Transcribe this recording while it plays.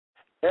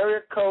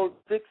Area code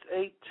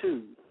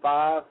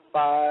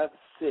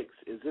 682556.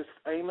 Is this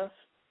Amos?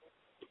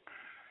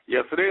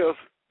 Yes, it is.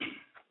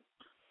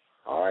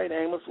 All right,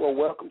 Amos. Well,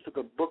 welcome to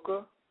the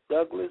Booker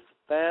Douglas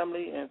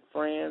Family and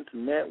Friends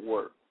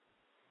Network.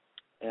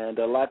 And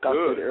like I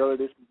said earlier,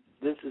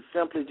 this is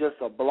simply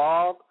just a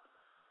blog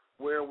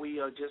where we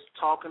are just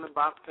talking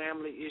about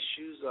family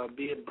issues,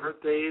 be it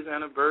birthdays,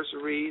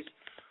 anniversaries.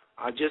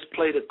 I just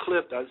played a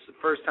clip. That's the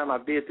first time I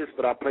did this,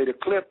 but I played a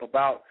clip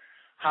about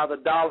how the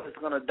dollar is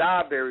going to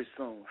die very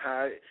soon,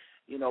 how,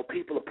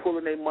 people are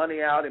pulling their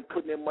money out and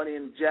putting their money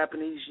in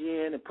Japanese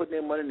yen and putting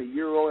their money in the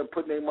euro and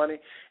putting their money,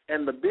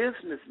 and the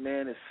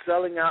businessman is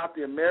selling out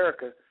the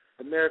American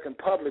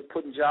public,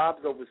 putting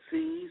jobs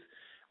overseas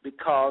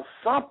because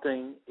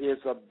something is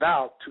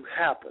about to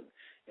happen,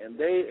 and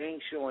they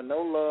ain't showing no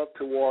love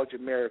towards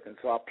Americans.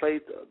 So I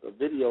played the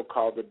video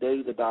called The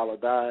Day the Dollar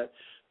Died.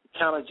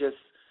 Kind of just,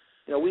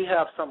 we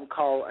have something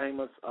called,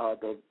 Amos,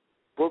 the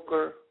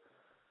Booker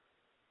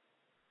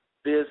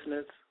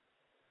Business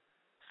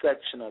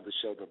section of the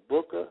show, the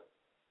Booker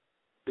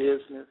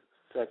Business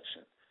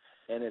section.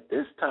 And at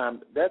that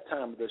time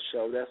of the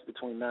show, that's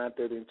between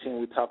 9:30 and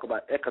 10, we talk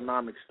about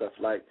economic stuff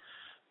like,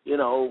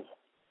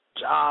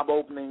 job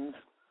openings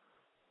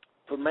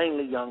for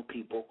mainly young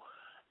people,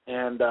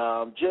 and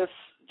just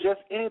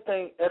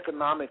anything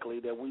economically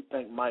that we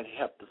think might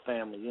help the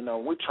family.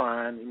 We're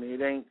trying.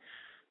 It ain't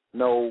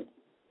no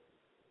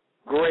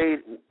grade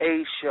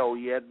A show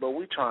yet, but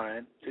we're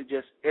trying to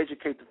just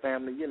educate the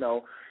family,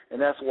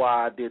 and that's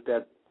why I did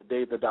that The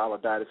Day the Dollar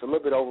Died. It's a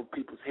little bit over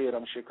people's head,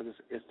 I'm sure, because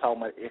it's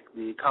talking about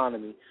the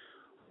economy,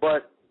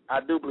 but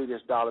I do believe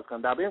this dollar's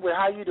going to die. But anyway,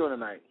 how you doing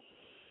tonight?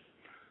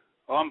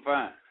 Oh, I'm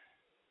fine.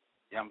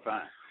 Yeah, I'm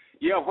fine.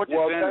 Yeah, what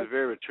you're saying is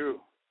very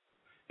true.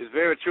 It's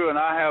very true, and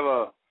I have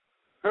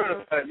heard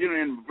of that,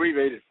 in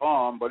abbreviated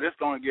form, but it's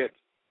going to get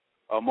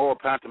more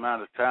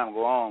pantomime as time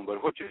go on.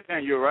 But what you're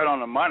saying, you're right on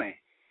the money.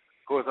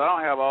 Of course, I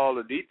don't have all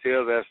the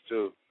details as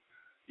to,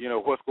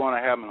 what's going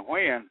to happen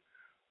when,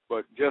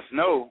 but just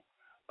know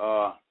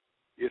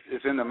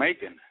it's in the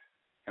making.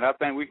 And I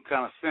think we can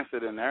kind of sense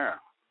it in the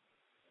air.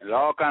 And there's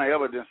all kind of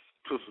evidence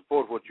to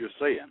support what you're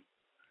saying.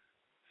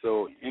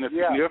 So in the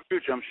near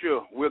future, I'm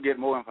sure we'll get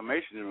more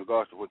information in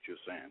regards to what you're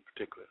saying,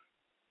 particularly.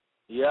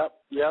 Yep.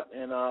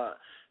 And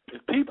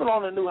if people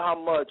only knew how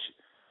much,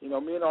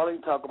 me and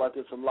Arlene talk about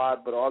this a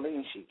lot, but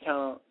Arlene, she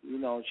kind of,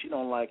 she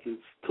don't like it.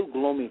 It's too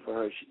gloomy for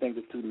her. She thinks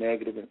it's too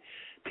negative. And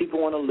people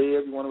want to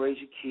live, you want to raise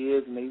your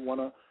kids, and they want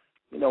to,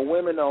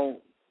 women don't,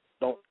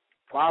 a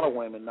lot of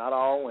women, not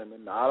all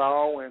women,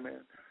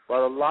 but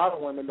a lot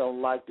of women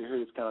don't like to hear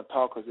this kind of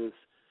talk because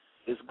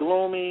it's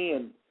gloomy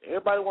and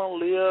everybody want to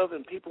live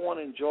and people want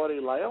to enjoy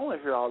their life. I don't want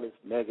to hear all this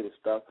negative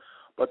stuff.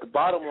 But the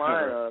bottom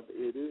line of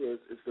it is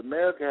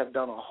America has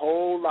done a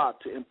whole lot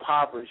to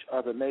impoverish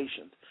other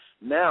nations.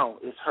 Now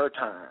it's her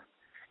time.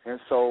 And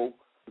so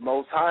the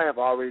Most High have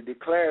already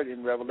declared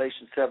in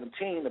Revelation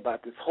 17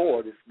 about this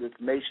whore, this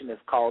nation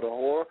that's called a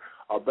whore,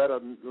 or better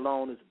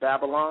known as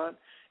Babylon.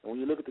 And when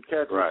you look at the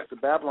characteristics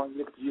of Babylon, you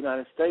look at the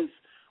United States,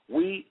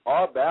 we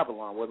are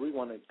Babylon, whether we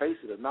want to face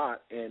it or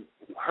not, and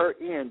her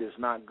end is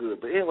not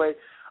good. But anyway,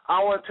 I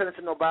don't want to turn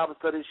into no Bible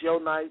study. It's your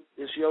night.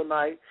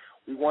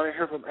 We want to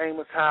hear from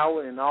Amos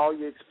Howard and all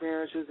your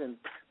experiences and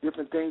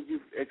different things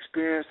you've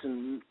experienced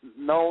and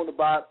known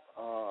about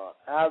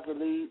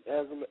Azalee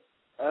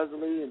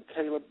and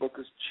Caleb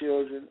Booker's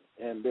children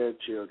and their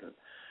children.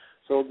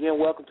 So, again,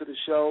 welcome to the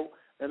show.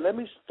 And let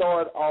me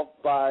start off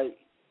by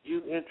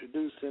you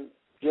introducing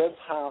just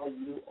how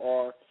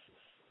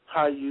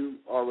you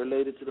are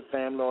related to the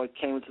family or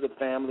came into the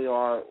family,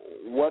 or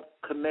what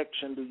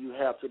connection do you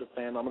have to the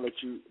family. I'm going to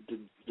let you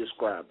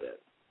describe that.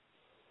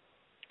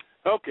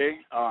 Okay.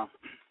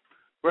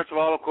 First of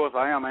all, of course,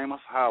 I am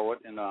Amos Howard,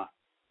 and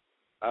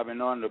I've been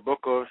knowing the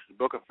Booker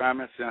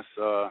family since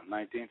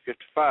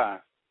 1955,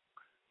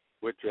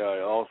 which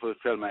also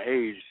tells my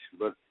age,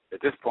 but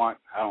at this point,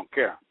 I don't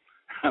care.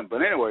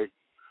 But anyway,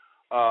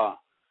 I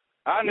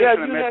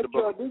initially met the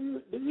Booker.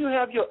 Didn't you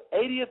have your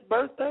 80th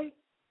birthday?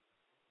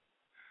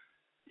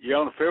 Yeah,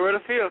 on February the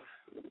 5th,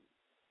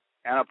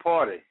 and a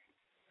party.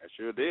 I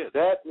sure did.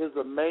 That is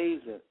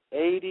amazing.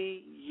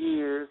 80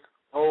 years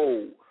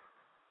old.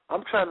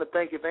 I'm trying to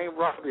think if Aunt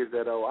Robbie is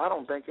that old. I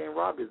don't think Aunt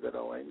Robbie is that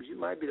old, Amos. You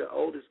might be the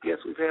oldest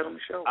guest we've had on the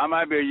show. I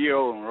might be a year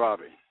older than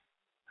Robbie.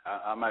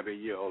 I might be a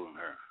year older than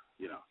her,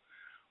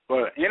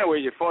 But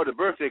anyway, as far as the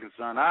birthday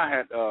concerned, I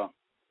had,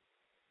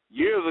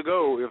 years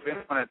ago, if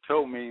anyone had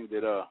told me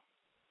that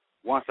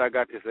once I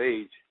got this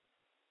age,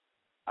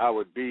 I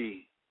would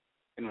be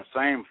in the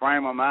same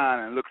frame of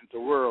mind and looking at the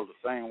world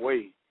the same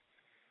way,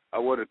 I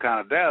would have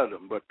kind of doubted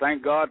them. But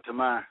thank God, to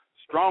my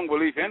strong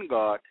belief in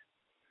God,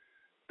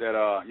 that,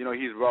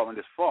 he's brought me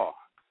this far.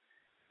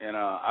 And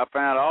I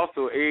found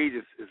also age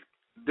is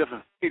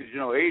different stages.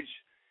 Age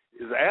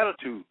is an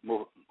attitude,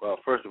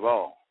 first of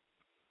all.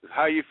 It's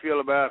how you feel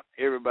about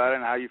everybody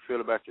and how you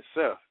feel about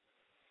yourself,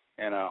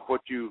 and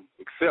what you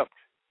accept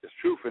as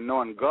truth and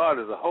knowing God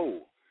as a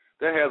whole.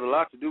 That has a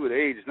lot to do with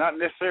age. It's not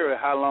necessarily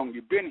how long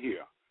you've been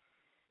here,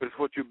 it's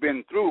what you've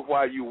been through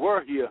while you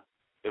were here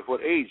is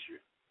what aged you.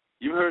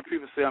 You heard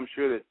people say, I'm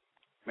sure, that,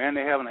 man,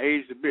 they haven't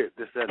aged a bit,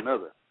 this, that, and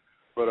other.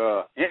 But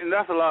and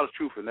that's a lot of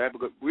truth in that,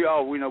 because we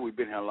know we've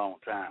been here a long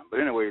time. But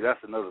anyway, that's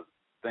another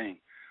thing.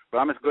 But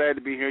I'm just glad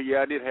to be here.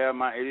 Yeah, I did have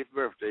my 80th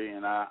birthday,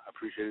 and I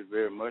appreciate it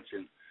very much.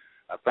 And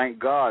I thank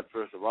God,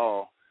 first of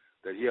all,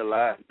 that He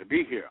allowed me to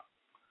be here.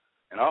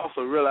 And I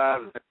also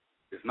realize that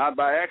it's not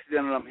by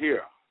accident that I'm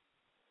here.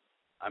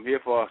 I'm here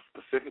for a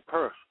specific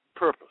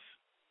purpose.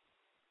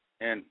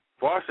 And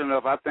fortunately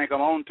enough, I think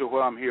I'm on to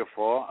what I'm here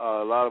for.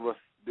 A lot of us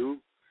do,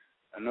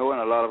 I know,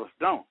 and a lot of us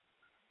don't.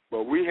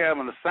 But we have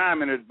an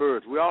assignment at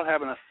birth. We all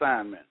have an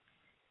assignment.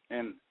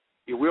 And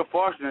if we're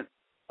fortunate,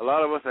 a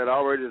lot of us had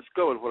already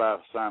discovered what our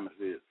assignment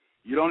is.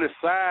 You don't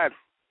decide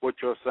what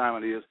your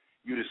assignment is.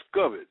 You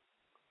discover it,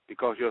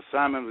 because your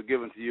assignment was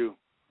given to you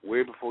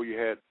way before you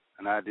had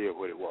an idea of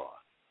what it was.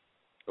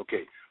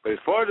 Okay. But as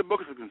far as the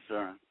books are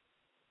concerned,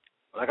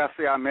 like I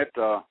say, I met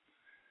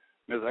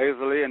Ms.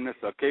 Azalea and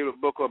Mr. Caleb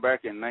Booker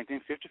back in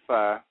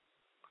 1955.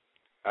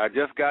 I had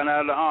just gotten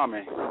out of the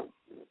Army.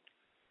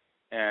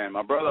 And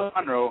my brother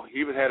Monroe, he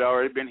had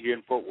already been here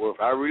in Fort Worth.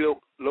 I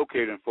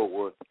relocated in Fort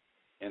Worth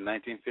in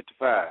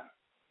 1955.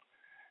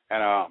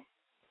 And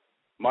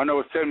Monroe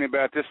was telling me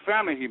about this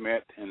family he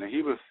met, and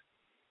he was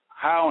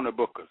high on the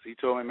Bookers. He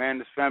told me, man,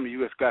 this family,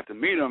 you just got to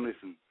meet them. There's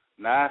some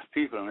nice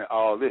people and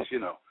all this, you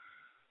know.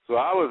 So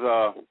I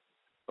was,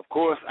 of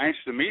course,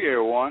 anxious to meet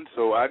everyone,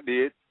 so I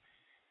did.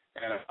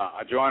 And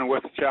I joined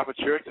Western Chapel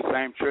Church, the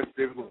same church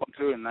they were going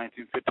to in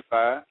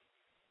 1955.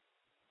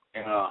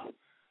 And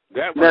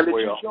that now,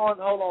 was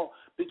well.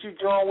 Did you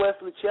join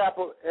Wesley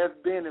Chapel as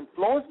being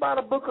influenced by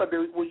the book, or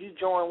will you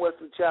join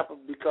Wesley Chapel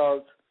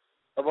because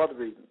of other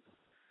reasons?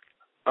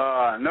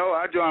 No,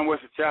 I joined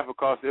Wesley Chapel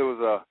because it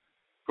was,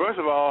 first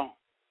of all,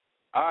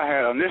 I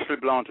had initially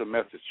belonged to a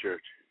Methodist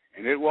church,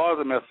 and it was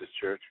a Methodist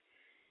church,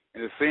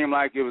 and it seemed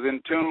like it was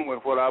in tune with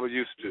what I was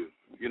used to,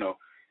 you know.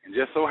 And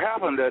just so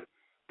happened that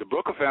the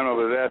Booker family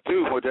was there,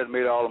 too, which that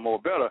made it all the more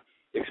better,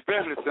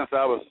 especially since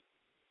I was,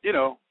 you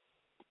know,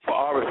 for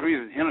obvious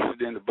reasons,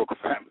 interested in the Booker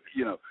family,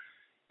 you know,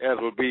 as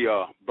will be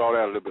brought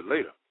out a little bit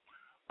later.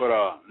 But,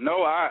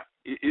 no,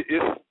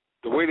 it's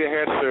the way they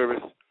had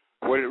service,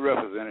 what it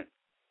represented,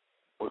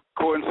 was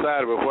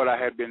coincided with what I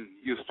had been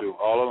used to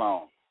all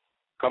along.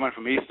 Coming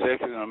from East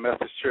Texas in a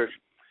Methodist church,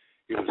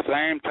 it was the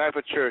same type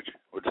of church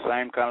with the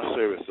same kind of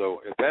service.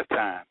 So at that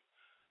time,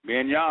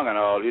 being young and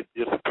all, it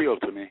just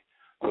appealed to me.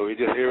 So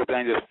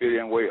everything just fit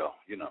in well,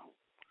 you know.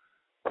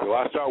 So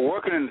I started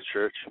working in the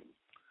church.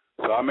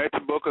 So I met the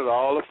Bookers,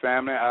 all the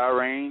family,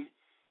 Irene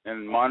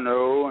and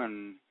Monroe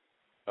and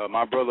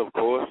my brother, of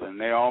course, and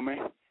Naomi.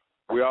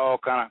 We all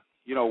kind of,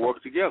 you know,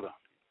 worked together.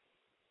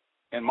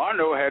 And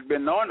Monroe had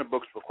been knowing the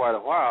Bookers for quite a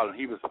while, and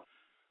he was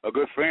a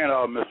good friend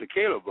of Mr.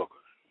 Caleb Booker.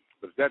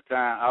 But at that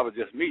time, I was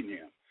just meeting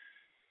him.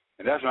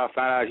 And that's when I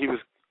found out he was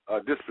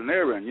a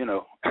disciplinarian, you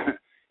know.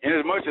 In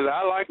as much as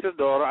I liked his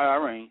daughter,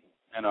 Irene,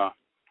 and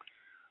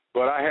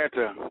but I had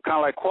to kind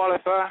of like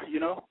qualify, you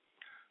know,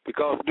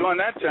 because during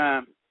that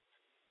time,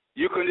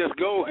 you couldn't just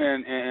go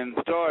and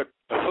start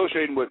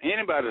associating with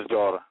anybody's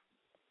daughter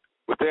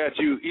without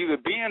you either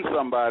being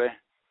somebody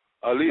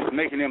or at least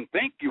making them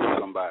think you were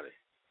somebody.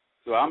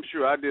 So I'm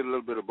sure I did a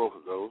little bit of both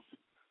of those.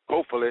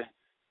 Hopefully,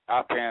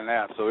 I panned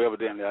out, so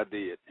evidently I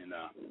did. And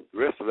the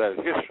rest of that is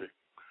history.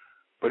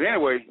 But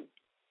anyway,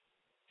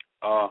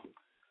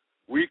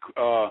 we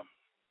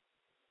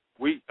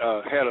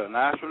had a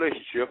nice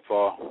relationship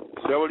for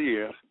several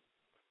years,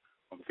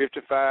 from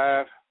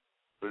 55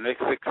 for the next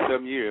 6 or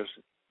 7 years.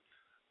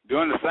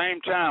 During the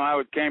same time,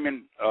 I came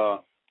in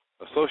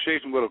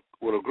association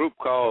with a group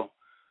called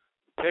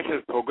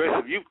Texas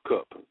Progressive Youth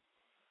Cup.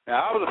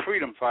 Now, I was a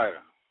freedom fighter.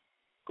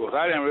 Of course,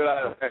 I didn't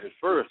realize that at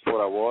first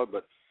what I was,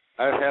 but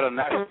I just had a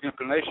natural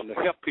inclination to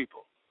help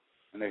people,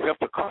 and to help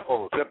the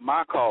cause, help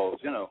my cause,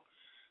 you know.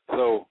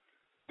 So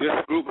this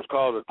group was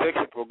called the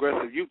Texas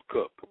Progressive Youth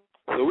Cup.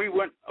 So we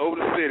went over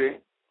the city,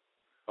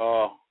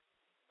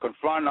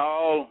 confronting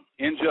all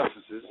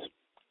injustices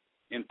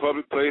in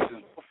public places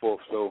and so forth.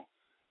 So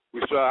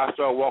I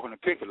started walking the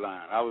picket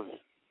line. I was,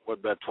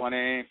 about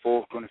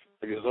 24,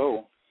 25 years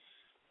old.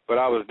 But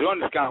I was doing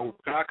this kind of work,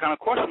 and I kind of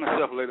questioned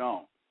myself later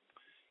on.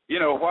 You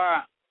know,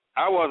 why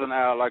I wasn't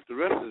out like the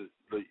rest of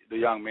the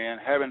young men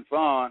having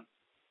fun.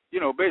 You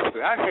know,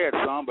 basically, I had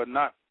some, but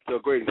not to a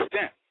great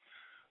extent.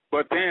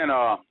 But then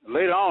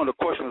later on, the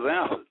question was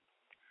answered.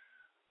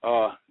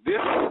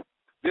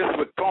 This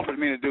what prompted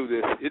me to do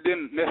this. It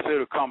didn't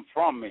necessarily come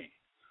from me.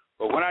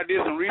 But when I did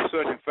some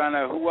research and found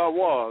out who I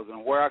was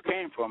and where I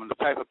came from and the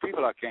type of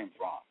people I came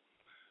from,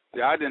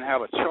 see, I didn't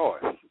have a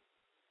choice.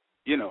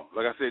 You know,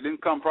 like I said, it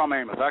didn't come from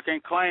Amos. I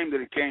can't claim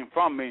that it came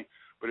from me,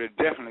 but it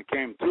definitely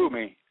came through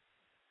me,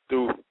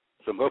 through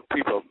some other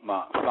people,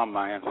 some of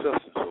my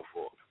ancestors and so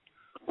forth.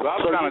 So I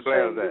was kind of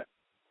glad of that.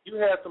 You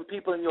had some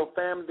people in your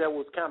family that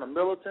was kind of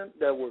militant,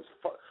 that was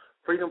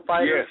freedom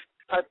fighters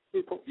type of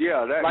people?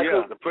 Yeah, like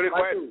the pretty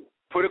quiet.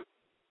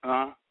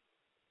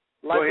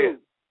 Like Go ahead.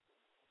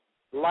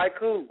 Who? Like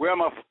who? Well,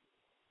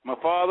 my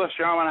father,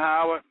 Sherman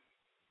Howard,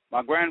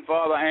 my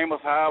grandfather,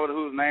 Amos Howard,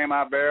 whose name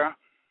I bear,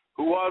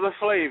 who was a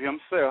slave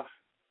himself,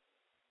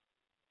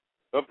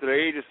 up to the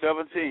age of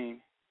 17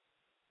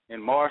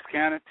 in Morris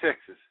County,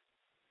 Texas.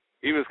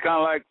 He was kind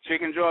of like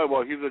Chicken Joy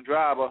Boy. He was a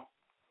driver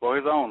for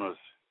his owners.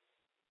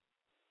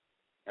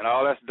 And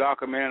all that's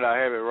documented. I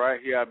have it right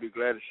here. I'd be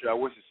glad to show. I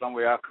wish there's some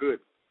way I could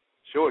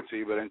show it to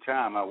you, but in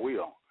time I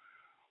will.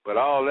 But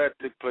all that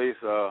took place,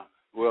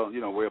 well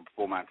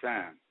before my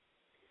time.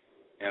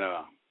 And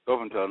up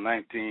until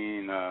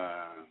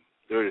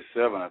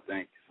 1937, I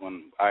think,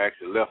 when I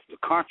actually left the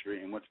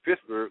country and went to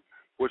Pittsburgh,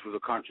 which was a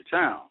country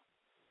town.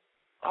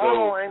 Hold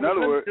on,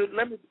 Amos.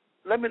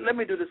 Let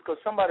me do this because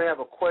somebody have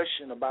a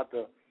question about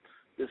the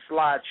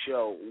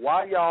slideshow.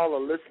 While y'all are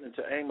listening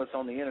to Amos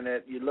on the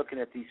internet, you're looking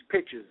at these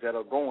pictures that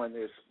are going.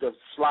 They're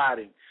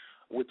sliding.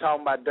 We're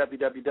talking about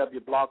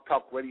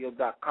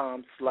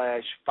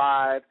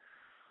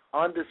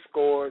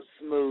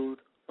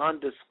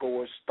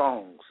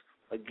www.blogtalkradio.com/5_smooth_stones.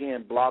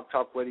 Again,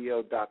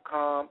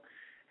 blogtalkradio.com,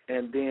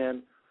 and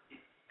then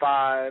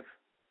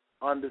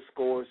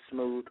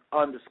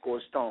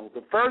 5_smooth_stones.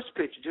 The first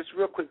picture, just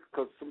real quick,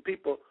 because some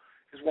people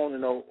just want to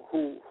know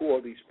who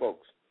are these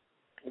folks.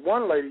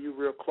 One lady you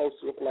real close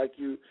to, look like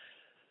you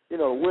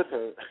with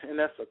her, and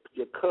that's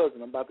your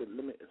cousin. Let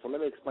me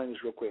explain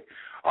this real quick.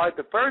 All right,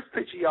 the first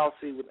picture y'all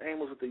see with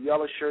Amos with the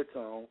yellow shirts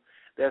on,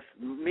 that's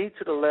me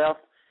to the left,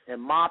 and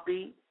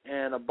Moppy,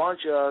 and a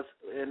bunch of us,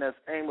 and that's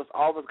Amos.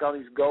 All of us got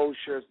these gold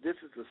shirts. This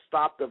is the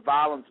Stop the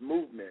Violence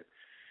movement.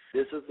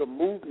 This is the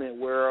movement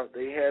where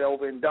they had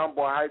over in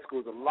Dunbar High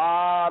School. A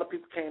lot of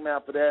people came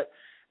out for that.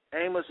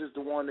 Amos is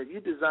the one that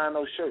you designed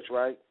those shirts,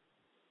 right?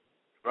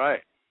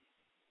 Right.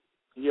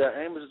 Yeah,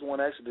 Amos is the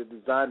one actually that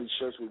designed these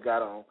shirts we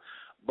got on.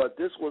 But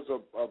this was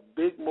a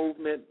big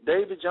movement.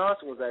 David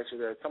Johnson was actually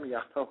there. Some of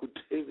y'all know who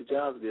David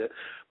Johnson is.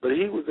 But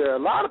he was there. A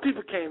lot of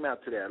people came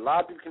out to that.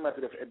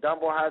 At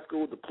Dunbar High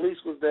School, the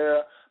police was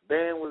there.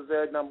 Band was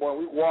there at Dunbar.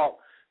 We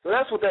walked. So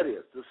that's what that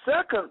is. The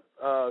second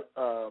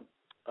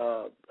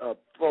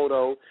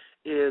photo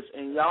is,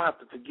 and y'all have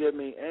to forgive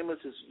me, Amos,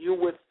 is you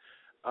with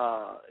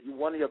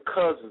one of your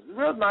cousins.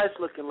 Real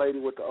nice-looking lady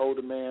with the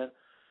older man.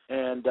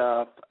 And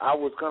I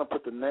was going to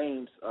put the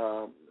names.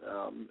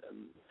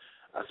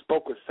 I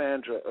spoke with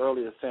Sandra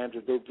earlier,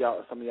 Sandra Duke.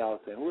 Some of y'all are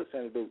saying, who is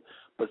Sandra Duke?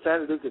 But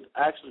Sandra Duke is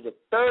actually the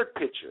third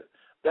picture.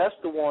 That's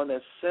the one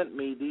that sent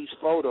me these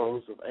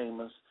photos of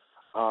Amos.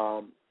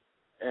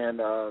 And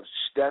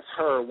that's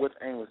her with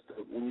Amos.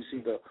 When you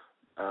see the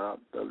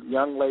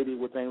young lady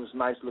with Amos,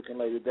 nice-looking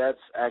lady,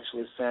 that's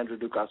actually Sandra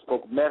Duke.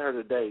 Met her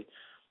today.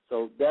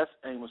 So that's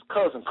Amos'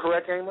 cousin.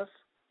 Correct, Amos?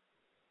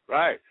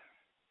 Right.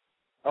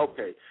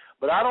 Okay.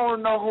 But I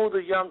don't know who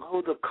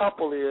the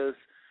couple is.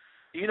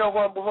 You know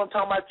what I'm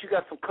talking about? You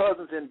got some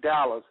cousins in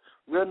Dallas.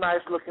 Real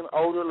nice-looking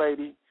older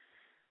lady.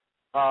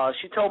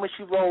 She told me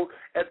she rode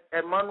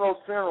at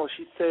Monroe's funeral.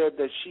 She said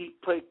that she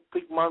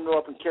picked Monroe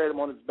up and carried him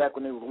on his back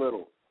when he was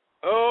little.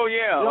 Oh,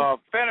 yeah.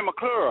 Fannie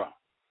McClure.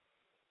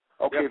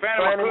 Okay, yeah,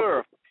 Fannie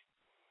McClure.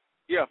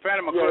 Yeah,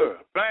 Fannie McClure.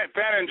 Yeah.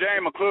 Fannie and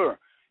Jane McClure.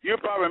 You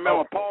probably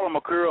remember Paula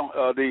McClure.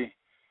 She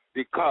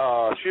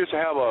used to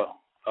have a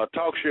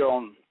talk show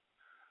on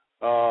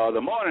the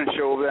morning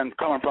show then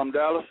coming from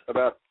Dallas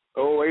about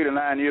 8 or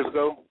 9 years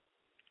ago.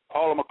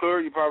 Paula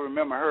McClure, you probably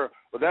remember her.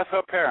 But that's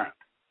her parent.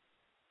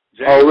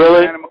 James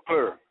really? And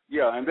McClure.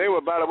 Yeah, and they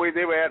were, by the way,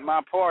 at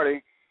my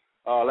party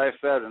last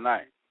Saturday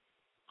night.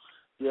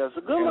 Yeah, it's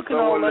a good-looking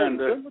old lady.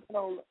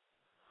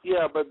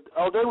 Yeah, but,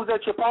 they was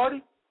at your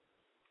party?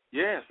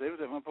 Yes, they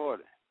was at my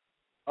party.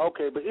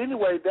 Okay, but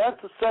anyway,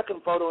 that's the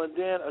second photo. And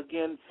then,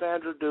 again,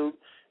 Sandra Duke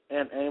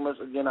and Amos.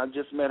 Again, I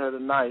just met her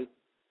tonight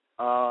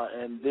or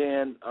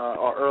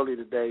early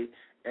today.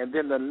 And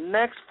then the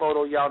next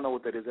photo, y'all know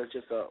what that is. That's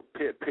just a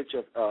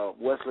picture of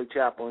Wesley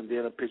Chapel and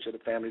then a picture of the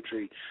family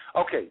tree.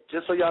 Okay,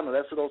 just so y'all know,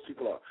 that's who those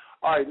people are.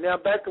 All right, now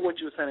back to what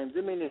you were saying. I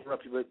didn't mean to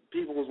interrupt you, but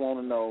people was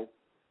wanting to know.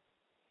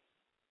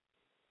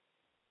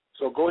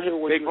 So go ahead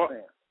with what you were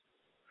saying.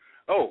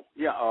 Oh,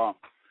 yeah.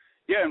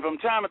 Yeah, and from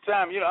time to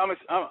time,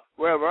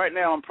 right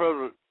now I'm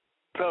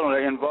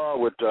presently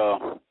involved with,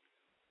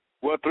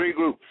 3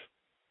 groups.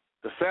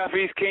 The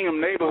Southeast Kingdom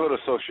Neighborhood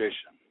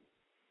Association.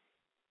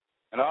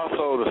 And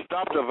also the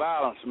Stop the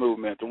Violence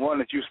movement, the one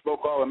that you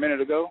spoke of a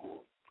minute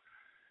ago,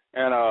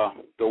 and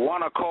the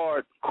One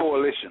Accord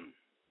Coalition,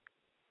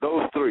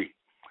 those 3.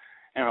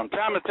 And from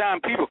time to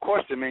time, people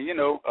question me,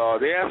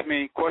 they ask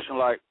me questions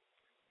like,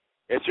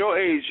 at your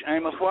age,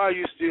 Amos, why are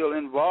you still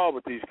involved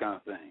with these kind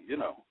of things,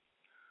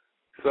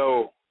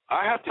 So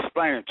I have to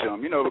explain it to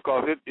them,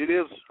 because it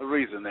is a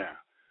reason there.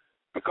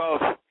 Because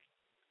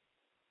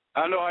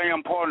I know how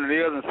important it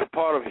is, and it's a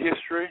part of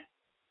history.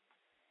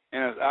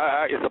 And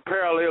it's a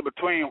parallel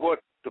between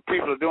what the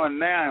people are doing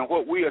now and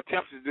what we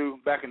attempted to do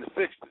back in the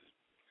 60s.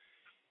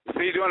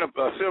 See, during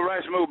the Civil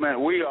Rights Movement,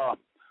 we are,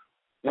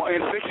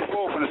 in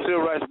 64 when the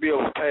Civil Rights Bill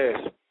was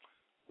passed,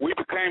 we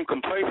became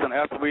complacent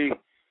after we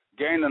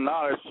gained the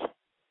knowledge,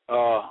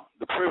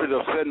 the privilege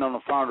of sitting on the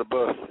front of the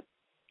bus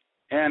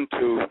and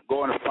to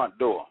go in the front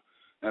door.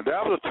 Now,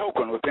 that was a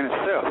token within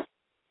itself.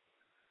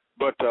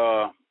 But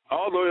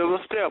although it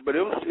was a step, but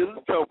it was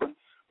a token.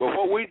 But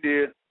what we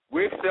did,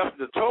 we accepted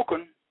the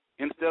token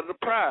instead of the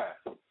prize.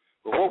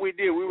 But what we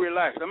did, we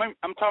relaxed. I'm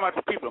talking about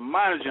the people of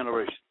my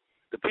generation,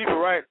 the people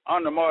right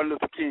under Martin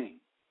Luther King.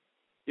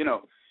 You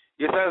know,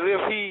 it's as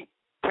if he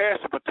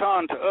passed the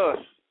baton to us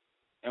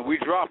and we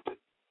dropped it.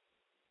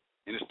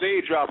 And the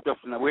stage dropped us,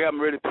 and we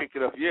haven't really picked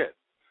it up yet.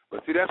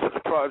 But see, that's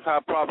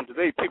our problem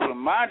today. People of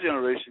my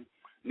generation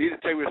need to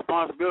take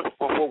responsibility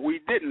for what we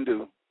didn't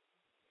do.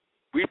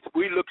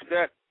 We looked at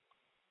that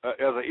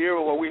as an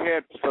era where we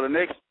had, for the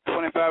next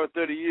 25 or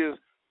 30 years,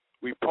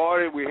 we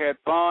partied, we had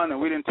fun, and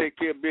we didn't take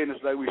care of business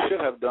like we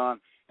should have done.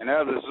 And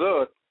as a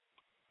result,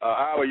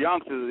 our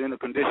youngsters are in the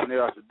condition they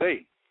are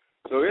today.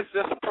 So it's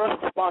just a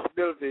personal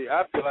responsibility,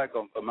 I feel like,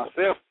 of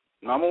myself,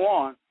 number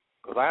one,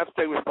 because I have to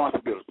take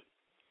responsibility.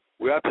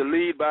 We have to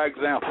lead by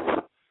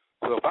example.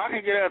 So if I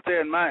can get out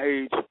there in my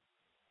age,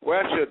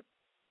 where should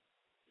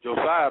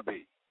Josiah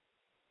be?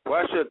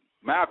 Where should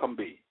Malcolm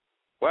be?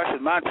 Where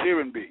should my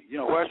children be? You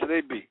know, where should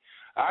they be?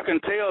 I can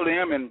tell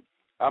them, and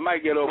I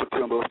might get over to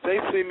them, but if they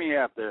see me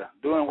out there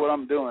doing what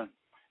I'm doing,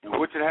 and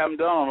which I haven't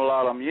done on a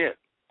lot of them yet,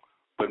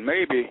 but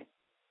maybe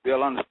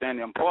they'll understand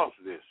the importance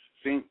of this.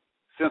 See,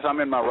 since I'm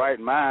in my right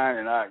mind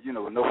and I,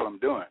 know what I'm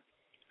doing,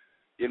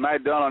 it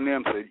might dawn on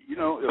them and say,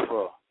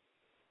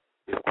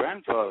 if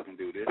grandfather can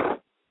do this,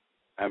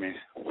 I mean,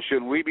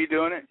 shouldn't we be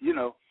doing it?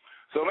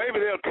 So maybe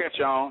they'll catch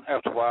on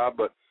after a while,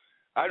 but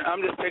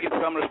I'm just taking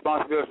some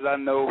responsibilities I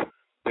know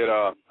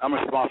that I'm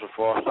responsible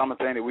for, some of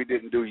the things that we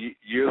didn't do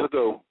years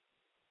ago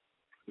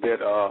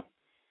that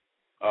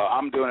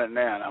I'm doing it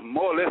now. And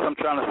more or less I'm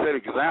trying to set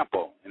an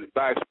example and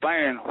by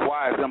explaining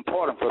why it's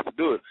important for us to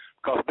do it,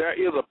 because there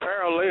is a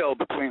parallel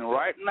between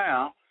right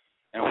now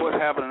and what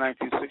happened in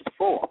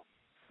 1964.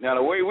 Now,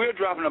 the way we're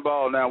dropping the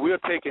ball now, we are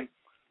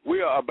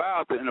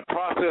in the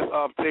process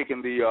of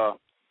taking the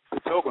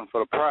token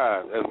for the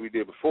prize as we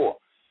did before.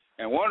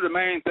 And one of the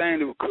main things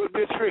that could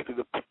be a trick is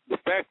the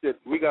fact that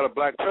we got a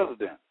black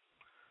president.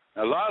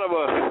 Now, a lot of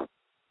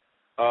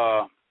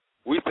us,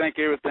 we think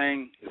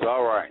everything is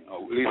all right,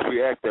 or at least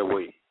we act that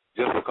way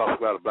just because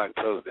we got a black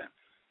president.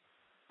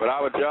 But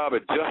our job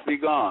had just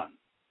begun.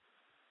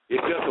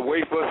 It's just a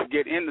way for us to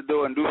get in the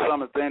door and do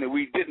something that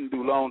we didn't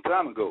do a long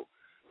time ago.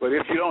 But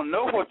if you don't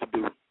know what to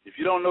do, if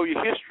you don't know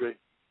your history,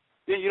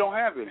 then you don't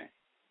have any.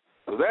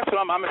 So that's what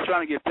I'm just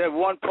trying to get that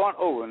one point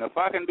over. And if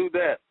I can do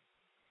that,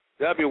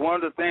 that'll be one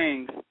of the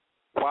things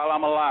while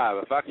I'm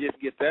alive. If I can just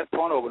get that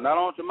point over, not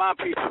only to my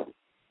people,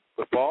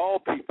 but for all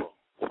people,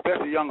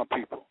 especially younger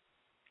people,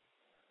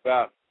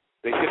 about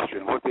their history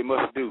and what they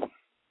must do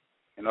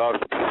in order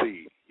to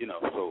proceed.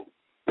 So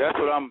that's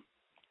what I'm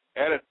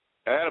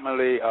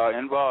adamantly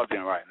involved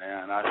in right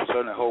now, and I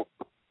certainly hope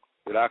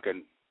that I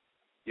can,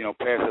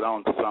 pass it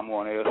on to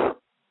someone else,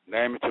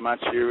 name it to my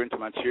children,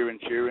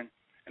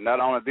 and not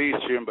only these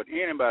children, but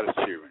anybody's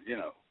children,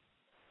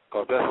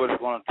 because that's what it's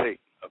going to take,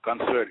 a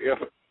concerted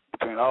effort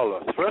between all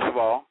of us. First of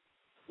all,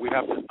 we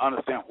have to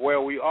understand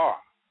where we are,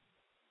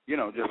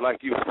 just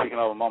like you were speaking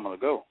of a moment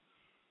ago,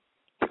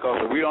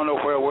 because if we don't know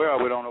where we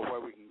are, we don't know where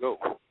we can go,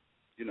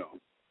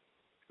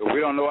 If we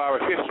don't know our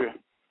history,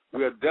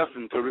 we are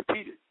destined to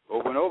repeat it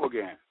over and over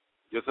again,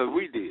 just as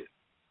we did.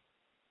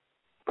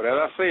 But as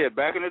I said,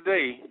 back in the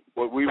day,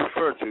 what we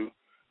refer to,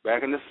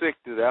 back in the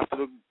 60s,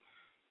 after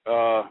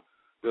the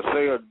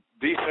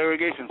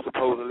desegregation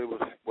supposedly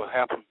was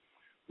happened,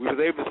 we was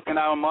able to spend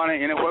our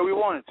money anywhere we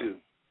wanted to,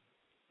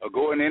 or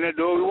go in any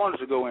door we wanted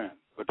to go in.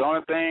 But the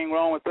only thing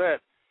wrong with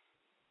that,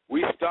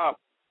 we stopped.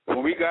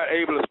 When we got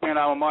able to spend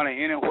our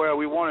money anywhere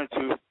we wanted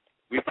to,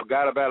 we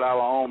forgot about our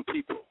own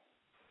people.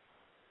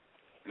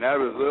 And as a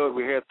result,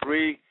 we had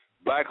 3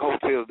 black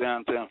hotels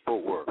downtown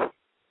Fort Worth.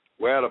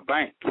 We had a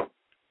bank.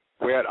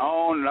 We had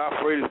owned and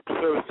operated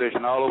service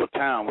station all over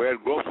town. We had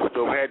a grocery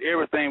store. We had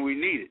everything we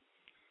needed.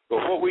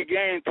 But what we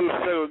gained through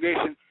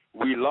segregation,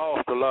 we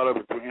lost a lot of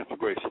it through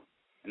integration.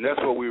 And that's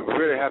what we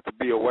really have to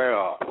be aware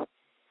of.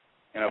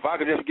 And if I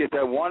could just get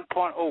that one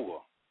point over,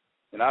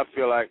 then I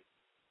feel like,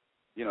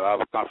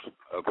 I've accomplished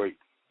a great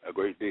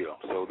deal.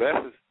 So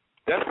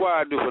that's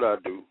why I do what I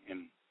do.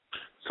 And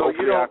so I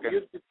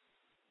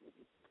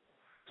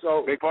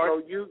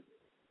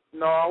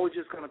was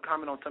just going to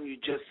comment on something you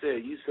just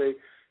said. You say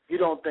you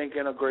don't think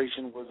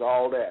integration was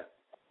all that.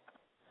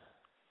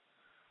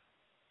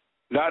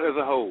 Not as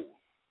a whole.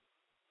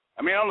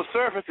 I mean, on the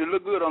surface, it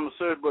looked good on the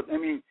surface, but,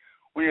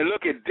 when you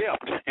look at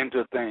depth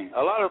into things,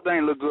 a lot of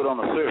things look good on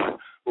the surface.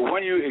 But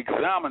when you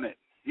examine it,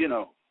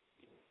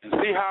 and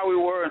see how we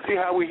were and see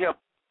how we helped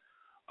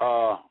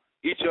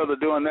each other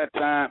during that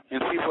time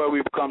and see where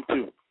we've come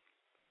to,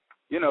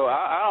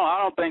 I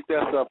don't think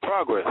that's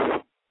progress.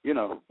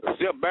 A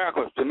step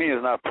backwards to me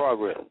is not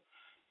progress.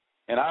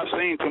 And I've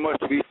seen too much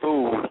to be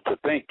fooled to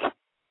think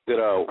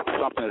that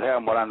something has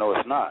happened, but I know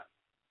it's not.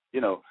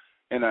 You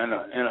have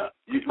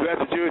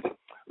to judge.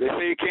 They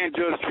say you can't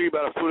judge a tree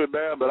by the fruit it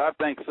bears, but I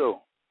think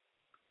so.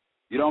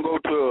 You don't go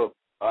to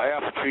an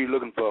apple tree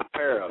looking for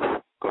pears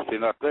because they're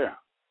not there.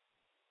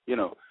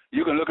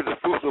 You can look at the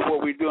fruits of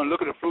what we do and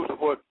look at the fruits of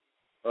what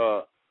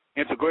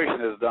integration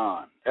has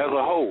done as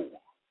a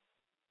whole.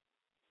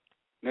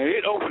 Now,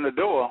 it opened the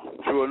door,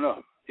 true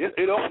enough.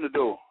 It opened the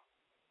door,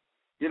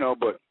 you know,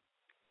 but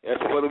as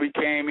to whether we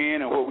came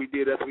in and what we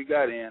did as we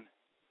got in,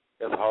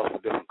 that's a horse of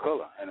a different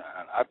color. And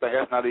I think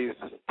that's not easy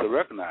to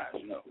recognize,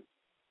 you know.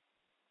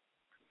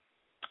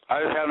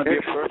 I just happen to be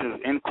a person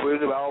who's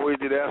inquisitive. I always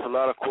did ask a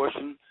lot of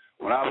questions.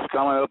 When I was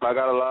coming up, I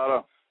got a lot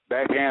of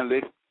backhand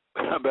licks.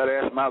 I better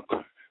ask my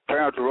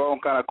parents the wrong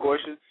kind of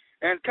questions.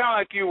 And kind of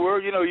like you were,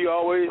 you know,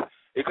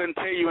 they couldn't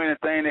tell you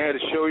anything. They had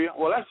to show you.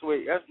 Well, that's the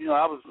way, you know,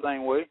 I was the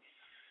same way.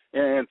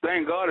 And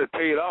thank God it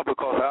paid off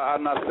because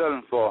I'm not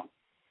selling for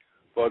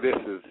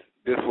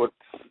this what's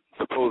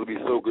supposed to be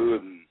so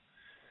good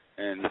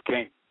and you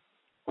can't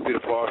see the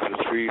forest for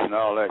the trees and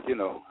all that, you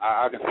know.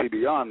 I can see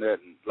beyond that.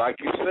 And like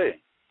you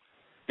say,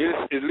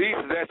 it leads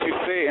to that you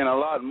say and a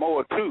lot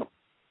more too.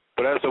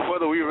 But as to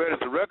whether we're ready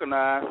to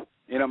recognize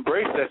and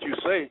embrace that you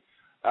say,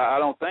 I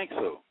don't think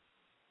so.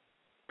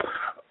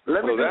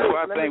 That's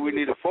why I think we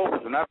need to focus,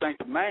 and I think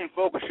the main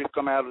focus should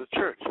come out of the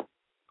church.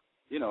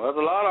 You know, there's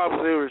a lot of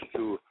opportunities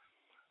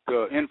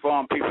to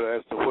inform people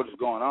as to what is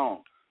going on.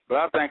 But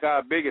I think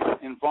our biggest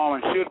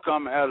information should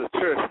come out of the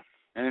church.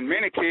 And in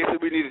many cases,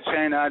 we need to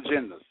change our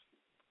agendas.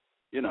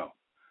 You know,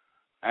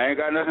 I ain't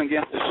got nothing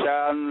against the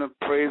shouting, the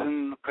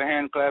praising, the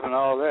hand clapping, and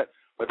all that,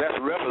 but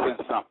that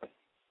represents something.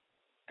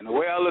 And the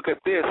way I look at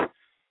this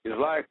is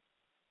like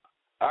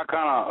I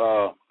kind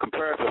of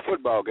compare it to a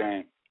football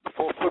game.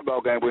 Before a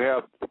football game, we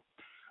have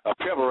a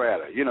pep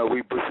rally. You know,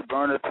 we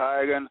burn the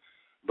tiger and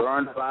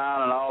burn the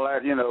lion and all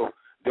that, you know,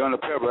 during the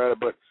pep rally.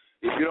 But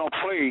if you don't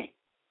play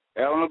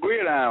out on the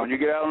gridiron, when you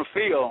get out on the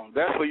field,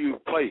 that's where you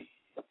play.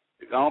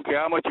 I don't care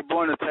how much you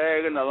burn the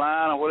tiger and the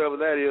lion or whatever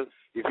that is,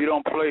 if you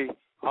don't play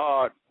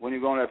hard when you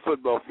go on that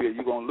football field,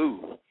 you're going to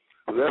lose.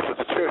 So that's what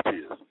the church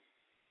is.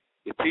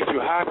 It teaches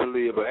you how to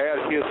live, but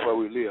here's where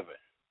we live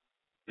at,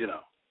 you know.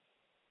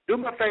 Do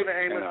me a favor,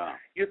 Amos. And,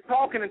 you're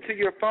talking into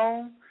your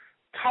phone.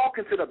 Talk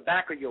into the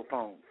back of your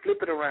phone. Flip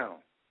it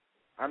around.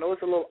 I know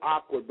it's a little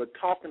awkward, but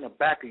talk in the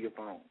back of your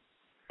phone.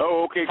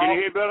 Oh, okay. Can you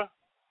hear better?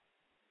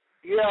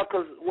 Yeah,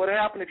 because what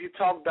happens if you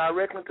talk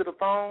directly to the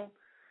phone,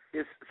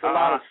 it's a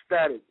lot of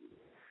static.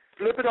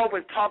 Flip it over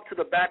and talk to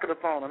the back of the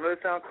phone. I know it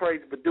sounds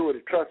crazy, but do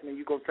it. Trust me,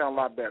 you're going to sound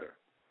a lot better.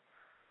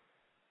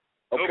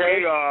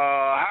 Okay?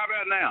 How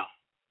about now?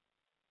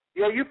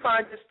 Yeah, you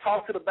fine. Just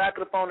talk to the back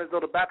of the phone as though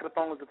the back of the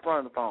phone is the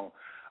front of the phone.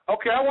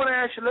 Okay, I want to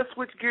ask you, let's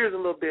switch gears a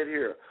little bit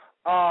here.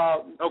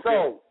 Okay.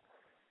 So,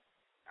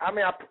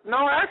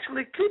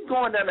 actually, keep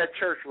going down that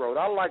church road.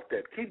 I like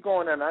that. Keep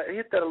going down. I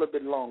hit that a little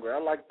bit longer. I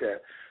like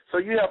that. So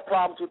you have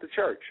problems with the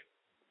church?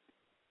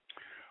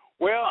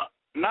 Well,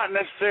 not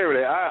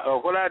necessarily.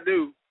 What I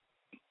do,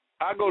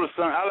 I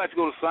like to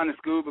go to Sunday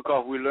school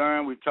because we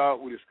learn, we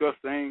talk, we discuss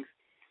things.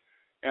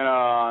 And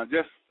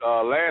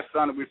last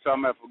Sunday we were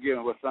talking about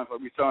forgiveness. We were talking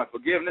about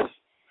forgiveness.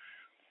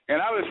 And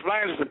I was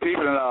explaining to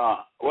people,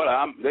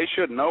 they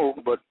should know,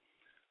 but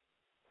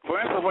for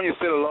instance, when you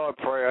say the Lord's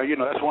Prayer, you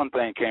know, that's one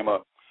thing came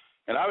up.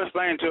 And I was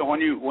explaining to them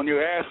when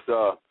you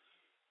asked,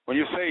 when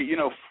you say, you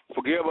know,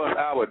 forgive us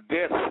our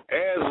debts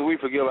as we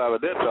forgive our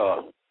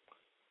debtors,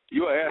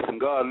 you are asking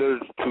God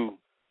literally to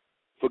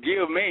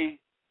forgive me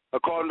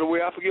according to the way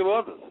I forgive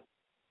others.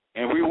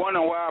 And we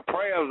wonder why our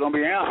prayers don't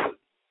be answered,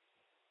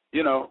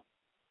 you know.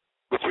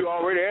 But you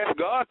already asked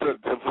God to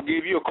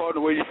forgive you according to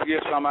the way you forgive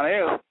somebody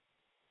else.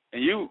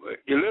 And you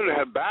literally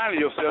have bound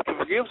yourself to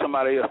forgive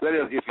somebody else. That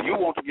is, if you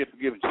want to get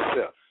forgiven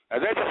yourself. Now,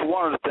 that's just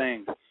one of the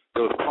things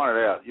that was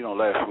pointed out, you know,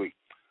 last week.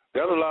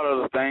 There's a lot of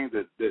other things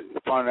that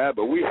was pointed out,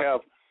 but we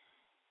have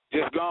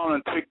just gone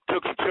and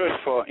took the church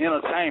for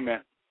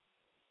entertainment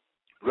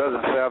rather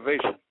than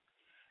salvation.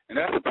 And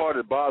that's the part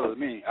that bothers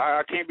me.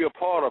 I can't be a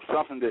part of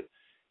something that,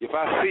 if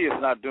I see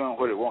it's not doing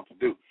what it wants to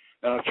do.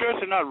 Now, the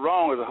church is not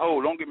wrong as a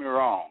whole. Don't get me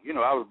wrong. You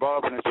know, I was brought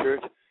up in the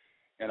church,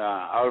 and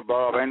I was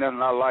brought up, ain't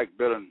nothing I like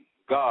better than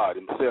God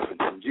himself and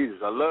some Jesus.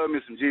 I love me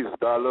some Jesus,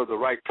 but I love the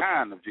right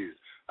kind of Jesus.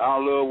 I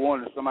don't love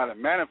one that somebody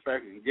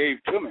manufactured and gave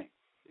to me.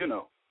 You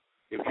know,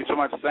 if you're talking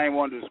about the same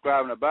one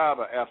describing the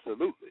Bible,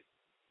 absolutely.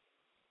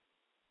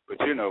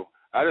 But, you know,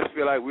 I just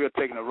feel like we're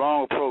taking the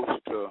wrong approach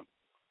to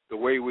the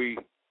way we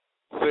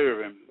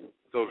serve him,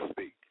 so to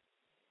speak.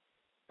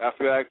 I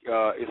feel like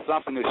it's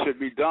something that should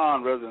be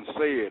done rather than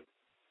said.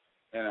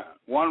 And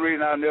one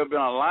reason I've never been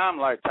a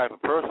limelight type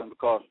of person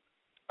because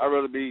I'd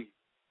rather be,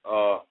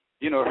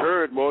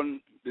 heard more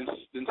than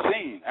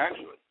seen,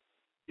 actually.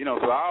 You know,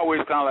 so I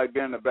always kind of like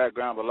been in the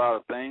background of a lot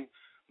of things.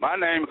 My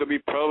name could be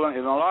prevalent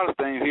in a lot of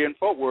things here in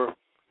Fort Worth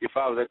if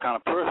I was that kind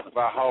of person, if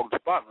I hogged the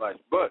spotlight.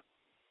 But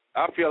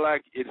I feel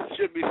like it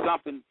should be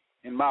something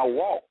in my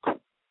walk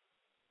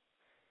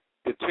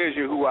that tells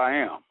you who I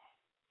am.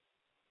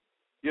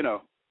 You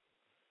know,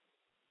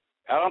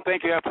 I don't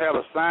think you have to have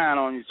a sign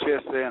on your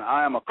chest saying,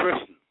 I am a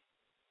Christian.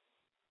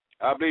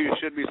 I believe it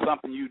should be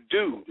something you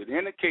do that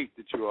indicates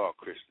that you are a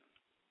Christian.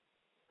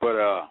 But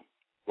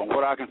from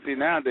what I can see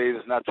nowadays,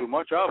 it's not too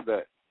much of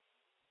that.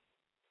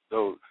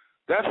 So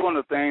that's one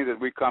of the things that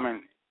we come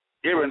in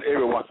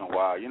every once in a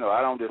while. You know,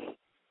 I don't just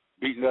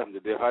beat nothing to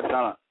death.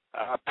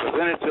 I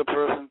present it to a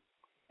person.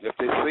 If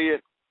they see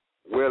it,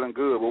 well and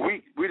good. But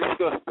we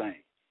discuss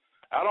things.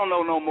 I don't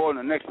know no more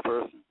than the next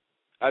person.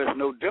 I just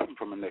know different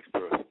from the next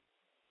person.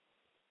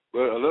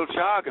 But a little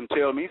child can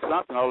tell me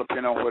something, all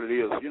depending on what it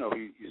is,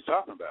 he's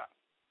talking about.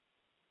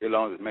 As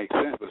long as it makes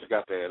sense, but it's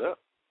got to add up,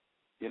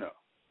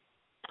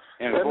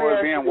 And as far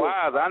as being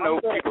wise, I know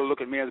people look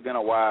at me as being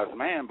a wise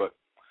man, but,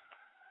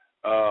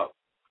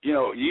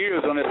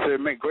 years don't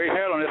necessarily gray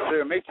hair don't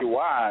necessarily make you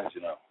wise,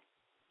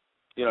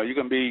 You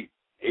can be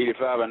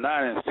 85 and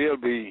 90 and still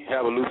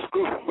have a loose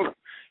screw,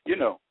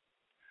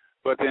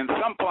 But then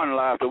some point in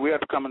life that we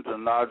have to come into the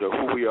knowledge of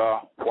who we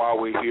are, why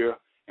we're here,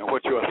 and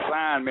what your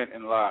assignment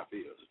in life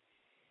is.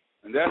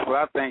 And that's what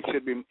I think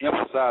should be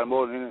emphasized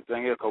more than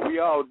anything else, because we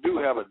all do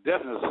have a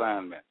definite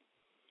assignment.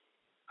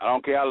 I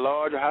don't care how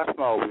large or how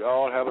small, we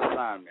all have an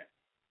assignment.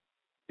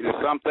 There's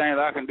some things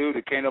I can do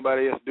that can't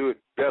nobody else do it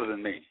better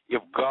than me.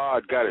 If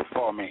God got it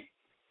for me,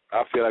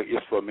 I feel like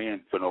it's for me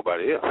and for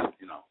nobody else,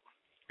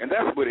 And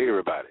that's with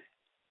everybody.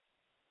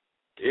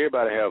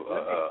 Everybody have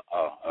a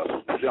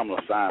similar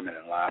assignment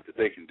in life that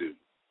they can do,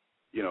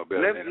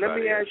 better than anybody Let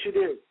me else. ask you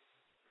this.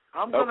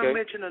 I'm going to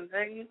mention a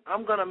name.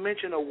 I'm going to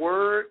mention a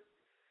word,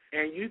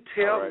 and you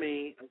tell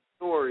me a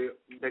story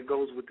that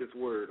goes with this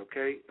word,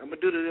 okay? I'm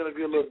going to do the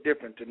interview a little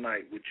different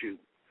tonight with you.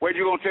 Wait,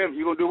 you going to tell me?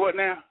 You going to do what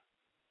now?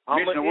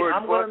 I'm going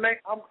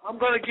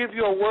to give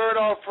you a word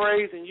or a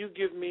phrase, and you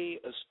give me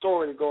a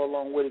story to go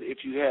along with it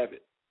if you have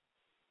it.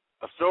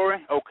 A story?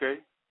 Okay.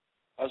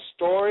 A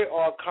story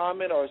or a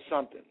comment or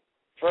something.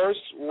 First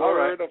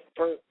word,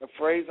 a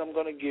phrase I'm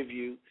going to give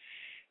you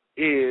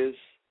is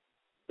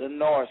the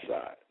north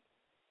side.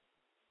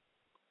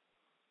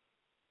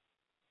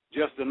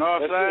 Just the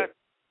north side?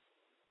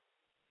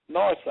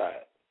 North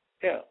side.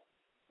 Yeah.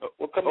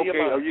 What comes to your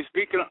mind? Are you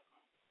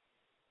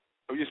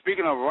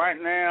speaking of right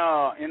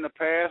now, in the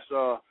past,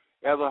 or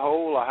as a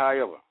whole, or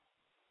however?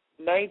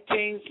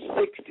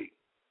 1960.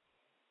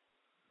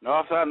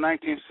 North side,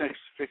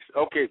 1960.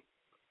 Okay.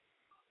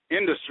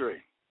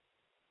 Industry.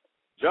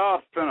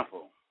 Jobs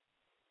plentiful.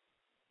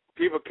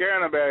 People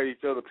caring about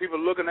each other. People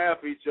looking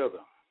after each other.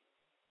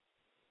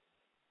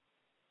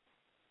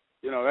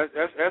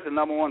 That's the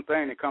number one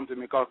thing that comes to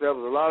me, because there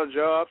was a lot of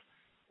jobs.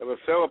 There were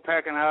several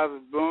packing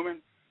houses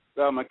booming.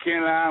 The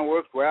McKinney Line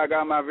Works, where I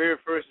got my very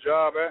first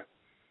job at.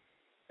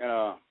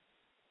 And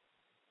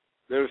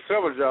there were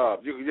several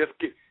jobs. You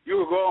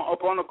could go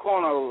up on the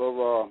corner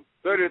of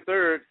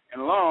 33rd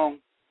and Long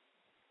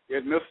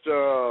at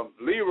Mr.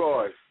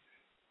 Leroy's.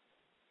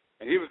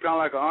 And he was kind of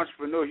like an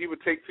entrepreneur. He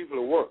would take people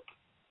to work.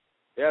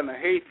 They had in the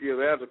hayfield,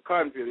 they had the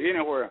cotton field,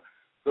 anywhere.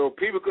 So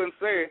people couldn't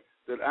say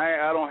that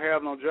I don't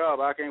have no job,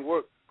 I can't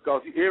work.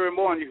 Because every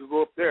morning you could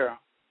go up there,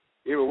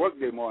 every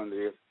workday morning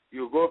there,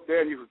 you could go up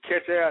there and you could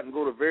catch out and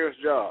go to various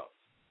jobs.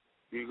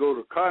 You could go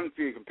to the cotton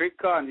field, you can pick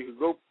cotton, you could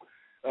go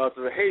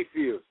to the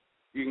hayfields.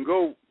 You can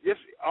go,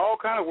 just all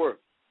kind of work.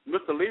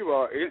 Mr.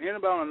 Leroy,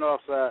 anybody on the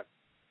north side,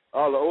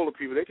 all the older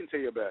people, they can tell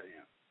you about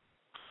him.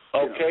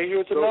 Okay,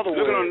 here's another word.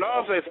 Looking on the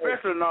north side,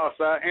 especially the north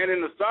side, and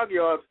in the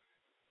stockyards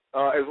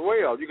as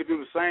well. You could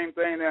do the same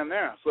thing down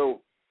there.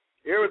 So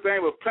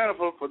everything was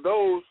plentiful for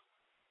those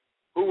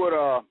who would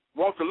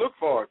want to look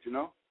for it,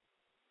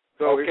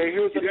 So it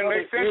didn't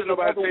make sense to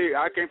nobody tell you,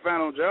 I can't find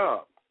no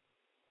job.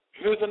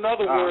 Here's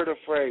another word or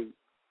phrase.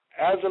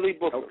 Azalea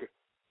Booker. Okay.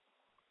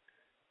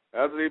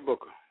 Azalea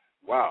Booker.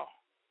 Wow.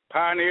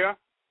 Pioneer.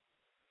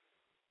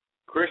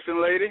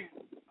 Christian lady.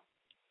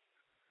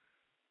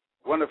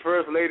 One of the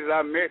first ladies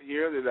I met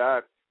here that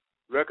I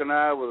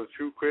recognized was a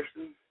true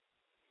Christian.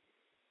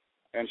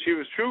 And she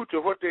was true to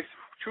what she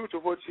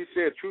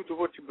said, true to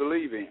what you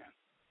believe in.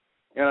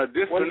 And a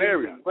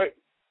disciplinarian. What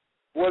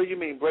do you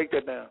mean? Break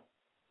that down.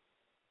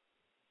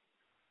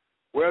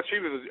 Well, she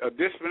was a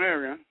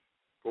disciplinarian,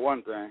 for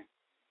one thing.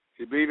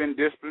 She believed in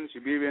discipline. She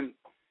believed in,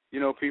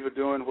 people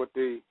doing what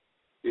they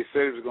said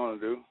they was going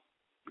to do.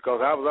 Because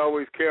I was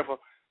always careful.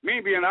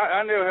 Me being,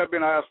 I never have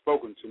been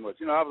outspoken too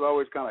much. I was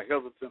always kind of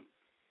hesitant.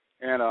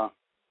 And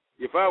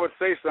if I would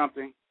say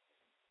something,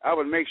 I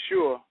would make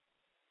sure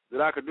that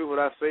I could do what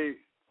I say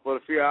for the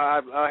fear. I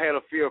had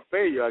a fear of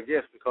failure, I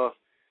guess, because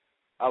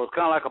I was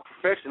kind of like a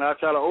perfectionist. I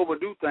try to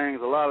overdo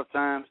things a lot of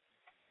times,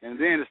 and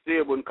then it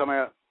still wouldn't come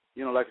out,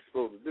 like it's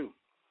supposed to do,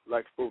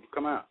 like it's supposed to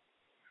come out.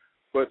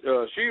 But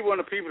she's one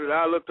of the people that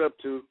I looked up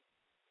to,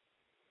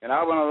 and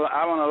I wouldn't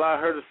allow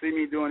her to see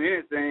me doing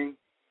anything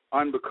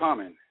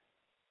unbecoming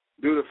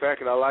due to the fact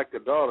that I liked her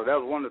daughter. That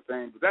was one of the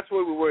things. But that's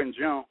where we were in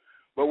general.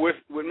 But with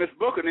Miss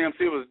Booker and them,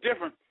 see, it was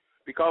different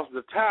because of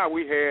the tie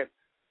we had,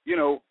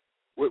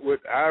 with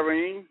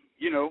Irene,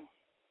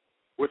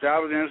 which I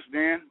was interested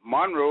in.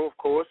 Monroe, of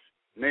course,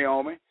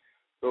 Naomi.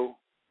 So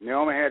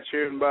Naomi had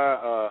children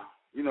by,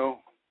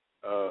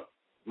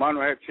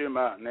 Monroe had children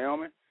by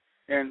Naomi.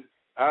 And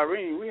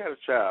Irene, we had a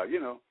child,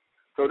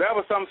 So that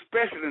was something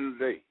special in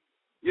the day,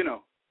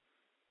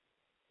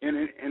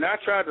 And I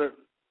tried to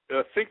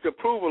seek the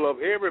approval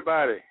of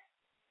everybody,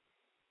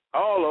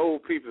 all the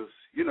old peoples,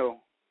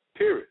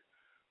 period.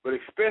 But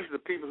especially the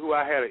people who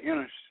I had an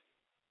interest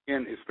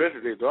in,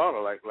 especially their daughter,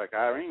 like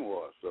Irene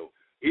was. So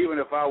even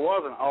if I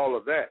wasn't all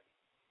of that,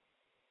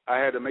 I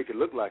had to make it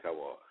look like I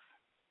was.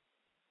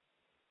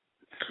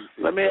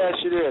 Let me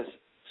ask you this.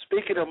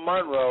 Speaking of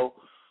Monroe,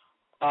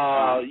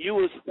 you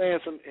were saying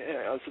some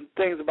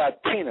things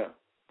about Tina.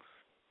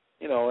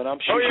 You know, and I'm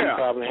sure she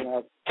probably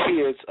has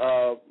kids.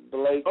 Oh,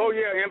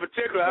 yeah, in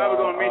particular, I was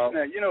going to mention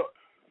that. You know,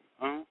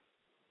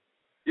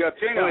 yeah,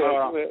 Tina,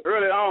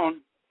 early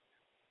on,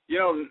 you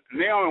know,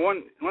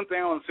 Naomi, one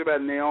thing I want to say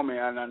about Naomi,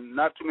 and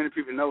not too many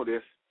people know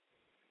this,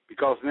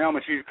 because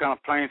Naomi, she's kind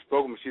of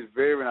plain-spoken, but she's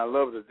and I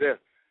love her to death.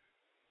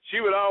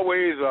 She would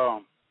always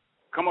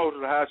come over to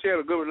the house. She had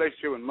a good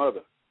relationship with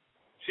Mother.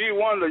 She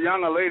one of the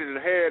younger ladies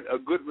that had a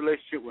good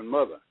relationship with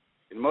Mother,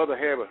 and Mother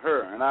had with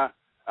her, and I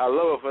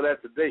love her for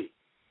that today.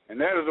 And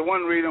that is the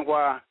one reason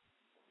why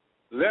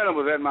Linda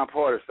was at my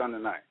party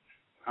Saturday night.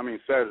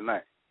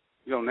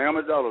 You know,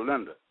 Naomi's daughter,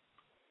 Linda.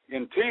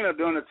 And Tina,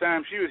 during the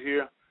time she was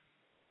here,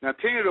 now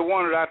Tina, the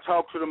one that I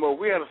talked to the most,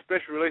 we had a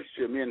special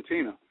relationship, me and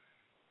Tina,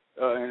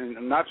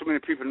 and not too many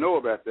people know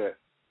about that.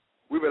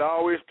 We would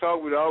always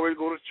talk, we'd always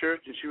go to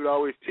church, and she would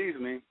always tease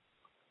me,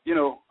 you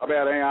know,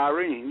 about Aunt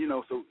Irene, you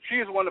know. So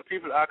she's one of the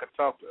people I could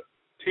talk to.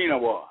 Tina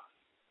was.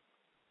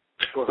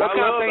 What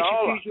kind of things she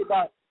tease you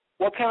about?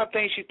 What kind of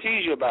things she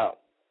tease you about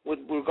with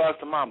regards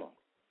to Mama?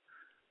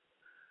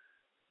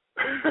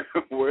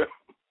 Well,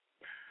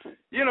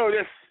 you know,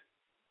 this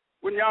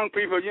when young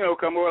people, you know,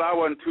 come over, I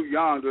wasn't too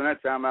young during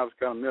that time. I was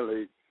kind of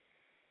middle-aged.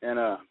 And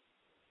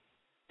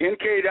in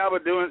case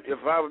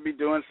if I would be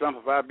doing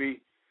something, if I'd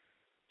be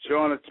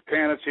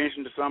paying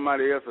attention to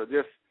somebody else or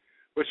just,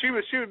 but she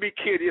would be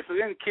kidding. So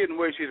in a kidding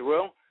way, she said,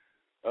 well,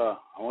 I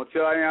want to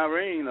tell Aunt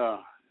Irene,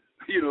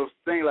 you know,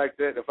 things like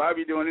that. If I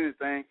be doing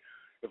anything,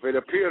 if it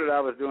appeared that I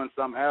was doing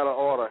something out of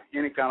order,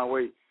 any kind of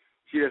way,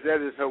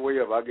 that is her way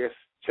of, I guess,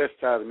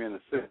 chastising me in a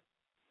sense.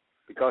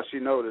 Because she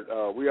know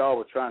that we all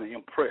were trying to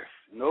impress.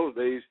 In those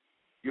days,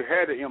 you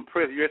had to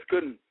impress. You just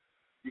couldn't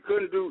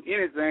do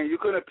anything. You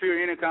couldn't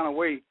appear any kind of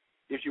way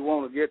if you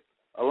want to get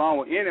along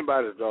with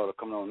anybody's daughter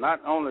coming on. Not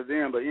only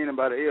them, but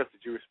anybody else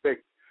that you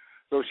respect.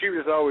 So she would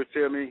just always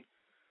tell me,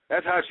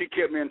 that's how she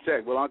kept me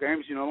intact. Well, Uncle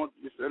Amos, you know,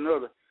 just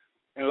another.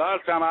 And a lot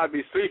of time I'd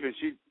be sleeping.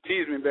 She'd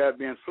tease me about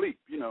being asleep,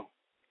 you know.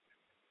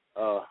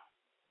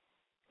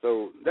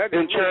 So that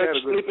in church,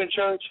 sleep in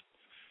church?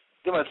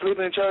 Am I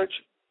sleeping in church?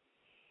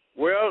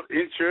 Well,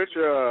 in church,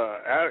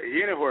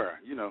 anywhere,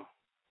 you know.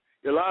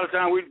 A lot of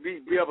times we'd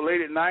be up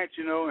late at night,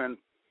 you know, and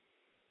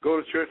go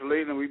to church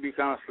late, and we'd be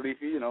kind of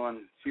sleepy, you know,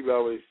 and she would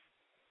always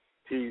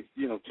tease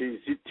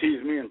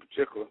me in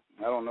particular.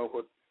 I don't know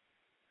what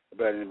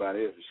about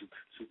anybody else, but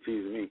she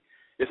teased me.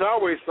 It's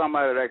always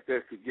somebody like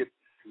that could get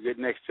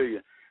next to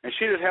you. And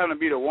she just happened to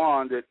be the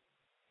one that,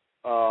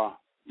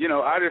 you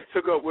know, I just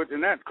took up with,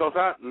 and that,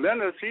 because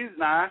Linda, she's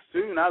nice,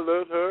 too, and I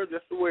love her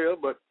just as well,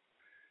 but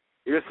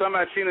it's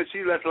somebody she's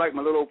just like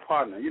my little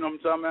partner. You know what I'm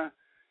talking about?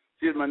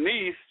 She's my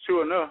niece,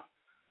 sure enough,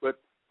 but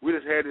we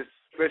just had this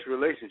special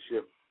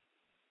relationship.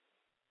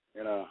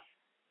 And,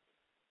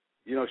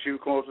 you know, she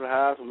would come over to the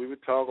house and we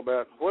would talk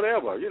about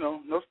whatever, you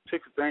know, no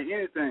particular thing,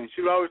 anything.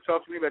 She would always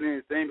talk to me about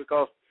anything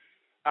because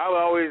I was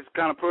always the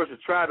kind of person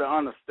to try to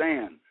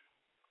understand.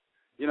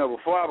 You know,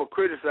 before I would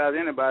criticize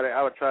anybody,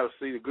 I would try to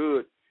see the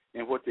good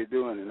in what they're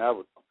doing, and I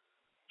would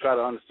try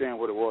to understand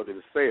what it was they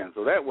were saying.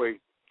 So that way,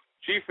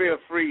 she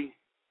felt free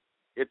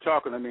in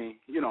talking to me,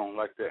 you know,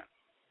 like that.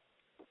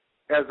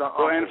 And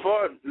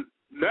for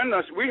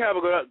Linda, we have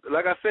a good,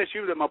 like I said, she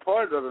was at my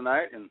party the other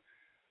night, and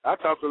I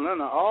talk to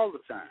Linda all the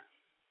time,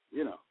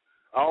 you know.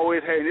 I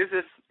always had,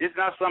 it's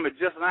not something that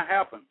just not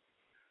happened.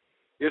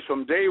 It's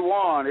from day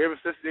one, ever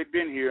since they've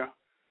been here,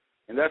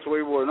 and that's the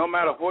way we were. No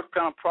matter what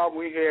kind of problem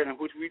we had, and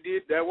which we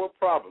did, there were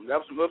problems. There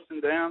were some ups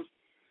and downs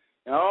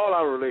in all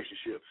our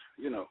relationships,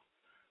 you know.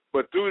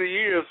 But through the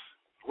years,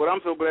 what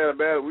I'm so glad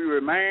about, we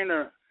retained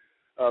a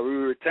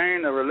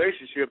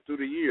relationship through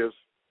the years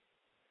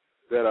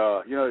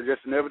that, you know,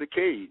 just never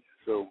decayed.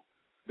 So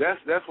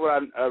that's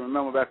what I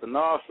remember about the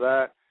North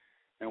Side,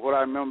 and what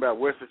I remember about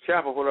Western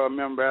Chapel, what I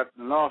remember about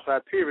the North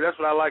Side period. That's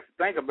what I like to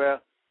think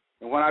about.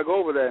 And when I go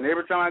over there, and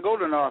every time I go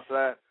to the North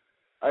Side,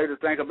 I either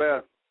think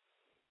about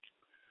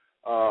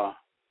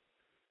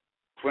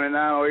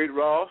 2908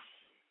 Ross.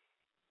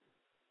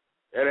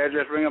 That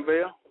address ring a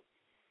bell?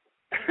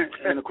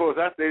 And, of course,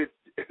 I said,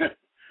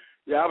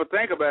 yeah, I would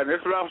think about it.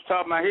 That's what I was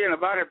top of my head. And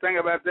if I could think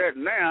about that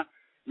now,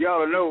 you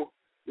ought to know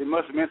it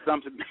must have meant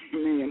something to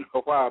me a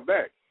while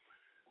back.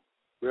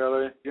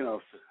 Well, you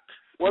know.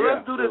 Well,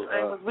 let's do this,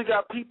 Amos. We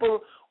got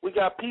people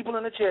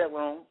in the chat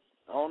room.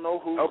 I don't know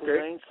who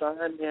ain't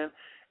signed in,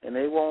 and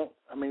they won't.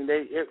 I mean,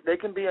 they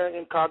can be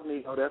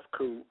incognito. That's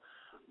cool.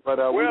 But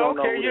we don't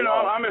know. You know,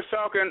 I'm just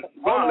talking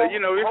bluntly. You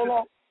know, hold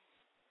on.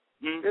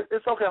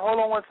 It's okay. Hold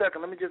on 1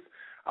 second.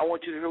 I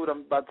want you to hear what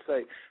I'm about to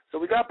say. So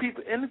we got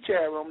people in the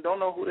chat room, don't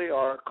know who they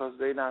are because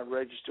they're not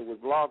registered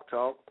with Blog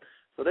Talk.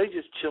 So they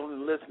just chilling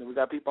and listening. We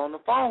got people on the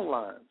phone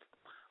lines.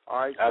 All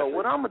right. So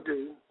what I'm going to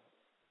do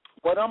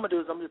is I'm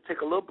going to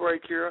take a little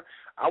break here.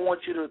 I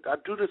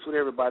do this with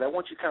everybody. I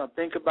want you to kind of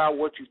think about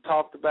what you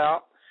talked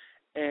about.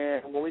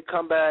 And when we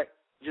come back,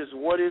 just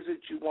what is it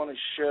you want to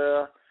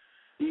share,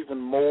 even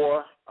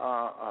more.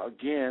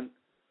 Again,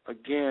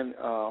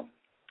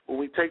 when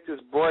we take this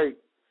break,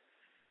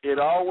 it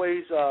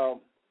always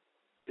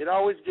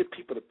gets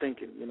people to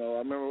thinking. You know, I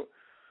remember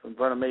when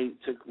Verna May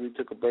we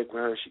took a break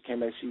with her. She came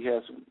back. She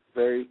had some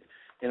very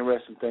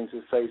interesting things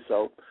to say.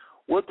 So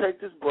we'll take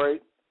this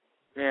break,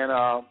 and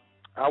I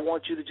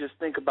want you to just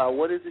think about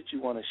what is it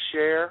you want to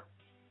share.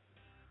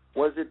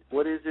 What is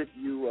it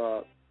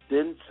you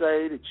didn't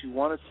say that you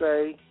want to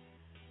say,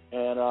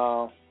 and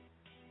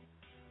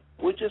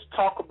we'll just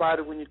talk about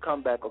it when you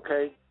come back,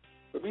 okay?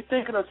 But be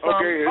thinking of something.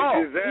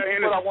 Okay, is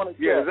what I want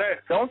to share.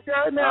 Don't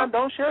share it now.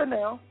 Don't share it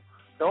now.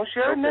 Don't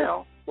share it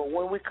now. But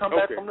when we come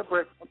back from the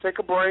break, we'll take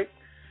a break.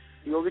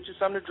 You go get you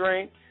something to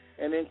drink,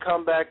 and then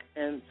come back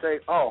and say,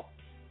 oh,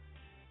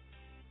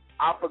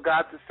 I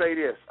forgot to say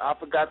this. I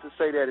forgot to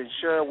say that, and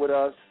share it with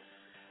us.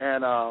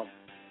 And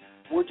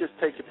we'll just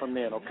take it from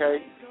then, okay?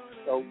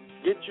 So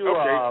get your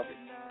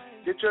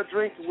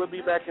drink, and we'll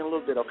be back in a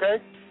little bit,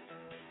 okay?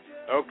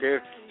 Okay.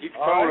 Keep the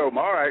phone open.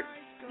 All right.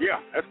 Yeah,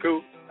 that's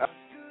cool. All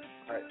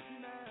right.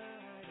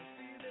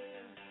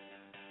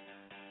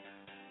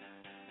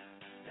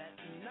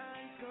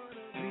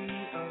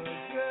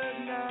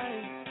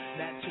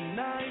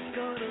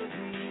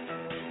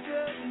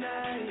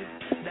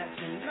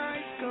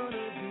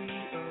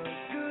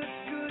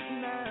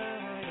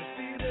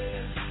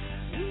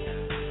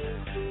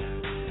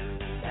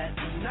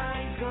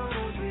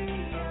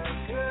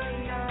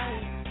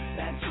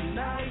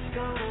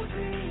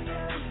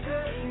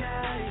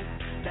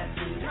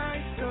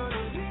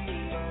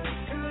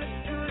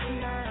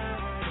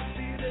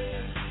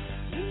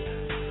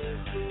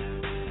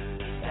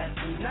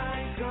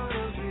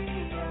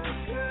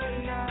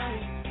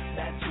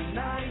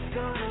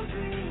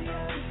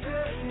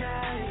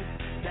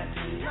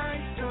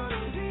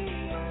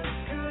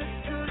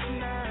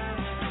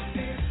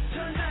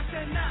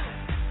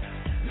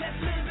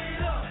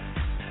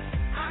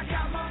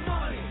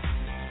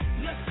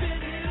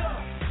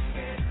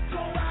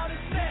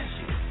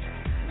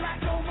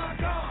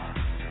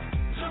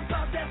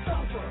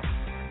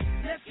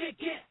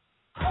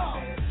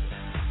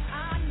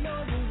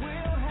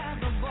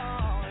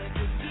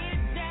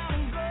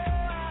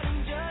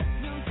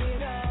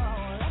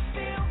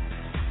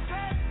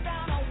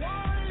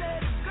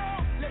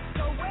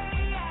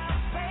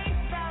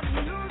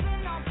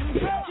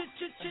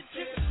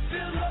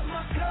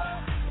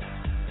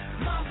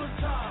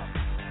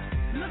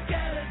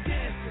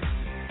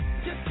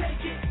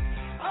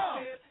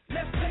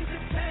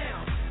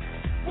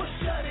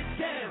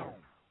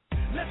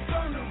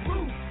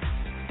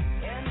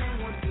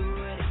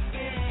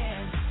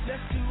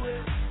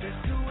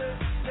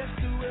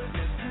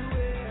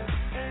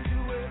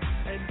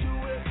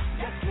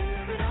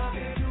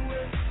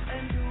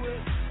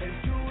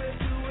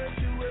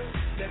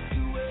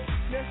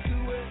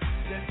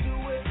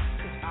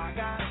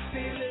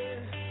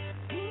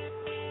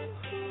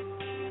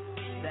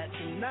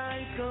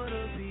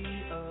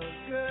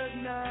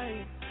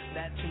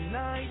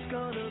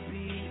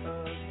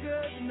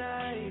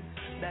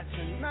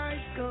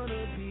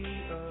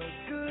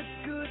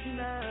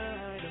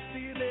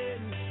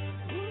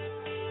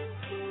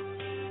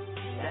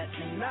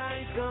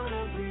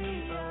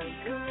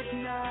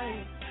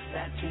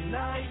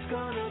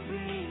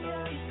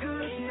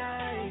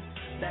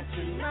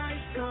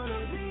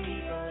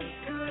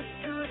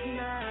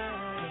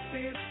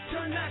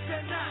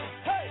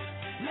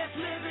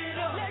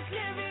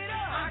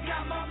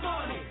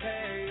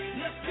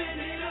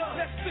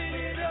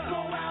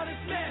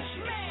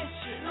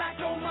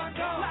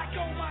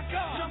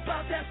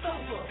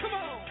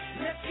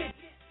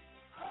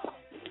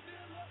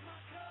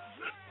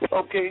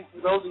 Okay,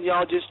 those of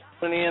y'all just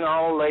tuning in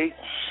all late,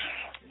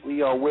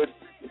 we are with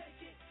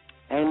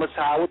AMOS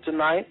Howard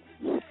tonight.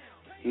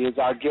 He is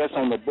our guest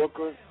on the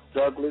Booker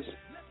Douglas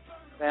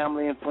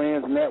Family and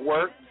Friends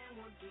Network.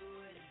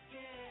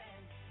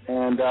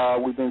 And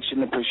we've been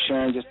sitting up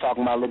sharing, just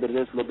talking about a little bit of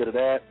this, a little bit of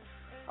that.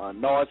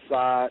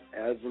 Northside,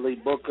 Azalea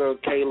Booker,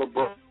 Kayla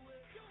Booker,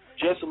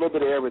 just a little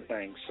bit of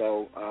everything.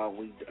 So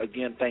we,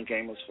 again, thank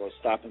AMOS for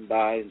stopping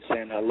by and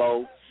saying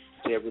hello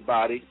to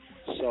everybody.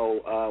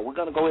 So we're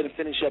going to go ahead and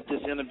finish up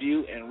this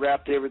interview and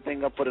wrap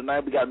everything up for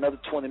tonight. We got another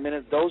 20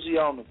 minutes. Those of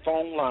y'all on the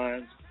phone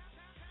lines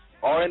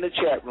or in the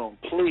chat room,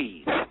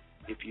 please,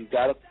 if you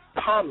got a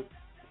comment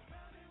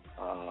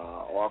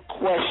or a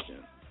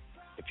question,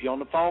 if you're on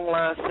the phone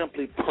line,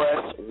 simply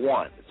press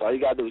 1. That's all you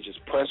got to do is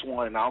just press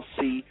 1, and I'll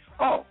see,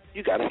 oh,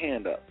 you got a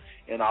hand up,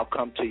 and I'll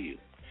come to you.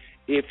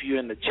 If you're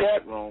in the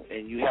chat room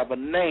and you have a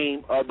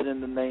name other than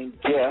the name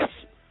guest,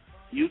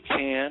 you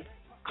can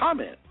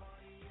comment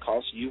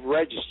because you've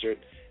registered,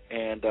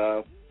 and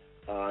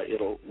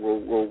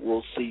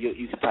we'll see you.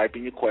 You can type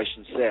in your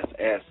question, Seth,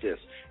 ask this,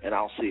 and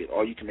I'll see it,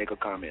 or you can make a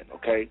comment,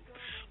 okay?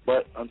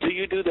 But until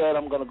you do that,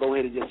 I'm going to go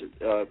ahead and just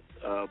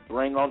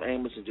bring on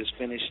AMOS and just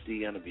finish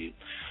the interview.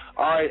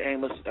 All right,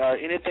 AMOS,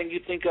 anything you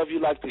think of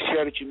you'd like to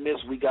share that you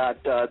missed? We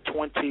got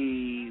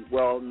 19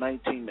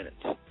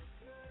 minutes.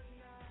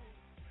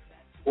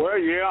 Well,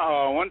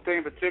 yeah. One thing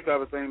in particular, I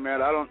was thinking,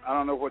 man, I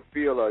don't know what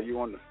field you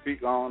want to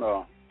speak on,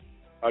 or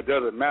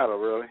does it matter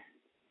really?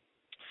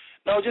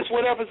 No, just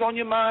whatever's on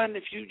your mind.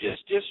 If you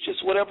just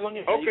whatever's on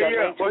your mind. Okay,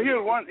 yeah. Well,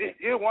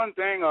 here's one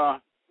thing I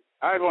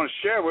want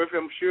to share with you.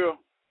 I'm sure.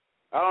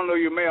 I don't know,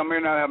 you may or may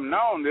not have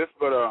known this,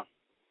 but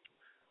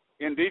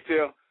in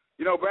detail,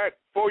 back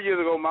 4 years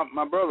ago,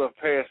 my brother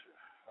passed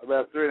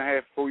about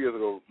 3.5, 4 years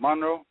ago,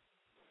 Monroe.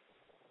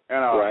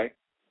 And right.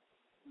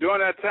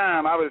 During that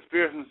time, I was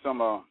experiencing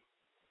some,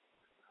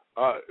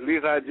 at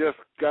least I just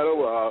got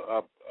over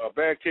a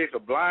bad case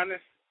of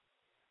blindness.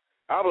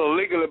 I was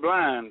legally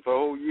blind for a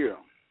whole year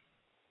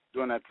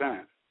during that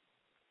time.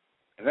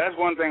 And that's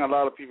one thing a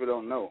lot of people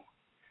don't know.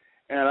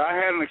 And I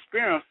had an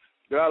experience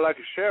that I'd like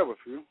to share with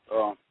you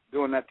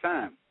during that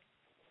time.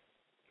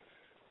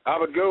 I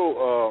would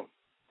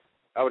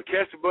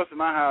catch the bus in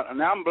my house,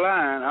 and I'm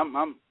blind. I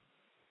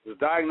was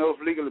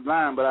diagnosed legally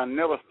blind, but I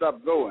never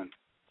stopped going.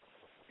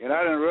 And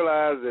I didn't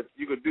realize that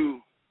you could do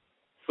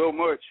so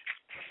much,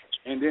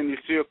 and then you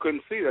still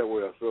couldn't see that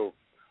well. So,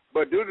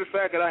 but due to the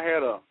fact that I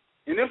had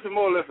and this is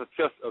more or less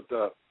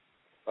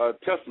a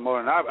testimony,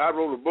 and I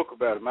wrote a book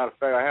about it. Matter of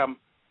fact,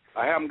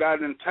 I haven't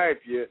gotten it in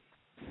type yet,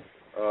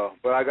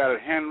 but I got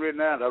it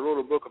handwritten out. I wrote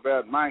a book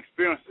about my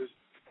experiences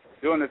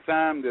during the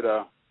time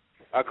that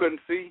I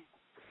couldn't see.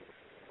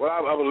 Well,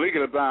 I was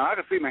legally blind. I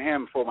could see my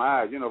hand before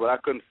my eyes, but I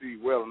couldn't see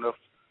well enough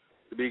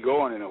to be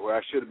going anywhere.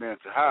 I should have been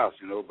at the house,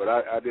 but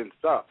I didn't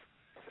stop.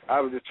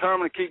 I was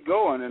determined to keep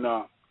going, and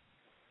I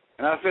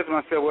said to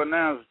myself, well,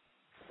 now's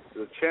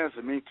the chance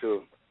for me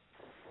to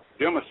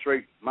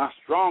demonstrate my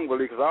strong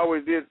belief, because I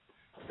always did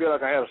feel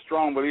like I had a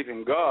strong belief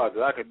in God,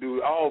 that I could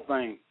do all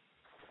things.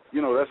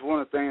 That's one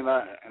of the things,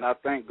 I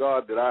thank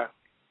God that I,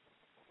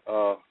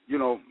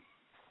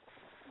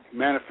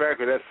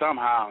 manufactured that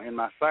somehow in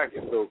my psyche.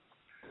 So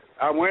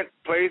I went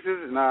places,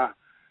 and I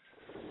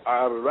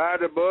would ride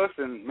the bus,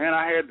 and, man,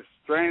 I had the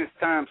strangest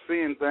time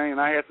seeing things,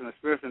 and I had some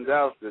experience in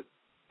Dallas that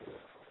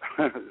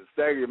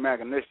staggered your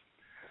imagination.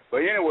 But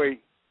anyway,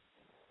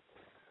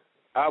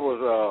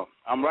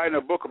 I'm writing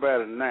a book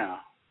about it now,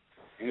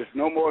 and it's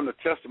no more than a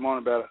testimony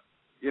about,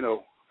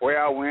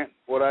 where I went,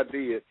 what I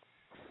did,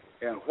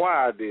 and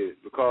why I did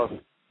it, because,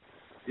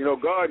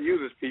 God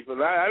uses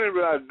people. I didn't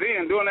realize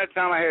then, during that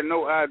time, I had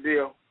no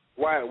idea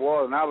why it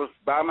was, and I was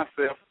by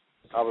myself.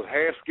 I was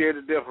half scared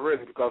to death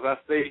already, because I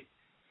stayed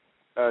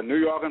New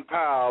York and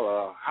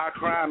Powell, high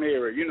crime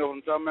area, you know what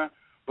I'm talking about?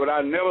 But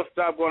I never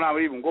stopped going. I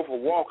would even go for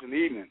walks in the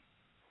evening.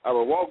 I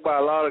would walk by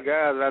a lot of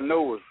guys that I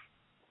know was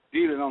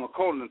dealing on the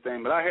corner and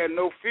thing, but I had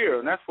no fear,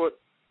 and that's what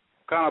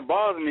kind of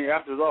bothered me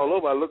after it was all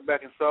over. I looked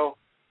back and saw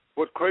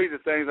what crazy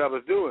things I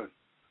was doing.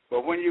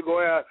 But when you go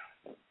out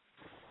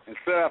and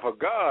set out for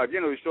God,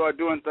 you start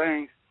doing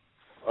things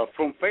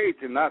from faith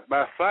and not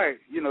by sight.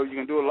 You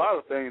can do a lot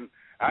of things.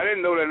 I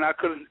didn't know that, and I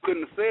couldn't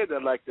have said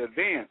that like that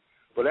then.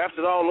 But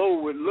after it all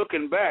over, with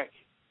looking back,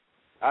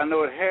 I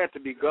know it had to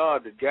be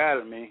God that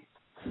guided me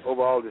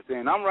over all this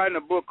thing. I'm writing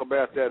a book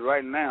about that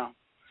right now.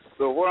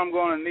 So what I'm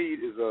going to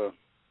need is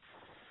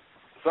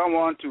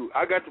someone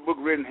I got the book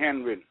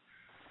handwritten,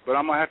 but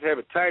I'm going to have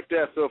it typed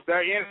out. So if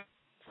they're in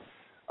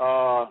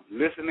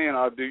listening,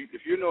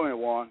 if you know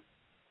anyone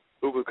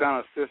who could kind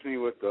of assist me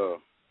with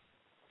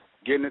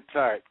getting it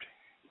typed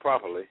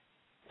properly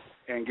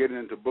and getting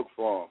it into book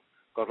form.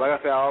 Because like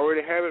I said, I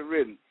already have it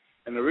written.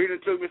 And the reason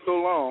it took me so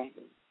long,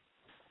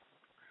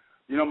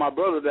 my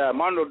brother died.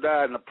 Monroe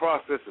died in the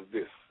process of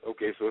this.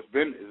 Okay, so it's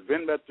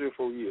been about 3 or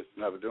 4 years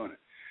since I've been doing it.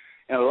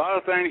 And a lot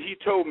of things he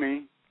told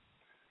me,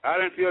 I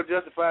didn't feel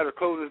justified to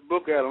close this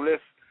book out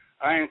unless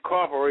I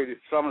incorporated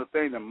some of the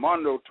things that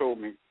Monroe told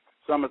me,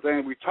 some of the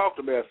things we talked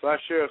about. So I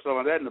share some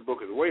of that in the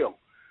book as well.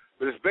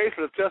 But it's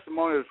basically a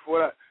testimony of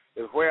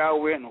where I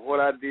went and what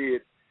I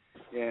did,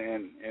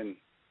 and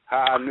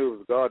how I knew it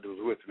was God that was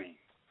with me.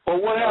 Well,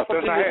 what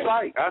happened to your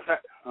sight?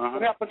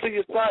 What happened to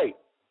your sight?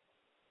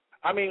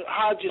 I mean,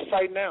 how's your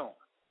sight now?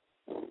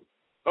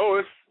 Oh,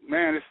 it's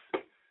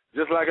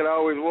just like it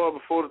always was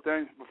before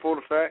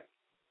the fact.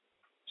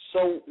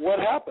 So what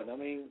happened? I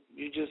mean,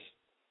 you just...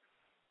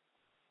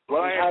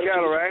 Well, I had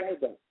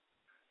cataract.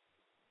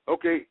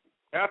 Okay,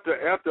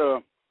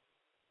 after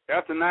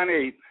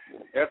 98,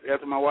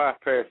 after my wife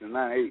passed in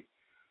 98,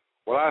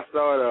 well, I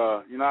started,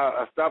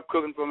 I stopped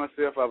cooking for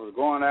myself. I was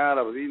going out.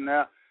 I was eating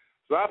out.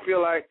 So I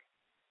feel like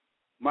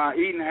my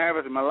eating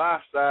habits and my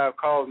lifestyle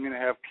caused me to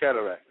have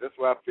cataract. That's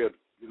why I feel,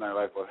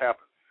 like what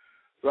happened.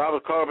 So I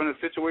was caught up in a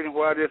situation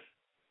where I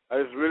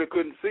just really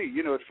couldn't see.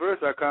 At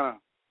first I kind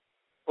of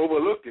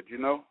overlooked it,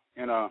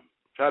 and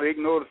tried to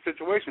ignore the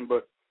situation.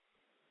 But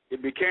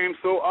it became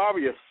so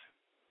obvious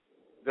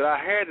that I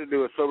had to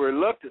do it. So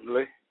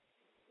reluctantly,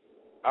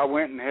 I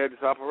went and had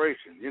this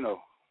operation,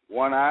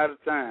 one eye at a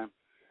time.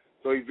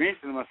 So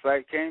eventually my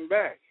sight came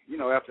back,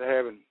 after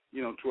having,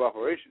 2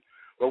 operations.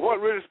 But what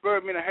really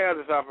spurred me to have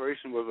this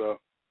operation was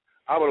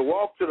I would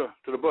walk to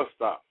the bus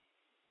stop,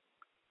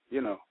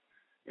 and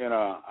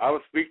I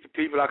would speak to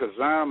people. I could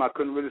zone them. I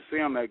couldn't really see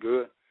them that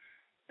good.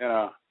 And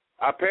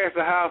I passed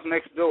the house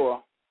next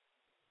door,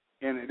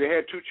 and they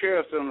had 2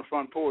 chairs sitting on the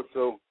front porch.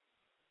 So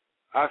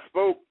I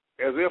spoke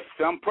as if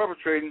I'm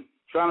perpetrating,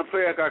 trying to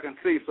play like I can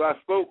see. So I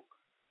spoke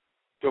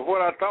to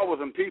what I thought was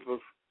some people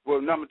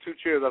with number 2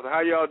 chairs. I said,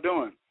 "How y'all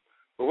doing?"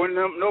 But when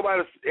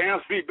nobody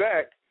answered me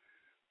back,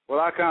 well,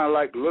 I kind of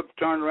like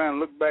turned around and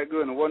looked back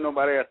good, and there wasn't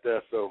nobody out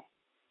there. So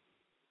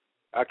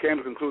I came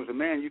to the conclusion,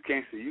 man, you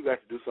can't see. You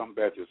got to do something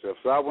about yourself.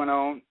 So I went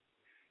on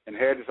and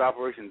had this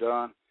operation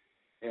done,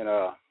 and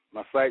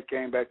my sight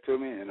came back to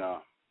me. And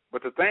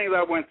but the things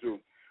I went through,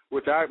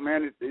 which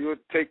it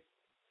would take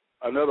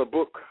another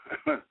book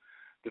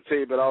to tell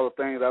you about all the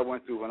things I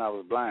went through when I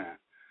was blind,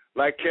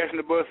 like catching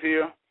the bus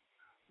here,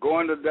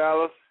 going to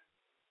Dallas,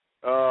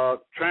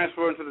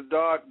 transferring to the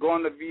dark,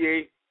 going to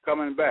VA,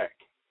 coming back.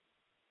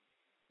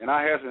 And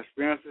I had some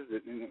experiences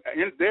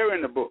they're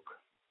in the book.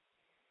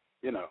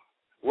 You know,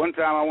 one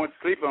time I went to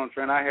sleep on the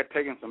train. I had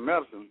taken some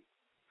medicine,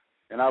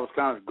 and I was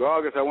kind of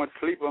groggy. So I went to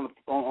sleep on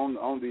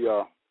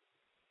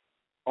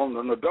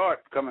the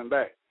dark coming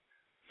back.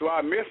 So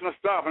I missed my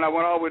stop, and I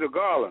went all the way to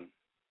Garland.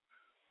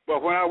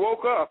 But when I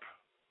woke up,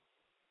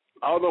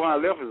 although when I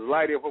left it was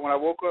light here, but when I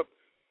woke up,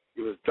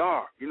 it was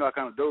dark. You know, I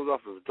kind of dozed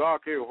off. It was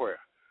dark everywhere.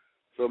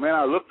 So, man,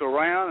 I looked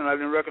around, and I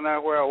didn't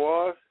recognize where I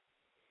was.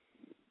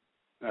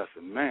 And I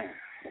said, man.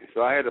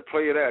 So I had to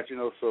play it out, you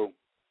know. So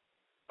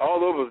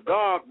although it was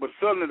dark, but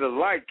suddenly the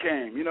light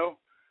came, you know.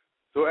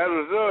 So as a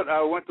result,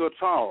 I went through a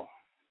tunnel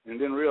and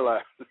didn't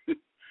realize. as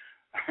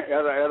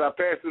I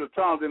passed through the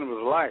tunnel, then it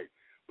was light.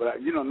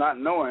 But, you know, not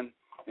knowing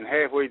and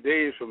halfway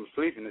dazed from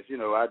sleepiness, you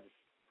know, I just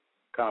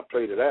kind of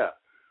played it out.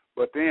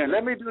 But then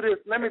let me do this.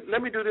 Let me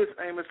do this,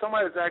 Amos.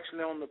 Somebody's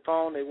actually on the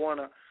phone.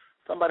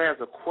 Somebody has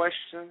a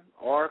question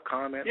or a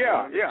comment.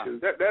 Yeah.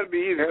 That'd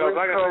be easy. Because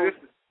like I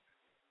said,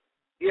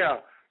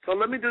 yeah. So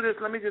let me do this.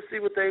 Let me just see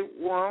what they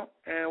want,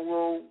 and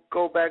we'll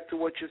go back to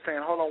what you're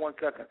saying. Hold on 1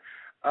 second.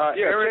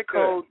 Area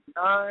code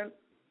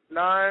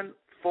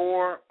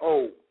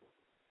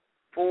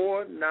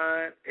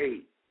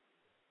 9940498.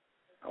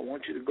 I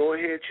want you to go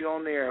ahead. You're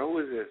on there. Who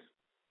is this?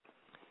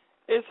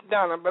 It's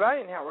Donna, but I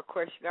didn't have a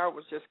question. I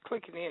was just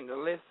clicking in to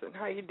listen.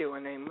 How you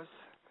doing, Amos?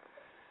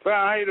 Fine.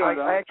 How you doing,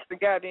 Donna? I actually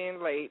got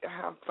in late.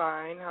 I'm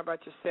fine. How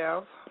about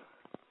yourself?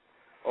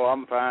 Oh,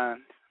 I'm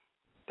fine.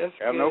 That's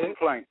good. I have no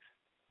complaints.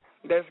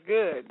 That's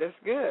good.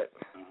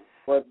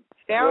 But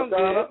sounds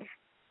good.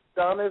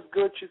 Donna, it's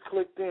good you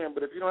clicked in,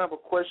 but if you don't have a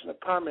question or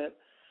comment,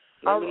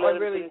 I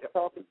really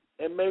talking,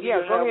 and maybe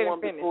you'll have ahead one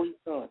and finish. before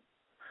you're done.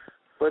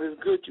 But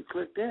it's good you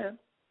clicked in.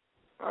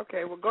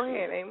 Okay, well, go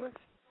ahead, Amos.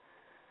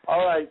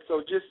 All right,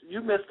 so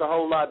you missed a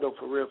whole lot, though,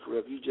 for real.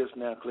 If you just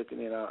now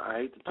clicking in, I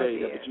hate to tell you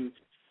that, but you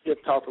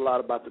talked a lot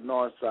about the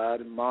North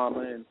Side and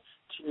Mama and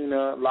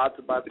Tina, lots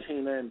about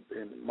Tina and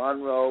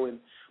Monroe.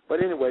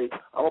 But anyway,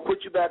 I'm going to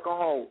put you back on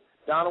hold.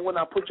 Donna, when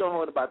I put you on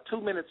hold in about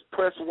 2 minutes,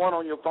 press 1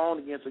 on your phone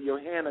again so your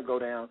hand will go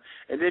down.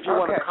 And then if you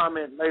want to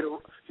comment later,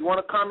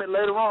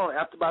 on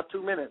after about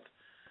 2 minutes,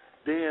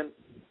 then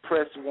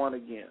press 1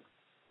 again.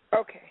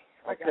 Okay.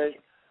 I got you.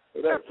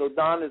 So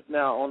Don is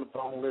now on the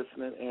phone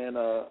listening, and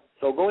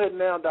so go ahead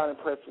now, Don, and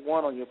press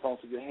 1 on your phone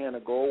so your hand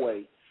will go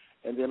away,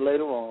 and then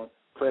later on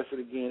press it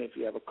again if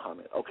you have a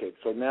comment. Okay,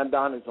 so now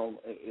Don is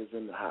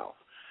in the house.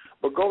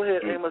 But go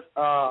ahead, Amos.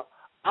 I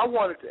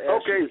wanted to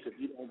ask you this, if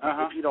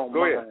you don't go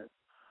mind.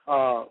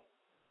 Ahead.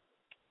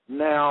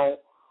 Now,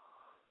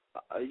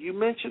 you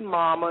mentioned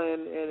Mama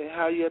and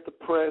how you had to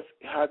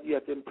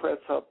impress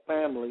her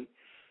family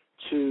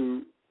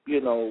to,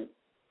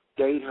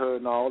 date her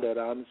and all that.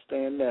 I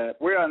understand that.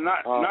 We are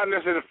not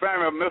necessarily the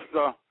family of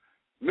Mr.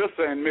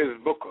 and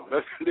Mrs. Booker.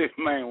 That's the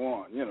main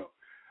one,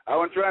 I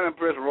wasn't trying to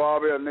impress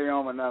Robbie or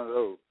Naomi, none of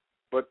those.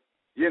 But,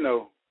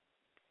 the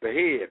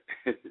head.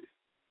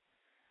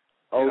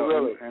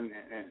 Really? And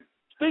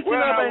Speaking of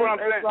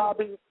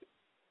Robbie,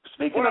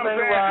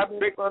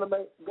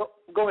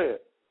 go ahead.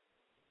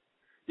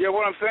 Yeah,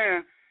 what I'm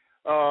saying,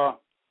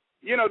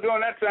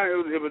 during that time,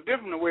 it was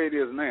different the way it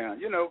is now.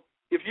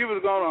 If you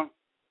was going to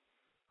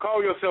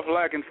call yourself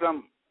liking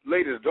some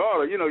lady's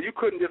daughter, you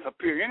couldn't just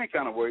appear any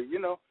kind of way,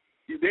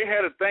 They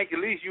had to think at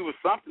least you was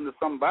something to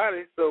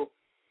somebody, so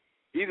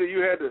either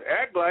you had to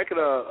act like it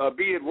or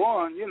be it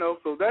one,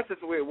 so that's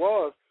just the way it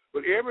was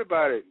with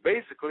everybody,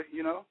 basically,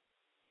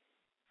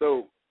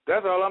 So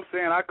that's all I'm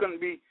saying. I couldn't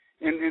be,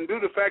 and due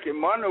to the fact that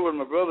Monroe was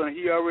my brother and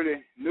he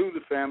already knew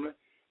the family,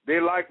 they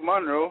liked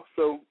Monroe,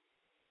 so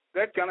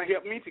that kind of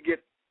helped me to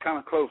get kind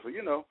of closer,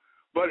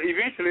 But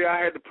eventually I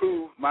had to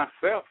prove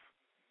myself.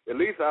 At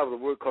least I was a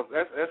word, because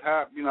that's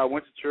how, I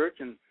went to church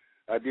and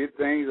I did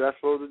things I was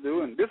supposed to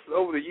do, and this is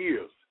over the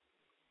years.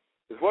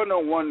 It wasn't no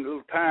one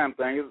little time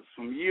thing. It was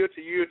from year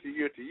to year to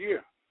year to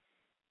year.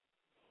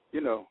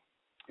 And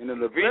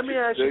then eventually, let me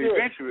ask you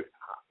this.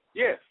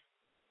 Yes.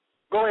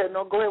 Go ahead.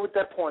 No, go ahead with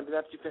that point. Then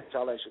after you finish,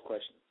 I'll ask you a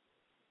question.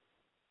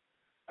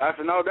 I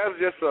said, no, that was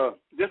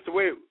just the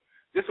way it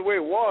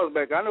was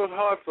back. I know it's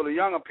hard for the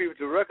younger people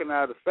to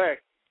recognize the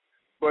fact,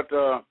 but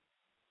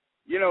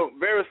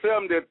very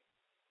seldom did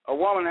a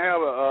woman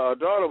have a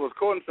daughter was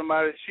courting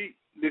somebody she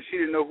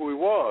didn't know who he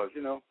was,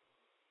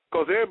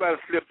 because everybody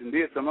slipped and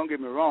did something. Don't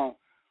get me wrong,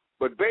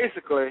 but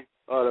basically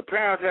the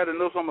parents had to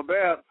know something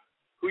about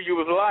who you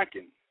was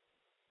liking,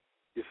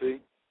 you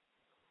see.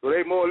 So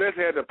they more or less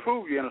had to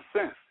prove you in a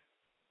sense.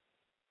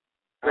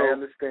 So, I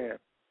understand.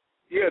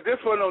 Yeah,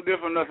 this wasn't no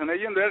different than nothing.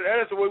 You know,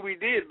 that's the way we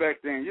did back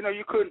then. You know,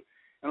 you couldn't,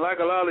 and like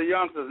a lot of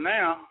youngsters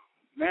now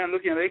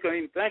looking, they couldn't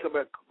even think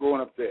about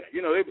going up there.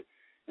 You know,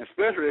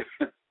 especially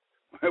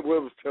it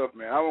was tough,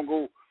 man. I won't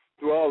go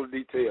through all the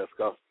details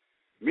because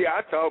me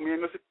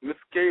and Mr.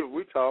 Cable,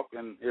 we talked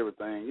and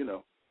everything, you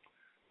know.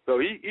 So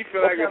he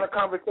felt like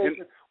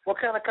what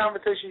kind of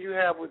conversation you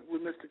have with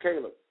Mr.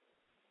 Caleb?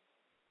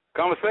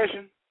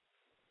 Conversation?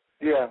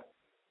 Yeah.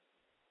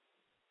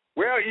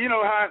 Well, you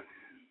know how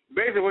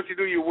basically what you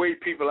do, you weigh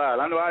people out.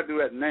 I know I do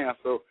that now,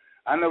 so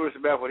I know it's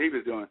about what he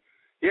was doing.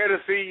 He had to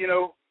see, you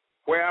know,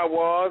 where I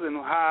was and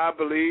how I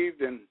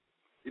believed and,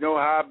 you know,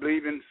 how I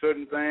believe in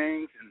certain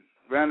things and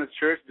around the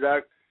church. Did I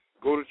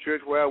go to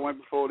church where I went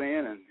before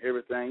then and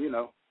everything, you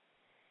know.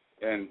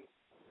 And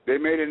they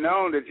made it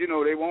known that, you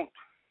know,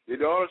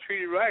 they'd all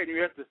treat you right and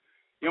you have to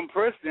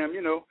impress them,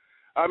 you know.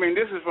 I mean,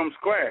 this is from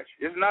scratch.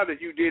 It's not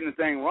that you did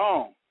anything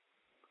wrong,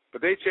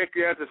 but they check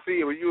you out to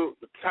see were you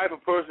the type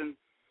of person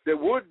that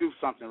would do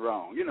something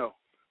wrong, you know.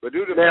 But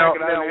due to the fact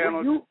that I didn't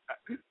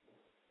have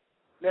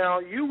Now,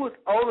 you was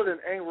older than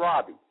Aunt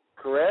Robbie,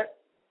 correct?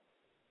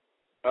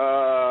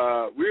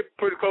 We're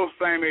pretty close,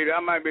 same age.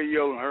 I might be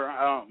older than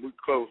her. We're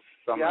close.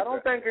 Yeah, I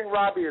don't think Aunt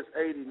Robbie is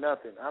 80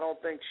 nothing. I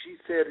don't think she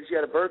said she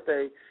had a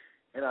birthday,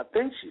 and I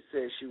think she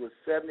said she was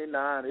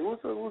 79. It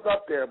was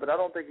up there, but I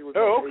don't think it was.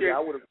 Oh, okay.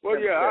 80. Well,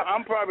 yeah,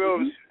 I'm probably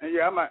older.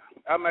 Yeah,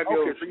 I might be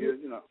older. So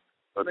you know.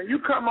 So then you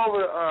come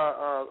over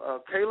to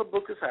Caleb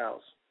Booker's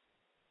house,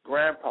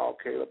 Grandpa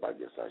Caleb, I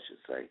guess I should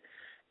say,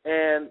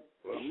 and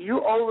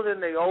you older than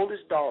the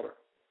oldest daughter,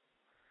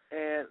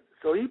 and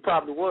so he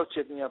probably was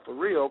checking you out for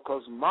real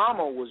because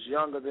Mama was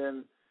younger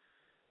than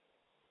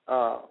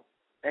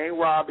Aunt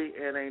Robbie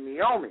and Aunt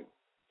Naomi.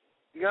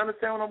 You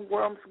understand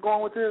where I'm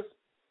going with this?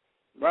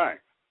 Right.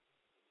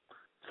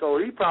 So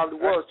he probably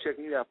was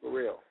checking you out for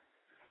real.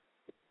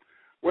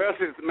 Well,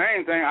 since the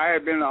main thing, I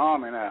had been in the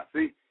Army now.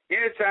 See,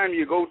 anytime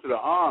you go to the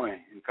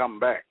Army and come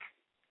back,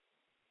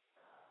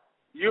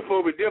 you're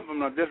supposed to be different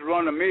from just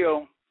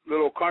run-the-mill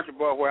little country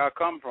boy where I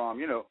come from,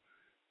 you know.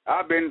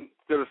 I've been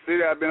to the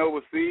city. I've been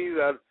overseas.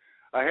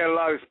 I had a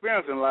lot of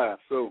experience in life.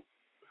 So,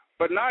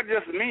 but not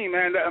just me,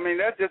 man. I mean,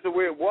 that's just the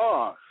way it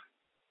was.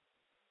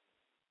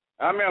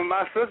 I remember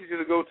my sister used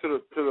to go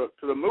to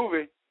the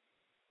movie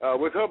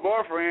with her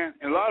boyfriend,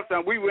 and a lot of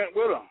times we went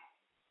with her.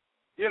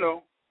 You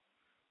know,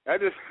 that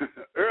just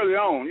early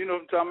on. You know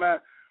what I'm talking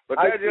about? But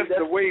that's just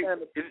the way.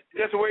 It's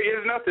just the way.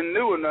 It's nothing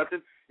new or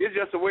nothing. It's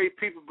just the way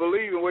people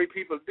believe and the way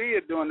people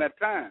did during that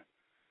time.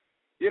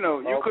 You know,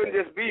 you couldn't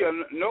just be a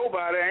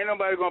nobody. Ain't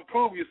nobody gonna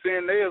prove you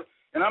saying this,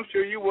 and I'm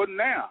sure you wouldn't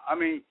now. I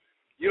mean,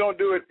 you don't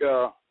do it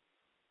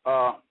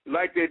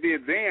like they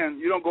did then.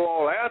 You don't go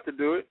all out to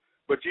do it,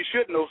 but you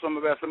should know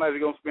something about somebody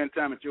that's gonna spend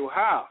time at your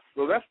house.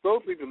 So that's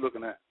those people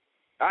looking at.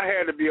 I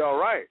had to be all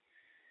right,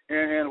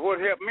 and what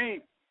helped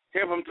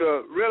them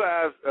to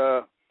realize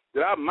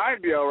that I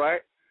might be all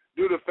right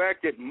due to the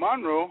fact that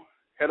Monroe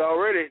they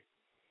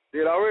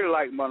had already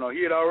liked Monroe.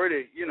 He had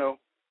already, you know,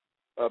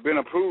 been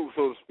approved,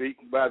 so to speak,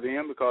 by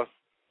them because,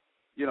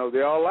 you know,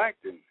 they all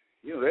liked him.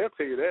 You know, they'll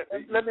tell you that.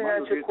 Let me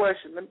ask you a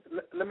question.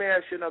 Let me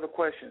ask you another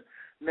question.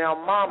 Now,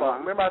 Mama,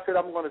 remember I said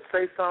I'm going to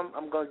say something?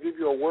 I'm going to give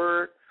you a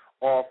word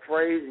or a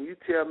phrase, and you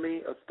tell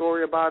me a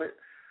story about it.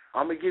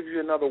 I'm going to give you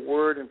another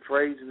word and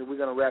phrase, and then we're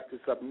going to wrap this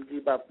up. I'm going to give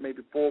you about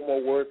maybe 4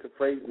 more words and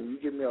phrases, and you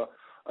give me a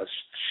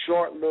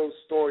short little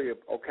story,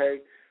 okay?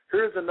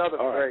 Here's another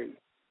phrase.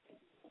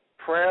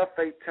 Prayer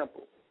Faith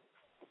Temple.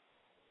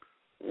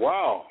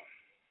 Wow.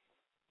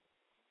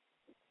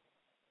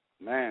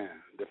 Man,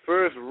 the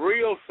first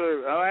real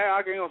service, I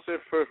ain't going to say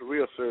first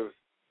real service.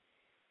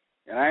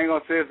 And I ain't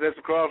going to say that's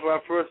the cross where I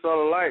first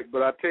saw the light,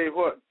 but I tell you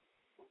what,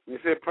 when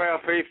you say Prayer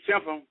Faith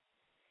Temple,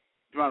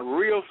 it's about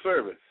real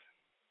service,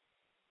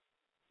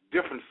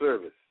 different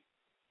service,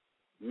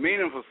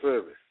 meaningful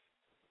service.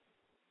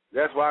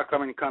 That's why I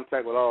come in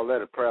contact with all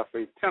that at Prayer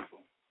Faith Temple.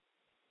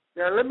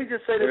 Now, let me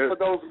just say this for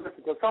those listening,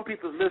 because some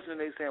people listening,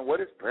 they saying,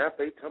 what is Prayer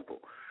Faith Temple?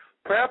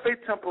 Prayer Faith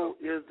Temple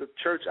is the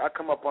church I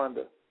come up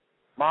under.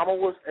 Mama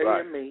was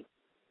A&me.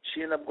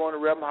 She ended up going to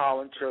Reverend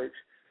Holland Church.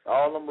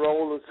 All them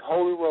rollers,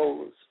 holy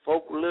rollers.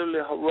 Folk literally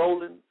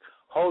rolling,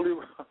 holy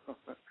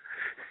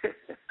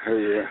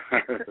Yeah.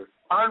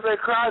 Andre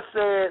Christ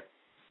said,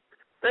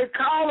 they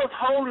call us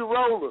holy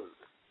rollers.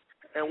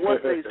 And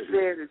what they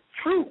said is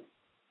true.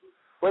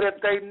 But if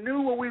they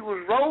knew what we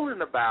was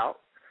rolling about,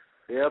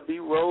 they'll be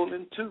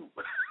rolling too.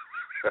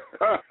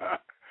 Well,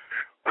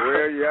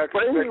 yeah, I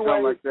can say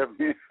something like that.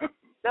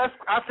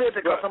 I said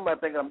that because somebody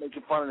think I'm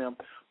making fun of them.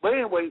 But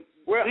anyway,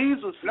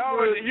 these was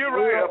you're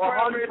right.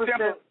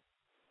 100%.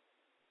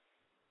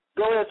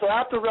 Go ahead. So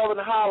after Reverend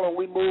Holland,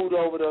 we moved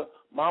over to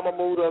Mama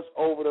moved us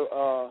over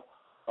to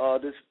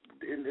this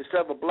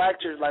instead of a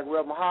black church like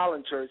Reverend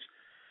Holland Church,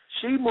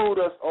 she moved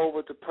us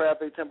over to Prayer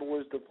Faith Temple,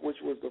 which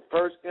was the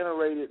first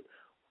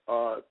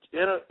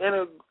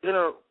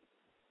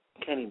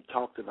can't even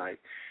talk tonight.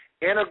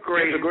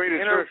 Integrated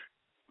Church.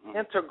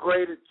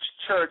 Integrated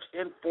Church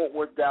in Fort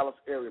Worth, Dallas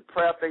area.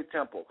 Prayer Faith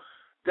Temple.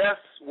 That's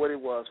what it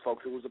was,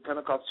 folks. It was a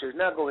Pentecostal church.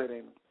 Now go ahead,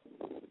 Amy.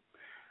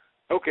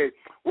 Okay.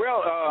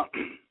 Well,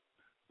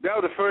 that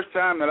was the first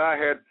time that I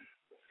had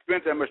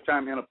spent that much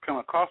time in a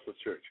Pentecostal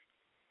church.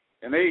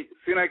 And they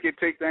seem like they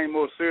take things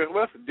more serious.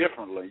 Well, it's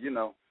differently, you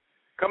know.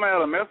 Coming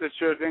out of a Methodist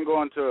church, then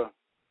going to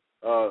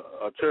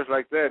a church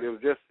like that, it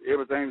was just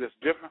everything that's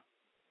different.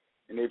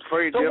 And they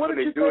pray different.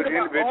 They do it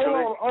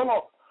individually. Hold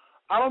on.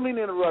 I don't mean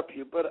to interrupt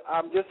you, but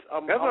I'm that's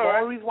all right. the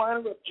only reason why I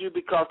interrupt you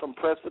because I'm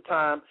pressed for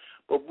time.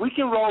 But we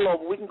can roll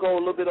over. We can go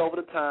a little bit over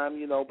the time,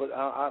 you know. But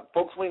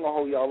folks, we ain't gonna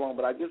hold y'all long.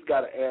 But I just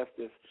gotta ask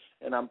this,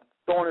 and I'm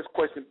throwing this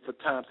question for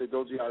time. So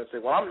those of y'all that say,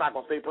 "Well, I'm not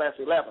gonna stay past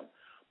 11."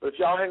 But if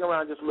y'all hang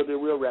around just a little bit,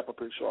 we'll wrap up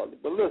here shortly.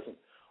 But listen,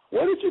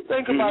 what did you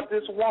think about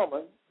this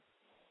woman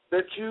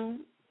that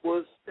you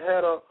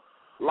had a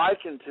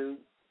liking to,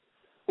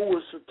 who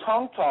was a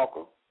tongue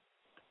talker,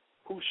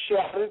 who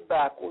shouted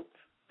backwards?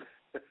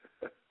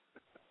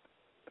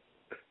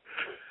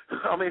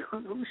 I mean,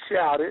 who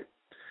shouted?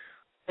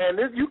 And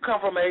this, you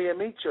come from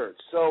AME Church,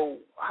 so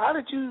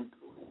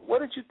what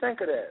did you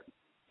think of that?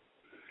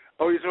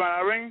 Oh, you talking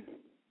about Irene?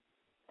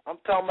 I'm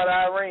talking about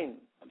Irene.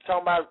 I'm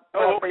talking about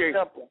okay.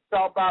 Temple. I'm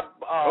talking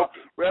about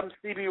Reverend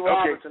C.B.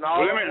 Roberts and all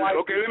the white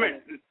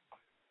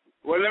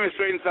people. Let me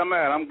straighten something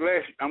out. I'm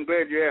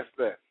glad you asked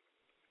that.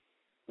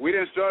 We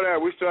didn't start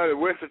out. We started at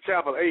Wesley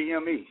Chapel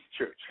AME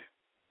Church.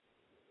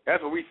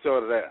 That's where we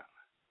started at.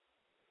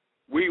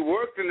 We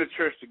worked in the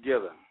church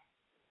together.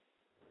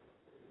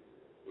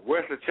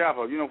 Wesley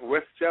Chapel, you know, for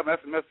Wesley Chapel,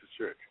 that's a Methodist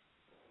church.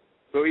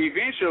 So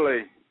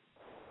eventually,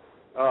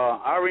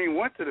 Irene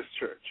went to this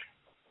church.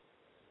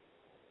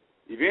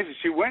 Eventually,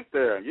 she went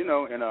there, you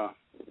know, and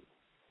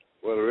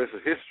well, the rest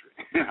is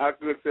history. I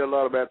could say a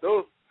lot about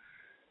those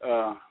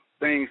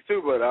things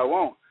too, but I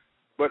won't.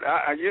 But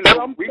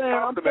we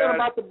talked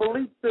about the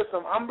belief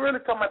system. I'm really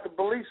talking about the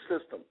belief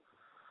system.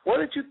 What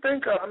did you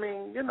think of? I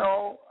mean, you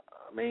know,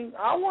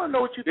 I want to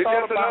know what you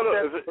thought about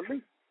that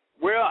belief.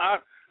 Well,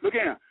 look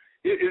here.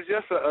 It's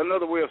just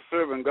another way of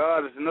serving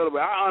God. It's another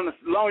way. As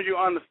long as you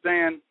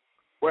understand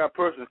where a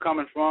person is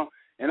coming from,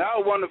 and I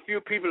was one of the few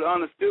people that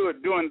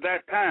understood during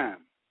that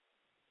time.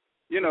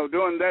 You know,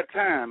 during that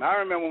time, I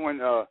remember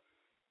when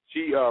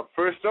she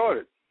first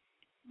started,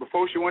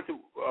 before she went to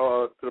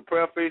the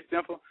Prayer Faith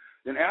Temple.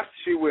 Then after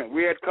she went,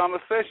 we had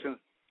conversations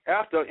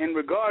after in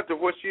regard to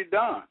what she'd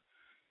done.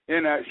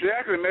 And she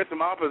actually met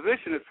some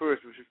opposition at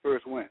first when she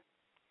first went,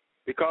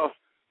 because,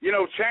 you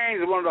know,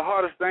 change is one of the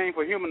hardest things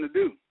for a human to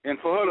do. And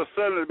for her to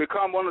suddenly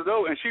become one of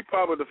those, and she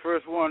probably the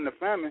first one in the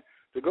family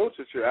to go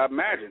to church, I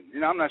imagine. You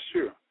know, I'm not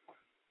sure.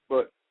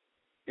 But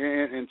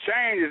and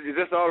change is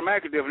just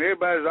automatically different.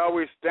 Everybody's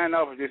always standing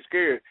off and they're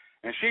scared.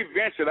 And she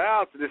ventured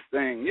out to this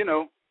thing, you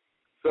know.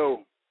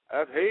 So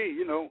I said, hey,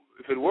 you know,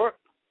 if it worked,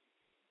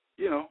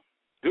 you know,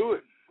 do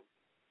it.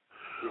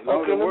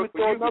 Okay, let me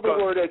throw another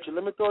word at you.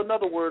 Let me throw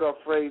another word or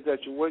phrase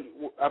at you.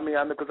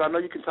 Because I know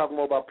you can talk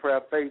more about prayer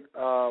of faith,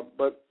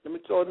 but let me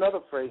throw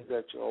another phrase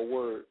at you, or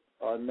word,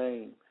 or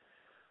name.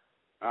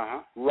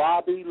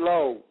 Robbie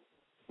Lowe.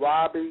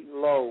 Robbie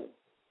Lowe.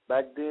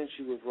 Back then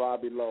she was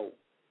Robbie Lowe.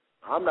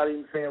 I'm not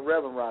even saying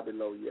Reverend Robbie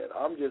Lowe yet.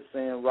 I'm just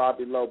saying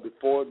Robbie Lowe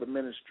before the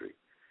ministry.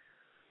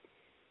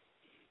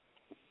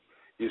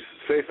 You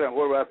say something,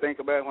 what do I think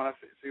about when I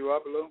see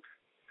Robbie Lowe?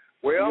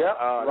 Well,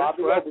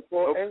 Robbie Lowe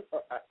before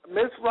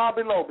Miss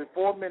Robbie Lowe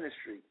before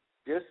ministry.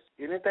 Just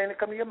anything that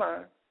come to your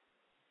mind.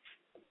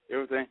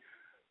 Everything.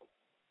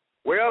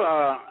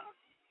 Well,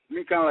 let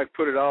me kind of like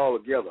put it all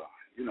together,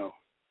 you know.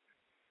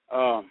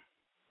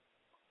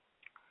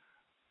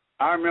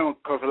 I remember,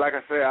 because like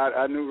I said,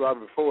 I knew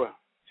Robbie before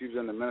she was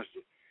in the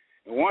ministry.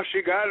 And once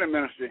she got in the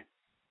ministry,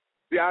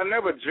 see, I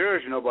never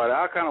judged nobody.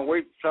 I kind of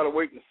try to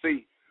wait and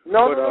see.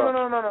 No.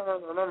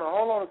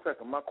 Hold on a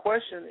second. My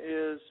question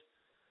is,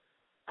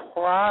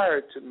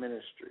 prior to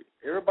ministry,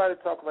 everybody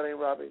talk about Aunt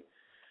Robbie.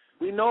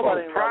 We know about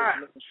Aunt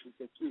Robbie's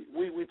ministry.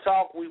 We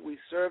talk. We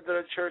served at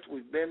her church.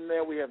 We've been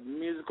there. We have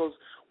musicals.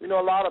 We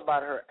know a lot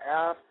about her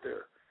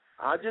after.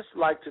 I just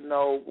like to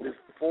know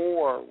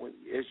before,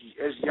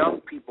 as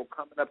young people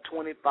coming up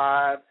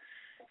 25,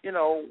 you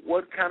know,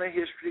 what kind of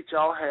history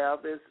y'all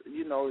have as,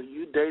 you know,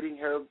 you dating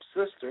her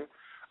sister.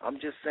 I'm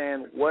just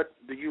saying, what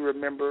do you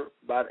remember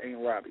about Aunt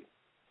Robbie?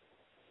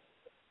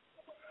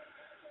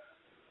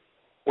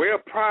 Well,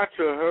 prior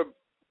to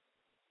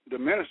the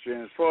ministry,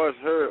 and as far as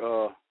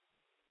her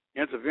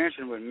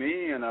intervention with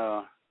me, and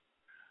I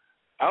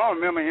don't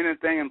remember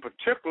anything in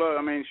particular.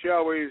 I mean, she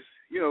always,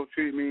 you know,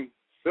 treated me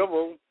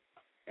civil,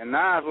 and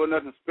nice, was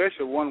nothing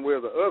special one way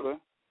or the other,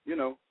 you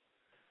know.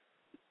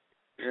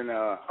 And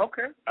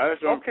okay,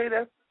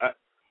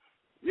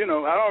 you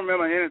know, I don't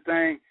remember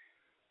anything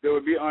that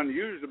would be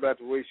unusual about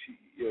the way she,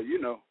 you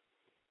know,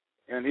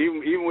 and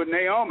even with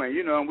Naomi,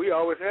 you know, and we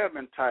always have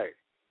been tight.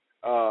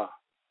 I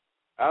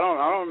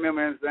don't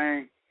remember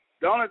anything.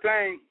 The only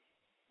thing,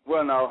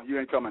 well, no, you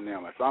ain't coming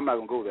Naomi, so I'm not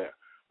gonna go there.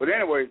 But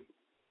anyway,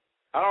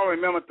 I don't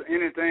remember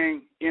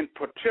anything in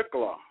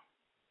particular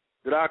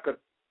that I could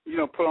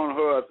put on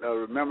her,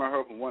 remember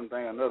her from one thing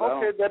or another.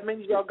 Okay, that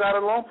means y'all got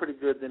along pretty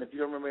good then if you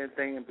don't remember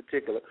anything in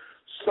particular.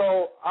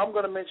 So I'm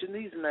going to mention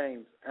these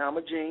names,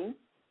 Alma Jean.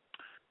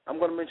 I'm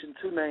going to mention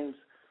two names,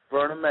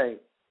 Verna Mae.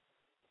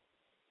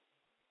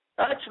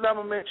 Actually, I'm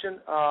going to mention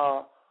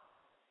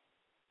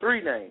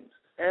three names,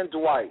 and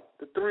Dwight,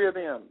 the three of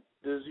them.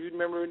 Does you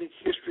remember any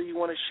history you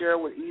want to share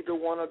with either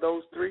one of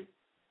those three?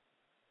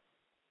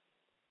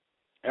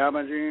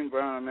 Alma Jean,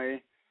 Verna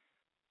Mae.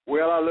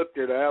 Well, I looked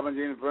at Alma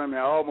Jean and Verna Mae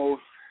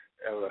almost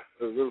as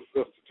a little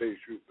sister, to tell you the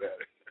truth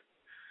about it.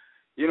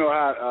 You know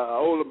how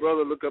an older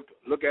brother look at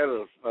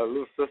a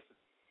little sister.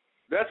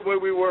 That's where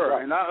we were,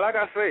 right. And like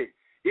I say,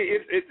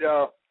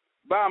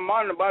 by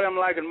them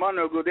liking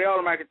Monroe good, they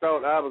automatically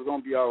thought I was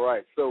going to be all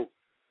right. So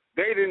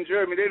they didn't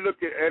judge me. They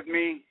looked at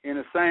me in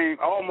the same,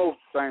 almost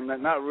the same,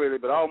 not really,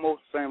 but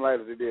almost the same light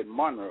as they did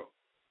Monroe,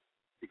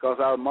 because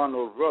I was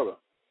Monroe's brother.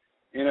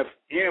 And if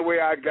anyway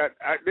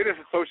they just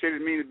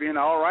associated me to being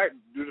all right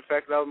due to the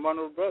fact that I was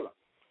Monroe's brother.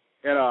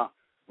 And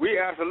we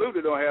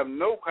absolutely don't have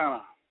no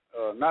kind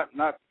of not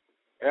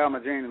Alma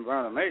Jean and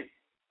Verna Mae,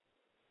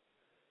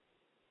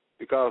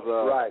 because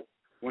right.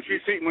 when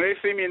they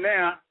see me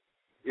now,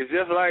 it's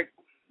just like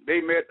they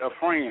met a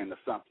friend or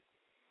something.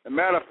 As a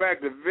matter of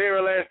fact, the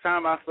very last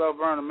time I saw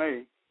Verna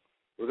Mae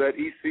was at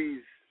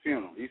E.C.'s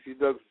funeral, E.C.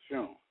 Douglas'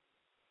 funeral.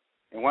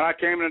 And when I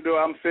came in the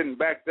door, I'm sitting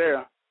back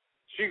there.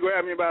 She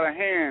grabbed me by the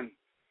hand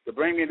to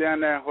bring me down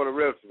there where the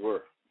relatives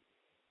were.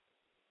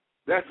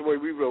 That's the way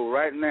we roll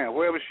right now.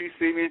 Wherever she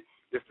see me,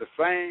 it's the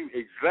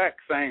exact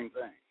same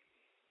thing.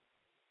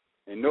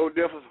 And no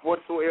difference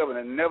whatsoever,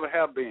 and never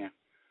have been,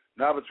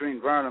 not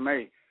between Verna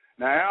Mae.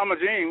 Now, Alma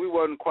Jean, we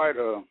wasn't quite,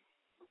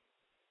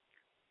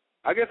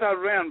 I guess I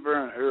ran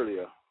Verna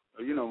earlier,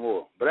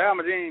 more. But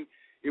Alma Jean,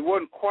 it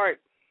wasn't quite,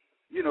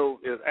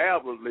 as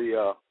outwardly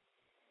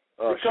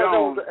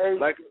shown.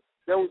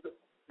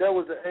 There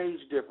was an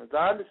age difference.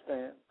 I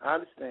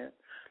understand.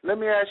 Let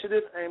me ask you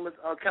this, Amos.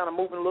 I'm kind of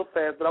moving a little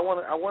fast, but I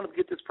want to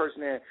get this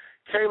person in.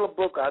 Caleb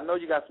Booker, I know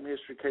you got some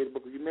history, Caleb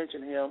Booker. You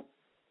mentioned him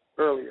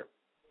earlier.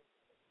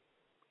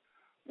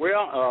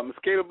 Well, Ms.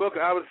 Caleb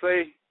Booker, I would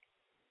say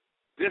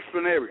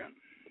disciplinarian,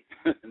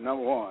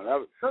 number one.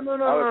 No.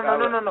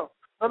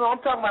 I'm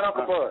talking about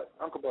Uncle Bud.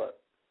 Uncle Bud.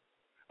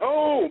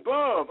 Oh,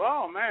 Bub.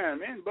 Oh, man.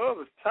 Me and Bub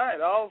was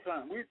tight all the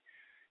time.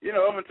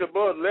 Up until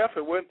Bud left,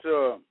 it went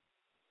to,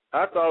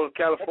 I thought it was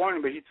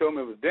California, but he told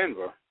me it was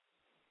Denver.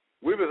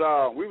 We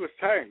was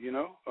tight,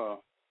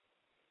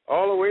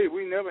 all the way.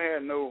 We never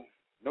had no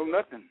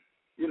nothing,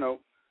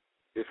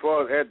 as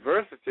far as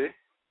adversity.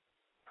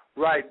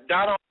 Right.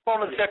 Donna,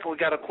 hold on a second. We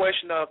got a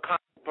question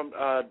from,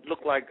 look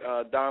like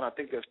Donna. I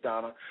think that's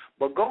Donna.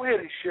 But go ahead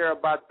and share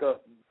about the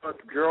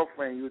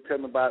girlfriend. You were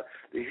telling me about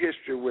the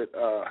history with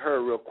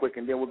her real quick,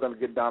 and then we're going to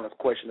get Donna's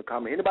question to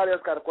comment. Anybody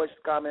else got a question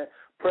to comment?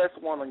 Press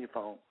 1 on your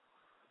phone.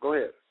 Go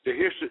ahead. The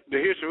history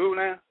who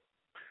now?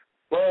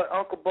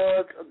 Uncle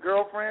Bud's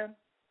girlfriend.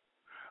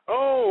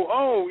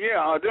 Oh,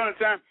 yeah. During the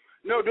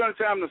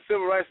time of the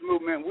Civil Rights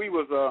Movement, we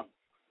were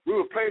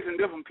placing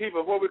different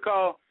people, what we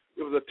call,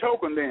 it was a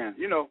token then.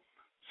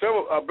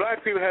 Several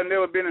black people had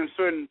never been in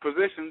certain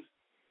positions,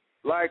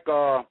 like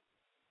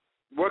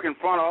working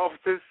front of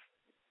offices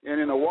and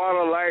in a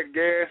water, light,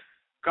 gas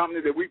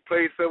company that we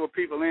placed several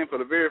people in for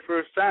the very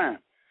first time.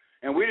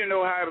 And we didn't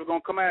know how it was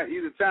going to come out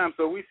either time,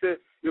 so we said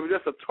it was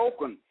just a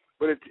token,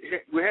 but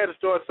we had to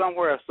start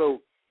somewhere.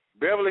 So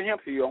Beverly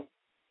Hemphill,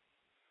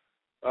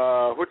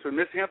 which was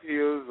Miss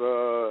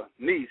Hemphill's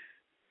niece,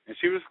 and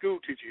she was a school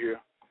teacher here.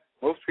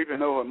 Most people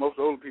know her. Most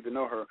older people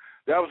know her.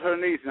 That was her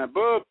niece. Now,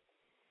 Bub,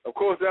 of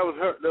course, that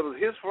was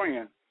his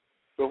friend.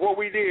 So what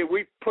we did,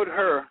 we put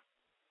her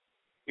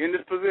in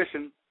this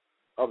position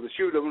of the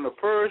shooter.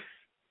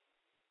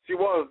 She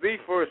was the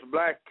first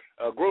black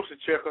grocery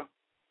checker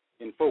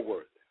in Fort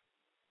Worth.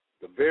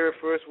 The very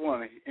first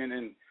one.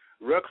 And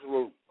records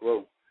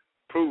will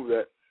prove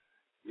that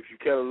if you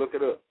care to look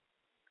it up.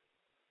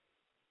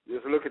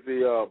 Just look at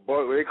they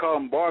call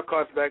them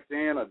boycotts back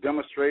then, or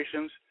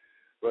demonstrations.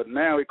 But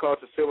now we call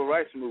it the Civil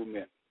Rights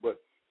Movement.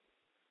 But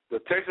the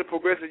Texas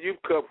Progressive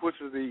Youth Cup, which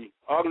was the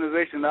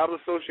organization I was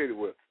associated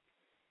with,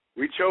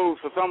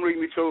 for some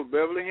reason, we chose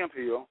Beverly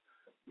Hemphill,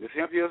 Miss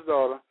Hemphill's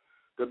daughter,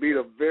 to be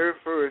the very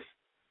first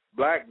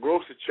black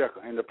grocery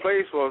checker. And the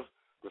place was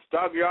the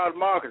Stockyard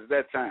Market at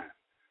that time.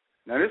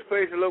 Now, this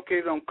place is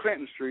located on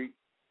Clinton Street,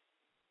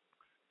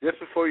 just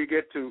before you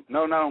get to,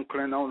 no, not on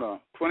Clinton, on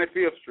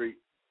 25th Street,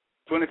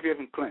 25th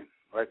and Clinton,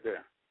 right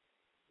there.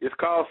 It's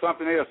called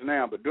something else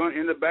now, but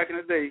back in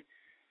the day,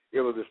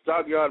 it was the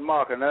Stockyard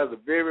Market, and that was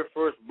the very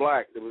first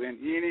black that was in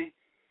any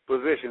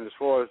position as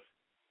far as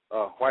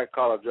a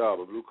white-collar job,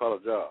 a blue-collar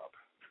job.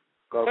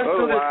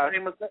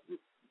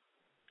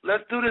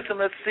 Let's do this, and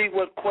let's see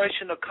what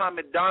question or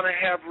comment Donna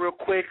have real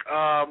quick,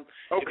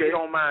 if you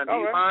don't mind. Do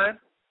you mind?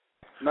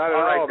 Not at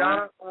all,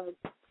 Donna,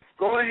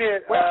 go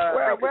ahead.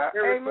 Well,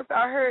 Amos,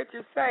 I heard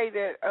you say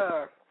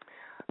that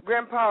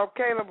Grandpa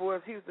Caleb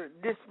was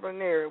a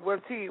disciplinary.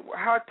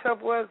 How tough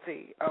was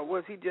he?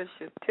 Was he just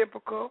your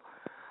typical,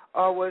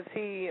 or was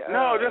he?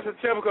 No, just a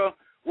typical.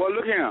 Well,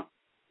 look here.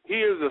 he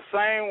is the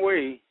same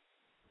way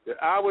that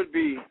I would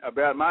be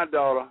about my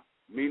daughter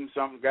meeting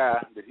some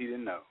guy that he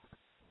didn't know.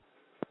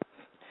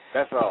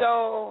 That's all.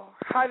 So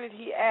how did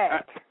he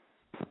act?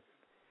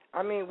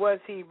 I mean, was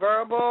he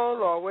verbal,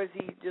 or was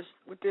he just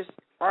with this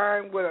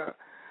iron with a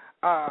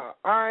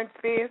iron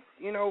fist?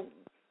 You know,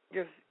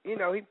 just he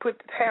put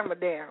the hammer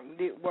down.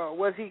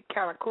 Was he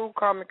kind of cool,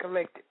 calm, and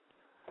collected?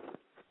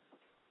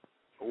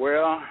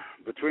 Well,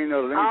 between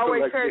those, I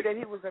always heard that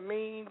he was a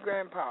mean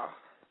grandpa.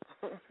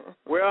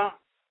 Well,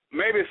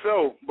 maybe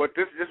so, but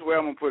this is where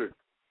I'm gonna put it.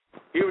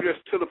 He was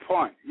just to the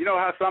point. You know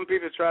how some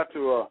people try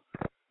to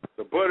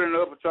butter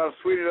it up and try to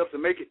sweeten it up to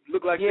make it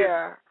look like this?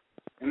 Yeah.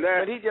 And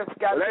that, but he just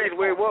got that ain't the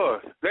way it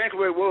was. That ain't the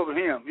way it was with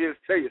him. He just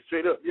tell you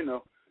straight up,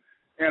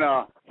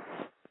 And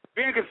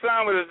being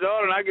concerned with his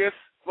daughter, and I guess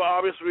for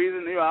obvious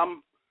reasons,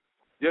 I'm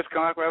just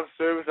coming out of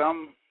service.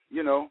 I'm,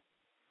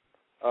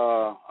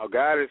 a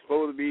guy that's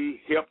supposed to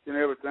be helped and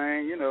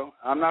everything,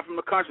 I'm not from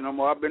the country no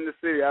more. I've been to the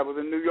city. I was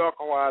in New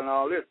York a while and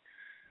all this.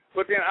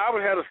 But then I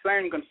would have the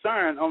same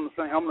concern on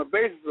the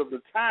basis of the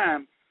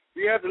time.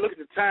 You have to look at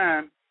the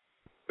time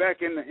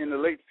back in the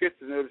late 50s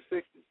and early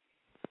 60s.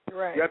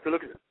 Right. You have to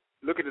look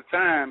at the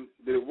time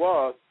that it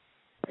was,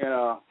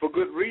 and for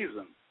good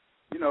reason,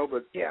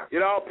 But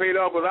it all paid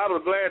off. But I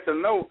was glad to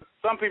know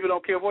some people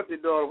don't care what their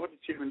daughter, what the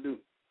children do.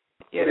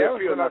 Yeah, that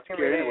was what I was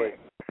care anyway.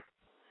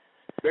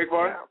 Beg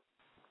pardon? Yeah.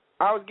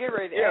 I was getting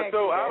ready to ask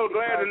so I was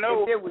glad to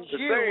know if it was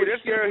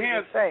this girl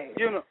here,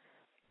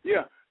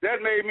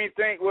 that made me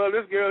think, well,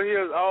 this girl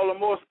here is all the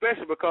more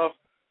special because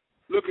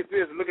look at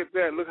this, look at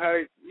that, look how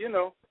he,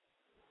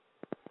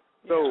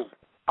 So,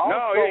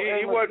 no,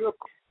 he wasn't.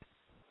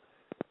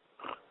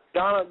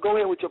 Donna, go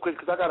ahead with your question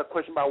because I got a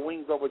question about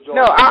Wings Over Jordan.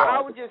 No,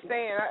 I was just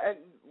saying,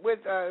 with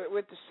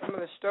some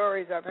of the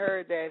stories I've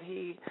heard, that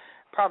he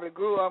probably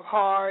grew up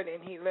hard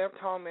and he left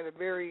home at a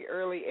very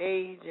early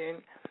age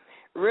and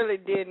really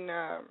didn't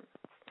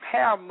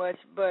have much.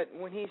 But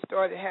when he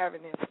started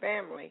having his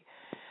family,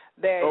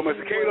 that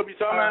Mr. Caleb, you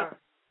talking about?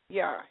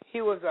 Yeah, he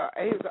was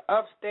an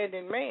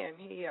upstanding man.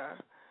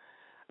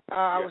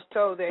 I was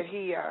told that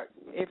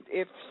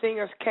if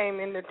singers came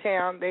into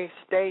town, they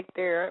stayed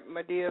there at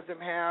Medea's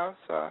house,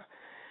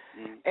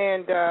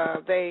 and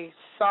they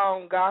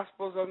sang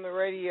gospels on the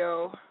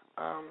radio.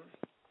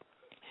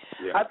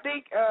 I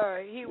think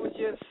he was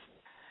just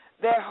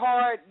that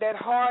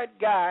hard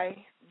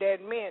guy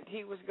that meant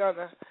he was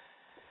gonna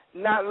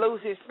not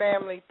lose his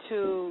family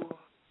to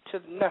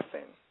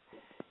nothing,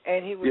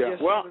 and he was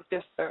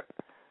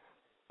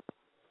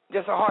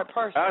just a hard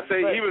person. I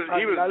say he was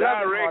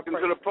direct and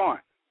to the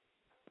point.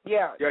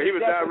 Yeah, he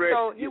was direct.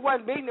 So he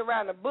wasn't beating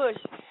around the bush.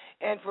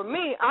 And for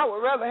me, I would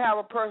rather have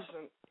a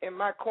person in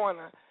my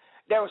corner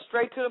that was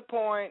straight to the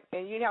point,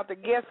 and you didn't have to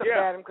guess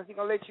about him because he's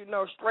going to let you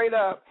know straight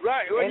up.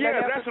 Right. Well,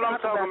 that's what I'm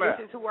talking about.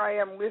 This is who I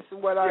am. This is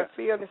what I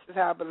feel. This is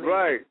how I believe.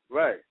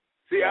 Right.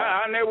 See,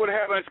 I never would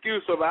have an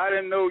excuse of I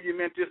didn't know you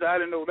meant this, I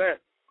didn't know that.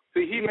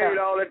 See, he made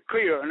all that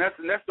clear, and that's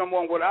number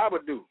one what I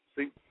would do.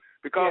 See,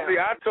 because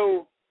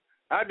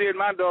I did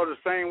my daughter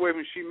the same way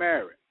when she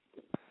married.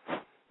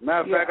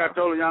 Matter of fact, I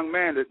told a young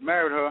man that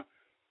married her,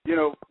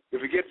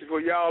 if it gets for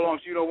y'all long,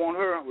 you don't want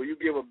her, well, you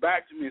give her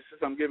back to me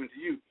since I'm giving to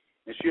you.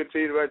 And she'll tell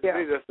you the right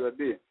thing. That's what I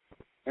did.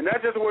 And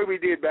that's just the way we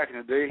did back in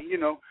the day,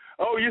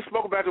 Oh, you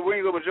spoke about the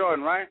Wings Over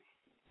Jordan, right?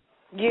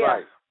 Yeah.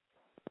 Right.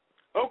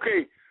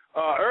 Okay.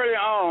 Early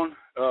on,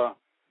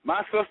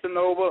 my sister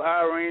Noble,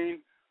 Irene,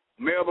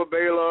 Melba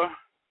Baylor,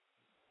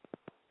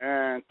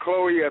 and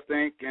Chloe, I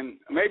think, and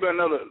maybe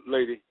another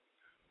lady,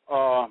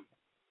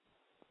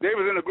 they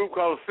was in a group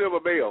called the Silver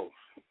Bells.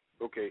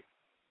 Okay,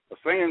 a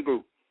singing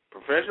group,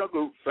 professional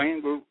group,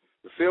 singing group,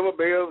 the Silver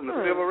Bells and the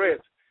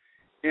Silverettes.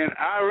 And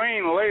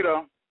Irene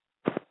later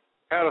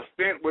had a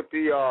stint with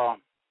the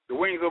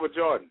Wings Over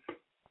Jordan,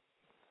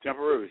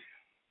 temporarily.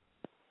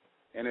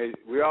 And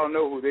we all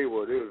know who they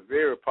were. They were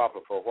very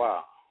popular for a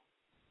while.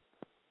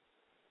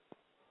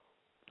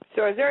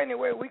 So is there any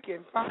way we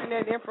can find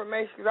that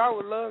information? Because I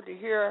would love to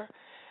hear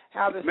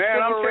how the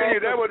Man, I'm telling you,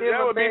 that would be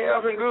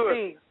something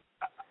good.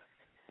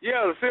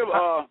 Yeah, the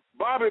Silver,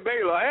 Bobby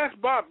Baylor. I asked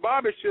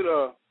Bobby should,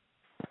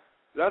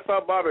 I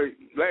saw Bobby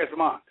last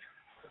month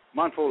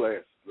before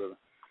last, brother.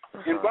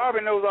 And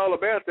Bobby knows all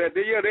about that.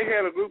 They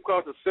had a group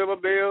called the Silver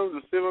Bells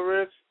and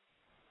Silverettes,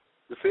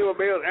 the Silver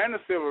Bells and the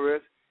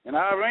Silverettes. And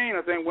Irene,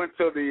 I think, went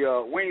to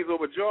the Wings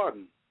Over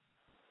Jordan,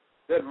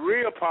 that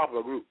real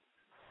popular group.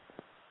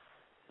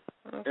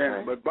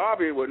 Okay. But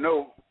Bobby would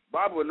know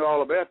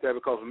all about that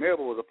because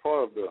Melba was a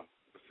part of the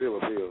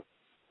Silver Bells.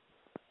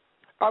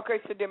 Okay,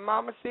 so did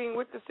Mama sing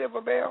with the Silver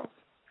Bells?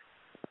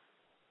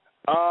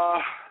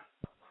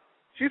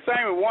 She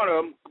sang with one of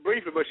them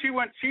briefly, but she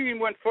went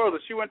further.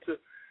 She went to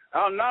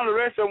none of the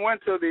rest of them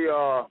went to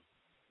the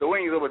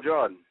Wings Over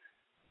Jordan.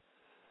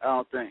 I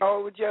don't think. Oh,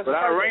 it was just. But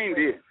Irene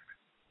did.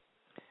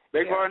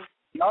 Beg pardon?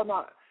 Y'all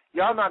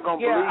not gonna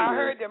believe this. Yeah, I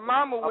heard that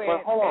Mama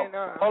went. Hold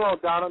on,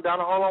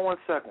 Donna, hold on 1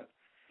 second.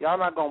 Y'all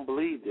not gonna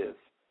believe this.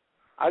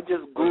 I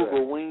just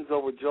Googled Wings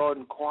Over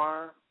Jordan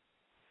Choir,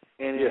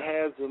 and it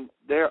has them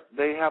there.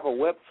 They have a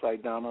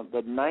website down on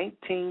the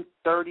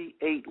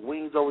 1938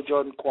 Wings Over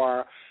Jordan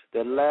Choir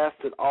that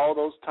lasted all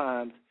those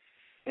times,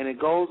 and it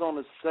goes on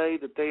to say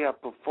that they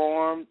have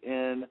performed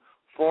in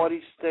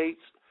 40 states,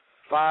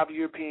 5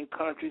 European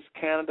countries,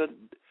 Canada,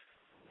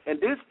 and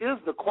this is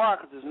the choir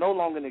because it's no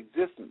longer in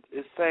existence.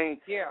 It's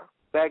saying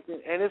back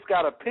then, and it's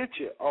got a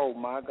picture. Oh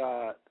my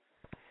God,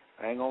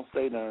 I ain't gonna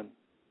say nothing.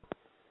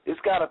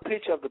 It's got a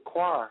picture of the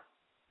choir.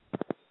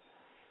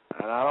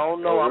 And I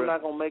don't know, I'm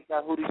not going to make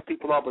out who these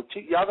people are, but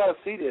y'all got to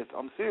see this.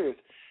 I'm serious.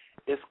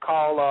 It's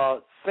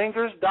called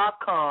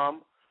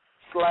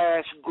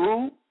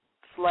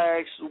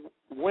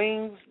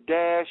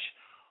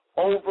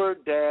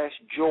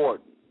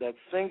singers.com/group/wings-over-jordan. That's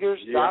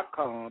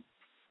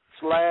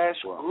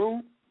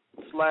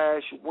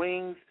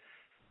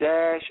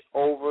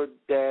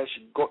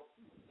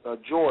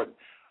singers.com/group/wings-over-jordan.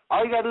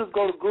 All you got to do is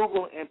go to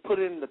Google and put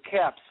it in the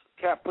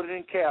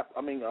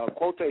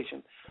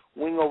quotation,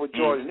 Wing Over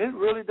Jordan. It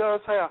really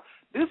does have.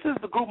 This is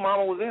the group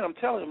Mama was in. I'm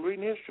telling you, I'm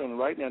reading history on it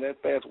right now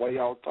that fast while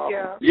y'all talking.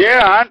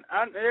 Yeah,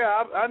 I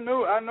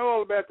know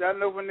all about that. I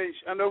know when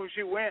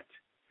she went,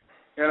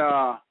 and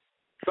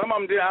some of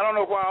them did. I don't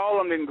know why all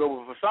of them didn't go,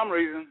 but for some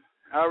reason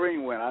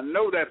Irene went. I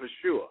know that for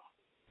sure.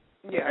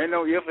 Yeah, ain't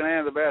no ifs and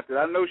ands about that.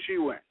 I know she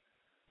went.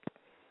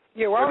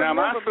 Yeah, well, I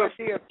remember what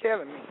she was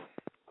telling me.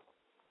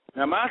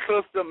 Now my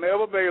sister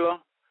Melba Baylor.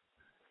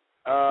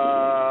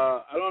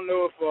 I don't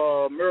know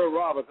if Merle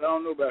Roberts, I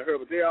don't know about her,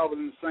 but they all was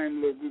in the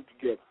same little group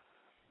together.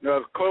 Now,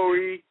 it's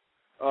Chloe,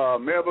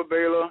 Melba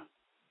Baylor,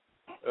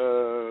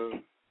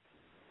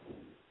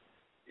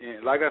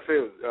 and like I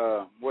said,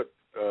 I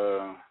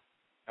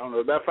don't know,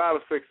 about 5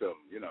 or 6 of them,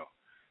 you know.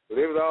 So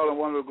they was all in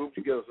one little group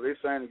together, so they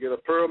sang together.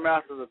 Pearl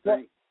Masters, I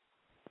think,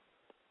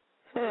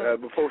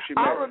 before she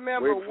married. I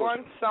remember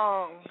one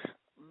song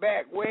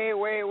back,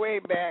 way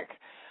back.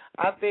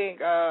 I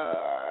think,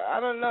 I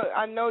don't know,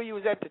 I know you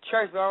was at the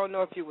church, but I don't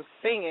know if you was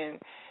singing.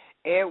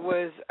 It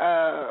was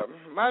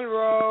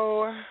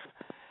Monroe.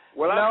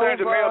 Well, I sang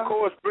the male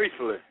chorus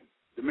briefly.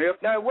 No,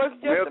 it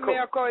wasn't just the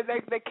male chorus.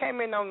 They came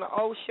in on the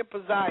old ship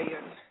of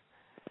Zion.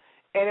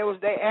 And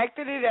they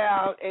acted it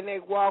out, and they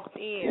walked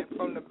in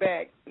from the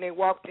back, and they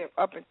walked in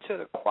up into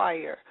the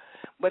choir.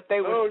 But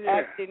they was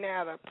acting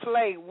out a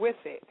play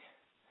with it.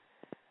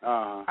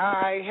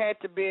 I had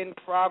to been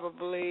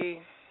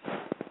probably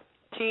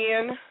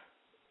 10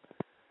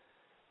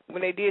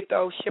 when they did the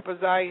old ship of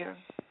Zion.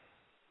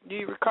 Do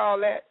you recall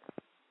that?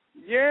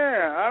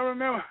 Yeah, I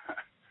remember.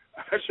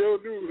 I sure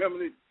do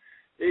remember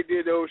they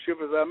did the old ship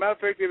of Zion. Matter of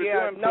fact, they were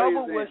doing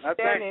Noble plays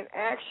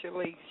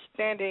was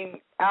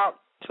standing out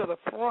to the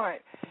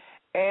front,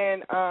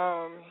 and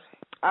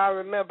I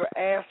remember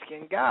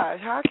asking God,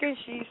 how can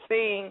she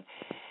sing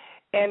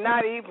and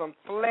not even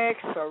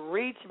flex or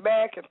reach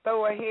back and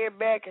throw her head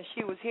back, and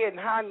she was hitting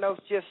high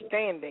notes just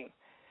standing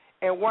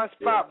in one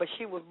spot, but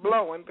she was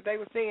blowing. But they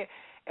were singing,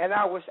 and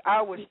I was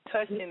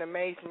touched in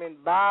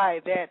amazement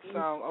by that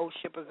song, "Old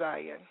Ship of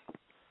Zion."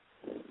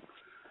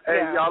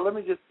 Hey, y'all, let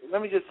me just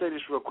say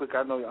this real quick.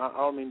 I know I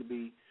don't mean to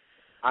be.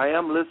 I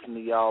am listening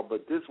to y'all,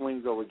 but this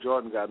Wings Over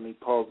Jordan got me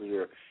puzzled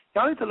here.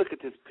 Y'all need to look at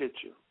this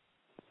picture.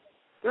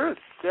 There are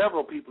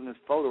several people in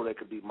this photo that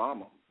could be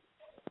Mama.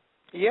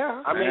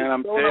 Yeah. I mean,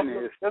 I'm telling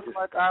you, just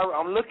like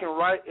I'm looking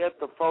right at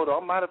the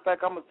photo. Matter of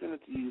fact, I'm gonna send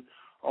it to you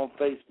on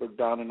Facebook,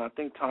 Don, and I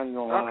think Tanya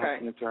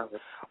online. Okay.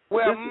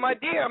 Well, my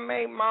dear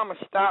made Mama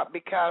stop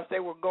because they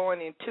were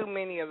going in too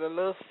many of the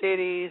little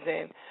cities,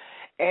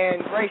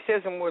 and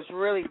racism was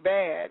really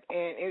bad,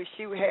 and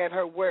she had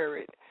her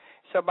worried.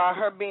 So by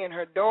her being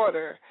her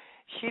daughter,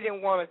 she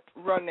didn't want to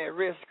run that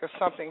risk of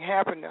something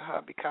happened to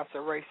her because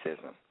of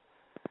racism,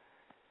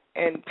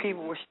 and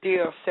people were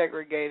still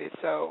segregated.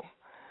 So.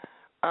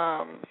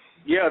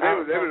 They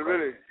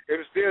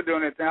were still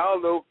doing that thing.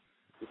 Although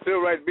the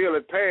Civil Rights Bill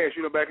had passed,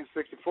 back in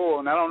 '64,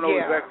 and I don't know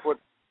exactly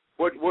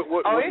what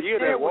year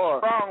that was. It was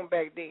strong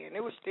back then.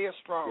 It was still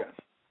strong.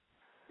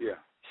 Yeah.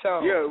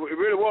 So. Yeah, it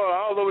really was.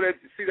 Although that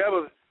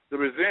was the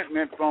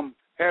resentment from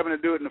having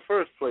to do it in the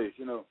first place.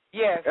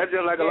 Yes. That's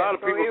just like a lot of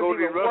people go to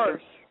these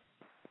restaurants. Worse.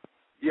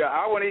 Yeah,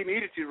 I wouldn't even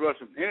eat at these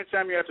restaurants.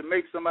 Anytime you have to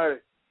make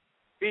somebody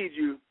feed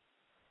you,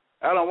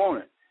 I don't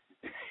want it.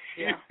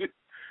 Yeah.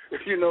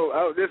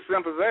 This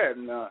simple as that.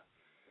 And,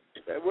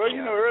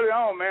 early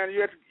on, man, you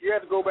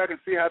have to go back and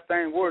see how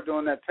things were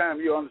during that time.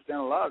 You'll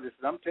understand a lot of this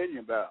that I'm telling you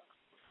about.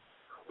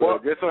 Well,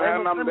 just so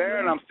I'm there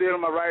and I'm still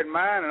in my right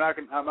mind, and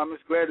I'm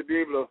just glad to be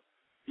able to,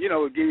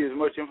 give you as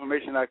much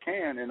information as I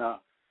can. And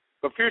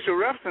for future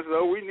reference,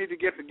 though, we need to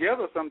get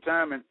together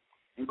sometime and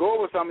go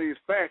over some of these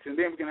facts, and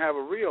then we can have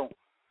a real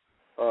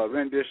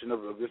rendition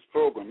of this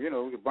program. We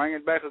can bring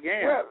it back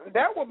again. Well,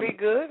 that would be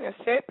good, and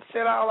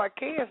set all our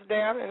kids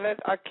down and let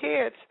our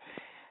kids.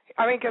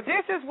 I mean, because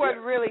this is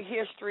what really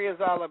history is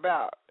all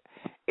about.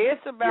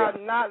 It's about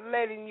not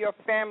letting your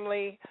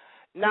family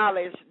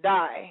knowledge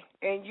die,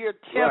 and you're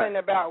telling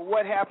about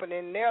what happened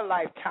in their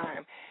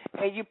lifetime,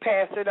 and you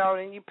pass it on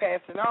and you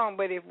pass it on.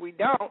 But if we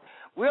don't,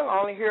 we'll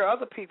only hear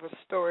other people's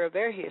story of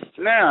their history.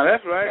 Now,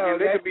 that's right. So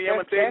and they could be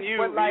imitating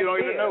you, and you don't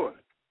even know it.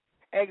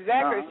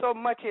 Exactly. So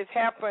much has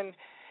happened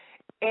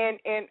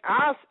in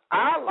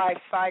our life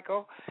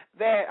cycle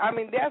that, I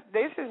mean,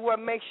 this is what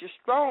makes you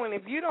strong. And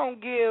if you don't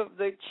give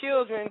the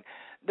children,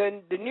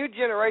 the new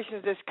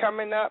generations that's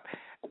coming up,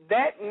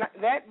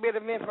 that bit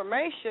of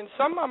information,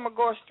 some of them will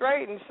go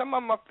straight, and some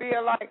of them will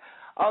feel like,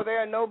 oh, there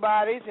are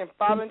nobodies, and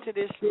fall into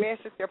this mess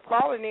that they're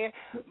falling in.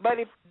 But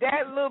if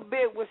that little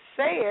bit was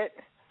said,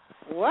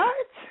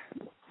 what?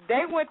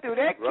 They went through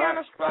that kind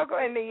of struggle,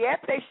 and yet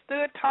they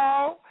stood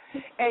tall,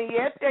 and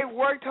yet they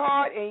worked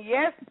hard, and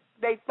yes,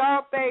 they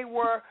thought they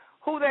were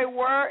who they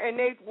were, and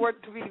they were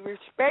to be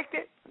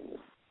respected.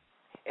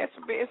 It's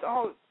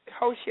a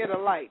whole shed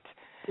of light.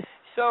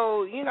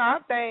 So, you know, I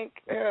think